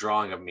that little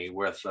drawing of me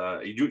with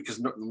you do,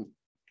 because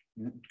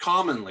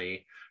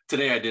commonly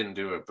today I didn't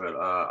do it, but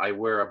I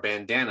wear a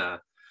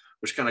bandana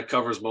which kind of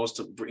covers most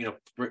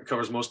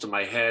of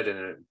my head, and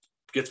it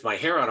gets my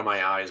hair out of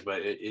my eyes,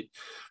 but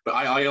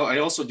I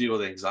also deal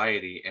with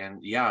anxiety,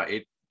 and yeah,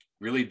 it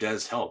really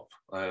does help,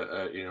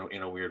 you know,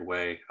 in a weird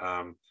way.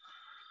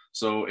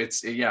 So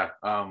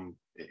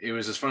it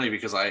was just funny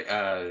because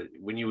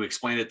when you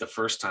explained it the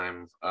first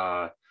time,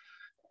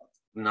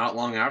 not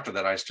long after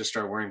that, I just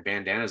started wearing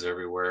bandanas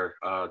everywhere,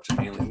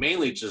 to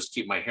mainly just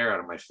keep my hair out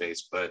of my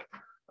face. But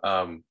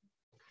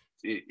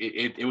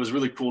it was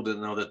really cool to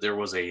know that there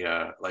was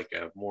a like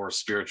a more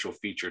spiritual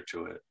feature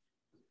to it.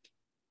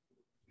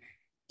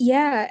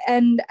 Yeah,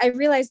 and I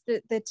realized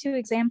that the two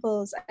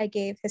examples I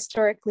gave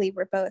historically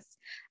were both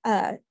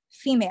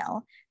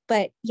female.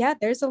 But yeah,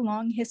 there's a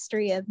long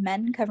history of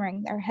men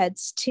covering their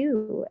heads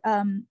too,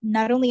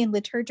 not only in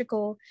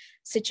liturgical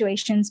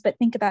situations, but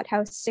think about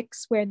how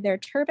Sikhs wear their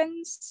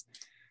turbans.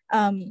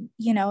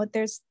 You know,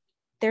 there's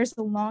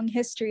a long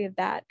history of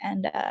that.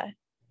 And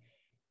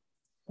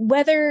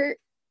whether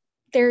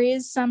there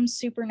is some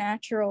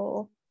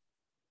supernatural,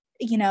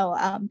 you know,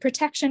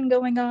 protection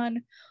going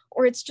on,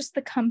 or it's just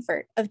the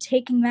comfort of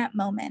taking that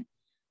moment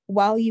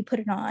while you put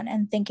it on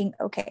and thinking,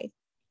 okay,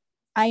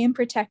 I am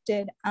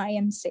protected, I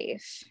am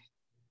safe.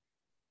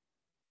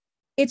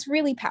 It's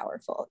really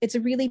powerful. It's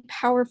a really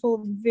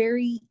powerful,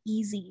 very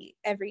easy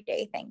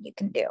everyday thing you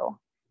can do.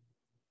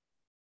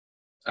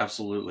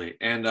 Absolutely.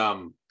 And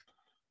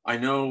I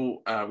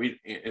know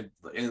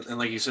and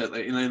like you said,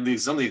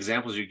 some of the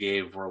examples you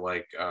gave were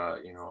like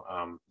you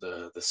know,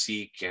 the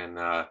Sikh and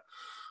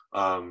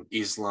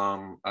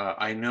Islam.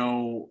 I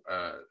know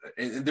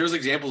and there's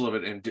examples of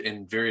it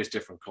in various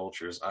different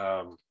cultures.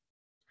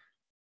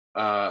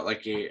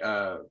 Like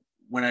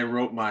when I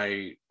wrote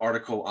my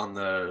article on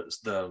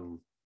the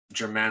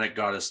Germanic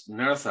goddess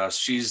Nerthas,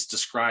 she's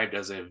described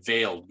as a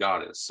veiled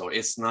goddess. So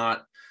it's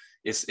not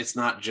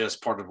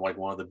just part of like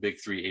one of the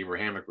big three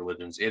Abrahamic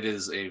religions. It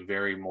is a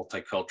very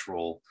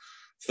multicultural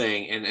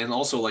thing, and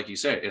also, like you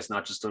said, it's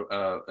not just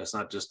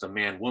a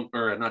man woman,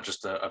 or not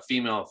just a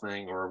female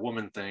thing or a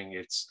woman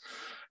thing.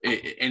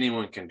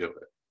 Anyone can do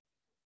it.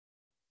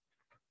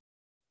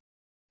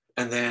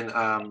 And then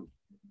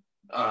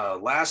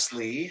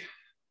lastly,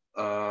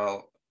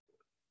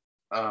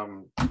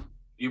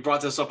 you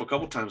brought this up a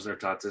couple times there,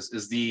 Tatis,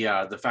 is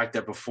the fact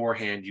that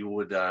beforehand you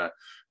would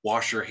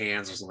wash your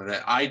hands or something like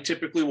that. I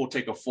typically will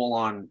take a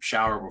full-on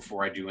shower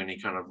before I do any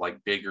kind of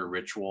like bigger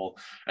ritual.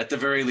 At the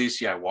very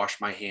least, yeah,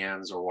 wash my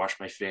hands or wash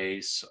my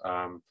face.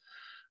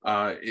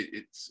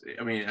 It's,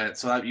 I mean,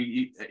 so that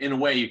you in a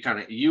way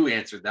you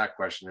answered that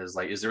question, is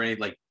like, is there any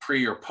like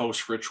pre or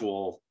post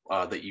ritual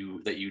that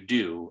you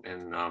do?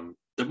 And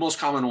the most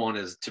common one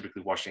is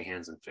typically washing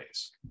hands and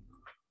face.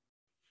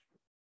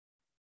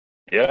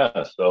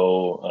 Yeah,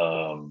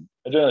 so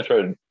I generally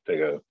try to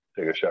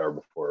take a shower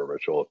before a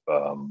ritual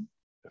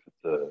if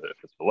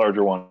it's a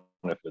larger one,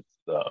 if it's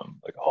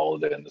like a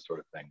holiday and this sort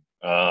of thing.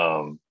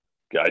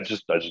 Yeah, I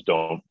just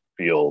don't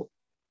feel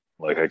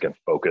like I can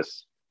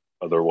focus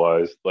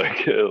otherwise.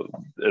 Like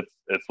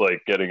it's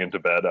like getting into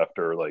bed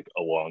after like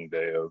a long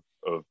day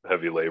of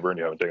heavy labor and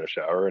you haven't taken a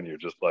shower and you're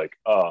just like,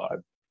 oh,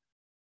 I'm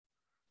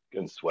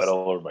getting sweat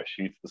all over my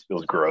sheets. This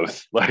feels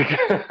gross. Like,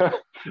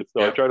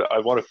 so I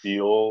want to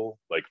feel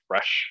like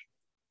fresh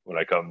when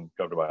I come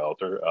to my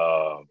altar.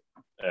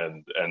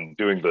 And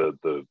doing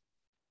the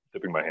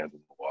dipping my hands in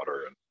the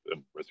water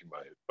and rinsing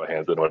my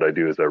hands. And what I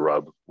do is I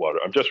rub water.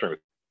 I'm gesturing with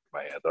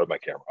my hands. I have my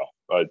camera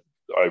off.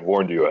 I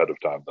warned you ahead of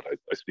time that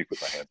I speak with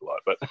my hands a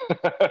lot, but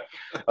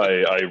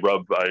I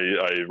rub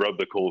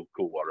the cool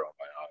water on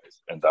my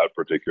eyes, and that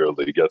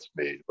particularly gets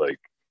me like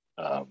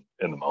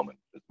in the moment.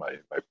 It's my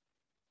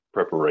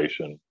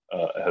preparation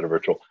ahead of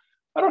ritual.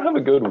 I don't have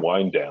a good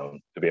wind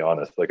down, to be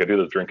honest. Like I do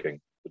the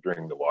drinking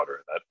the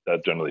water.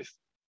 That generally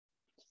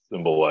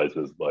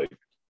symbolizes like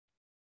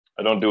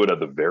I don't do it at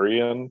the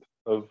very end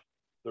of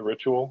the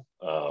ritual,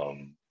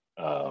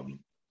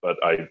 but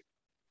I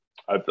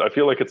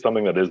feel like it's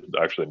something that is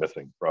actually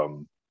missing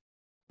from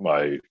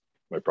my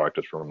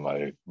practice, from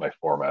my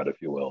format,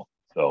 if you will.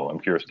 So I'm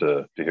curious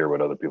to hear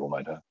what other people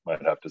might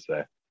have to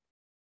say.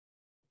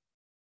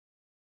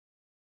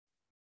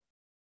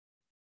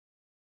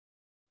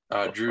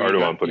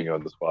 Drew, I'm putting you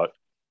on the spot.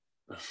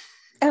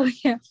 Oh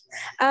yeah.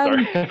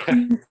 Sorry.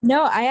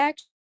 No, I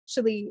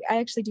actually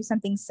do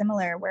something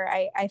similar where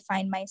I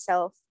find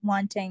myself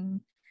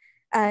wanting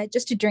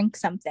just to drink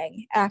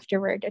something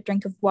afterward, a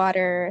drink of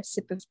water, a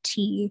sip of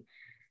tea,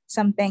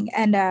 something.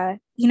 And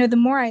you know, the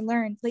more I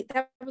learned, like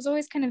that was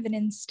always kind of an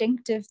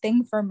instinctive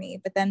thing for me,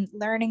 but then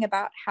learning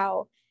about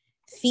how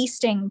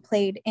feasting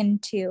played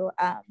into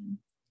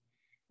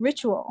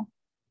ritual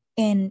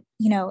in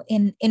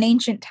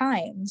ancient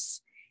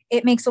times,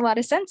 it makes a lot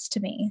of sense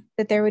to me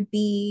that there would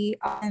be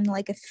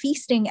like a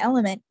feasting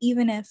element,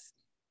 even if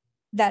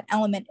that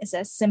element is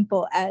as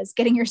simple as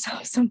getting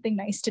yourself something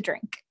nice to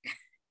drink,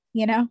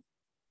 you know?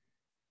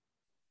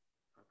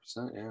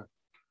 100%, yeah.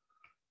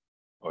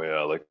 Oh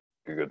yeah, like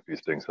a good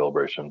feasting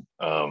celebration.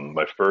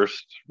 My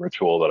first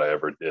ritual that I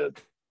ever did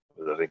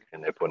was, I think,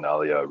 an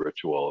Ipponalia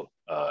ritual,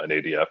 an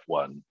ADF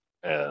one,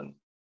 and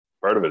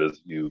part of it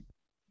is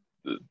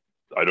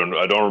I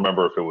don't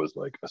remember if it was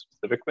like a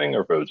specific thing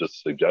or if it was just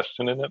a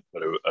suggestion in it,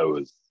 but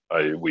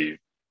we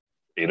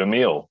ate a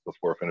meal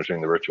before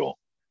finishing the ritual,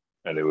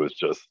 and it was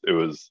a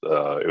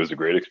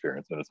great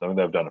experience, and it's something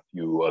that I've done a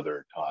few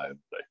other times.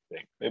 I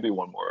think maybe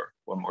one more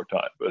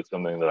time, but it's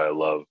something that I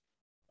love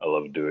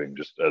doing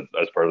just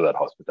as part of that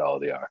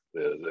hospitality act,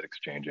 the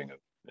exchanging of.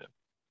 Yeah.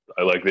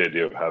 I like the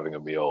idea of having a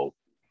meal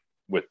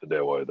with the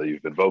Dewa, that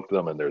you've invoked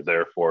them and they're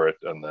there for it,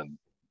 and then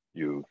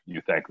you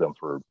thank them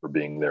for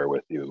being there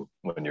with you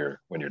when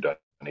you're done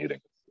eating.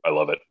 I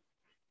love it.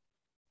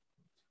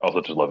 Also,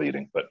 just love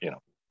eating, but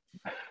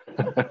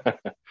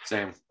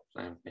Same,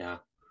 yeah.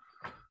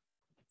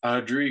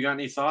 Drew, you got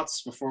any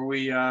thoughts before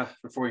we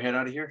head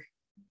out of here?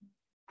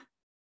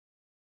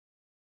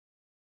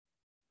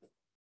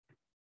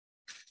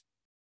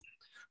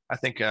 I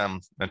think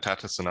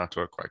Natatis and Artua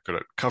are quite good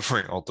at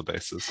covering all the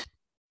bases.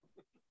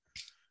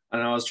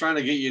 And I was trying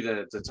to get you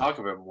to talk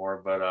a bit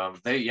more, but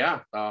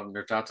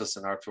Natatis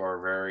and Artua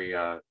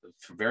are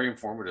very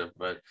informative.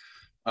 But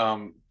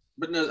yeah,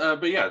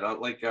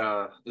 like,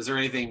 is there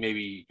anything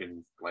maybe you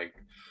can, like,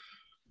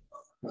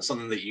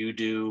 something that you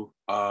do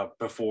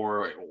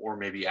before or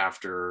maybe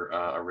after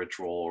a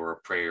ritual or a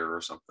prayer or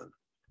something?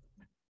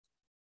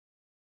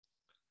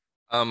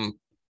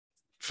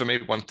 For me,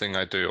 one thing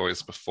I do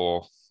always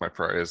before my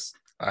prayer is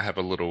I have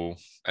a little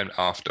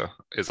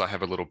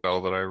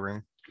bell that I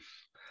ring.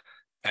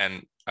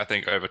 And I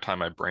think over time,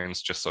 my brain's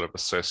just sort of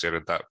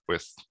associated that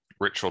with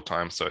ritual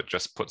time. So it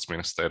just puts me in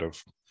a state of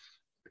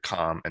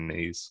calm and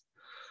ease.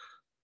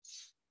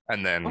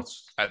 And then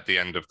at the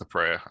end of the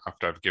prayer,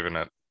 after I've given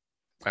it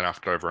and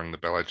after I've rung the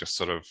bell, I just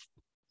sort of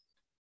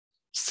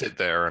sit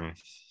there and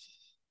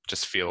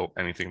just feel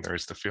anything there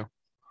is to feel.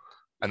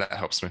 And that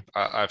helps me.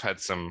 I've had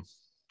some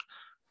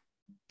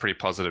pretty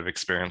positive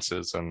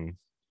experiences and,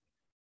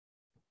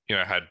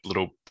 had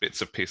little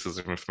bits of pieces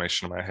of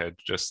information in my head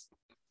just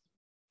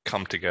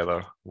come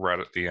together right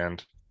at the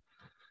end.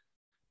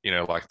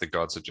 Like the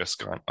gods are just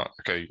going, oh,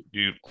 okay,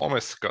 you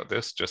almost got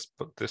this, just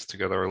put this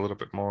together a little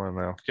bit more and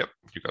they'll, yep,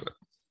 you got it.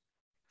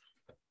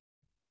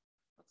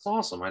 That's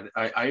awesome.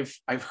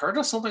 I've heard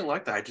of something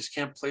like that. I just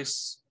can't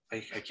place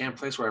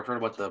where I've heard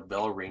about the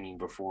bell ringing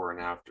before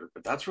and after,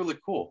 but that's really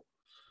cool.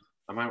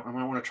 I might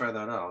want to try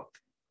that out.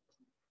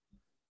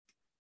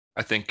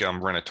 I think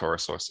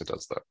Renotaurus also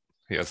does that.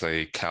 He has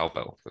a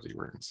cowbell that he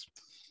rings.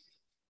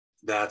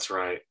 That's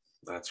right.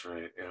 Yeah,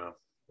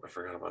 I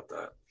forgot about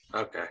that.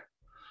 Okay.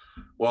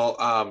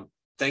 Well,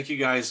 thank you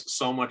guys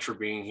so much for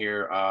being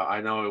here. I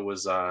know it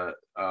was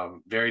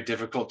very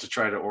difficult to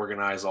try to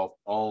organize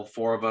all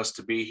four of us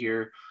to be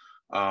here,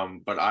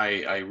 but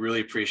I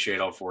really appreciate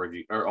all four of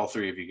you, or all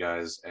three of you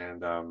guys,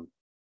 and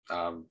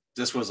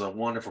this was a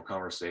wonderful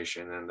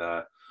conversation.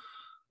 And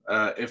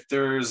if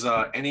there's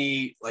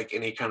any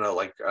kind of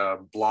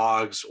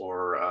blogs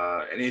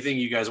or anything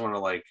you guys want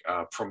to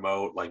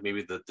promote, like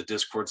maybe the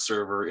Discord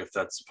server, if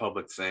that's a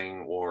public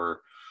thing,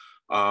 or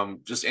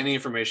just any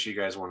information you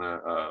guys want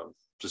to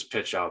just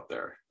pitch out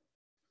there.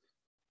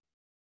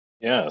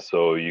 Yeah,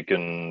 so you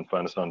can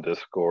find us on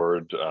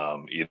Discord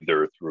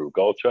either through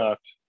Gullchat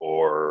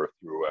or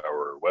through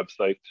our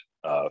website,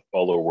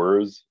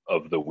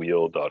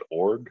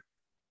 followersofthewheel.org.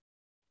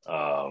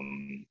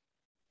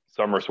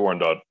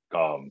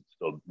 Summersworn.com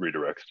still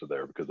redirects to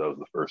there because that was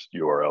the first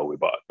URL we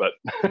bought, but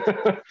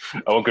I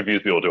won't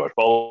confuse people too much.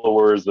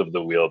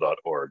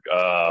 Followersofthewheel.org.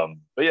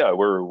 But yeah,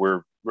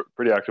 we're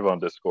pretty active on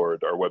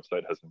Discord. Our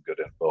website has some good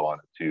info on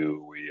it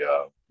too.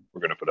 We're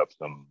going to put up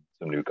some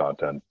new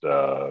content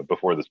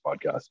before this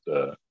podcast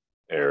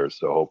airs,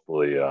 so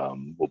hopefully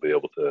we'll be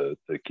able to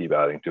keep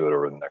adding to it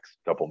over the next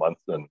couple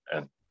months and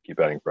keep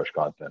adding fresh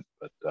content.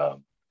 But I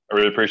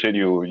really appreciate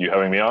you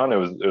having me on. It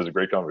was a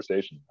great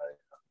conversation.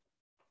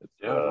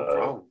 No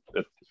problem.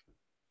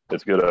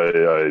 It's good.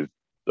 I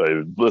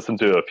listened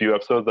to a few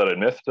episodes that I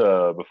missed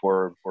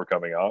before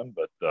coming on,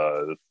 but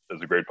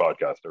it's a great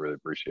podcast. I really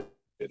appreciate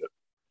it.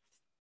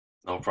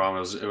 No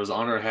problem. It was an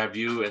honor to have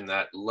you and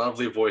that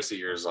lovely voice of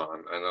yours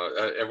on. I know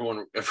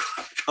everyone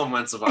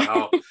comments about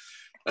how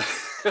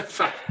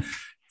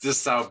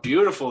just how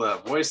beautiful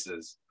that voice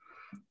is.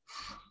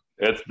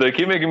 They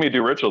keep making me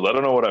do rituals. I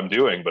don't know what I'm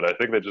doing, but I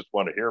think they just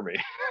want to hear me.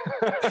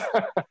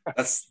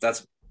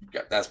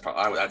 that's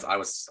probably I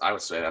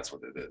would say that's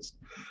what it is.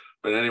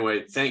 But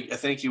anyway,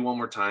 thank you one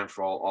more time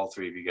for all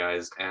three of you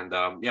guys, and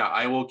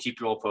I will keep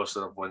you all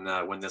posted of when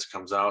this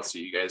comes out, so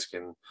you guys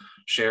can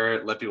share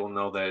it, let people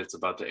know that it's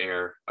about to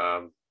air.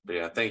 But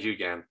yeah, thank you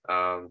again.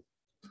 All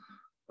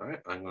right,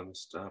 I'm going to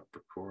stop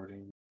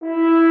recording.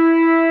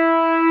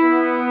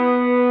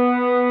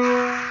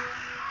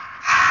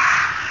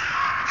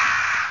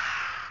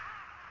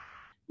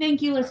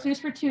 Thank you, listeners,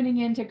 for tuning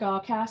in to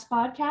Gallcast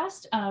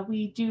podcast.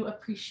 We do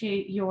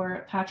appreciate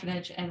your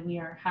patronage, and we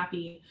are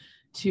happy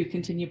to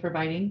continue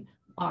providing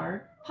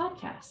our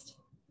podcast.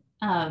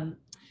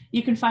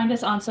 You can find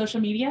us on social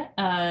media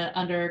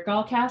under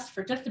Gallcast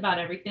for just about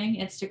everything: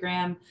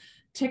 Instagram,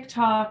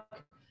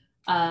 TikTok,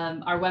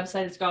 Our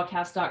website is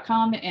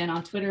gallcast.com, and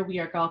on Twitter, we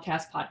are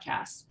Gallcast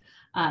Podcast.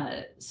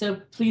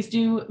 So please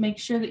do make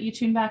sure that you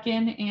tune back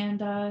in,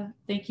 and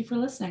thank you for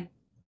listening.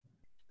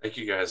 Thank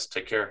you guys.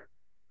 Take care.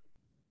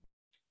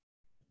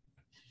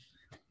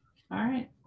 All right.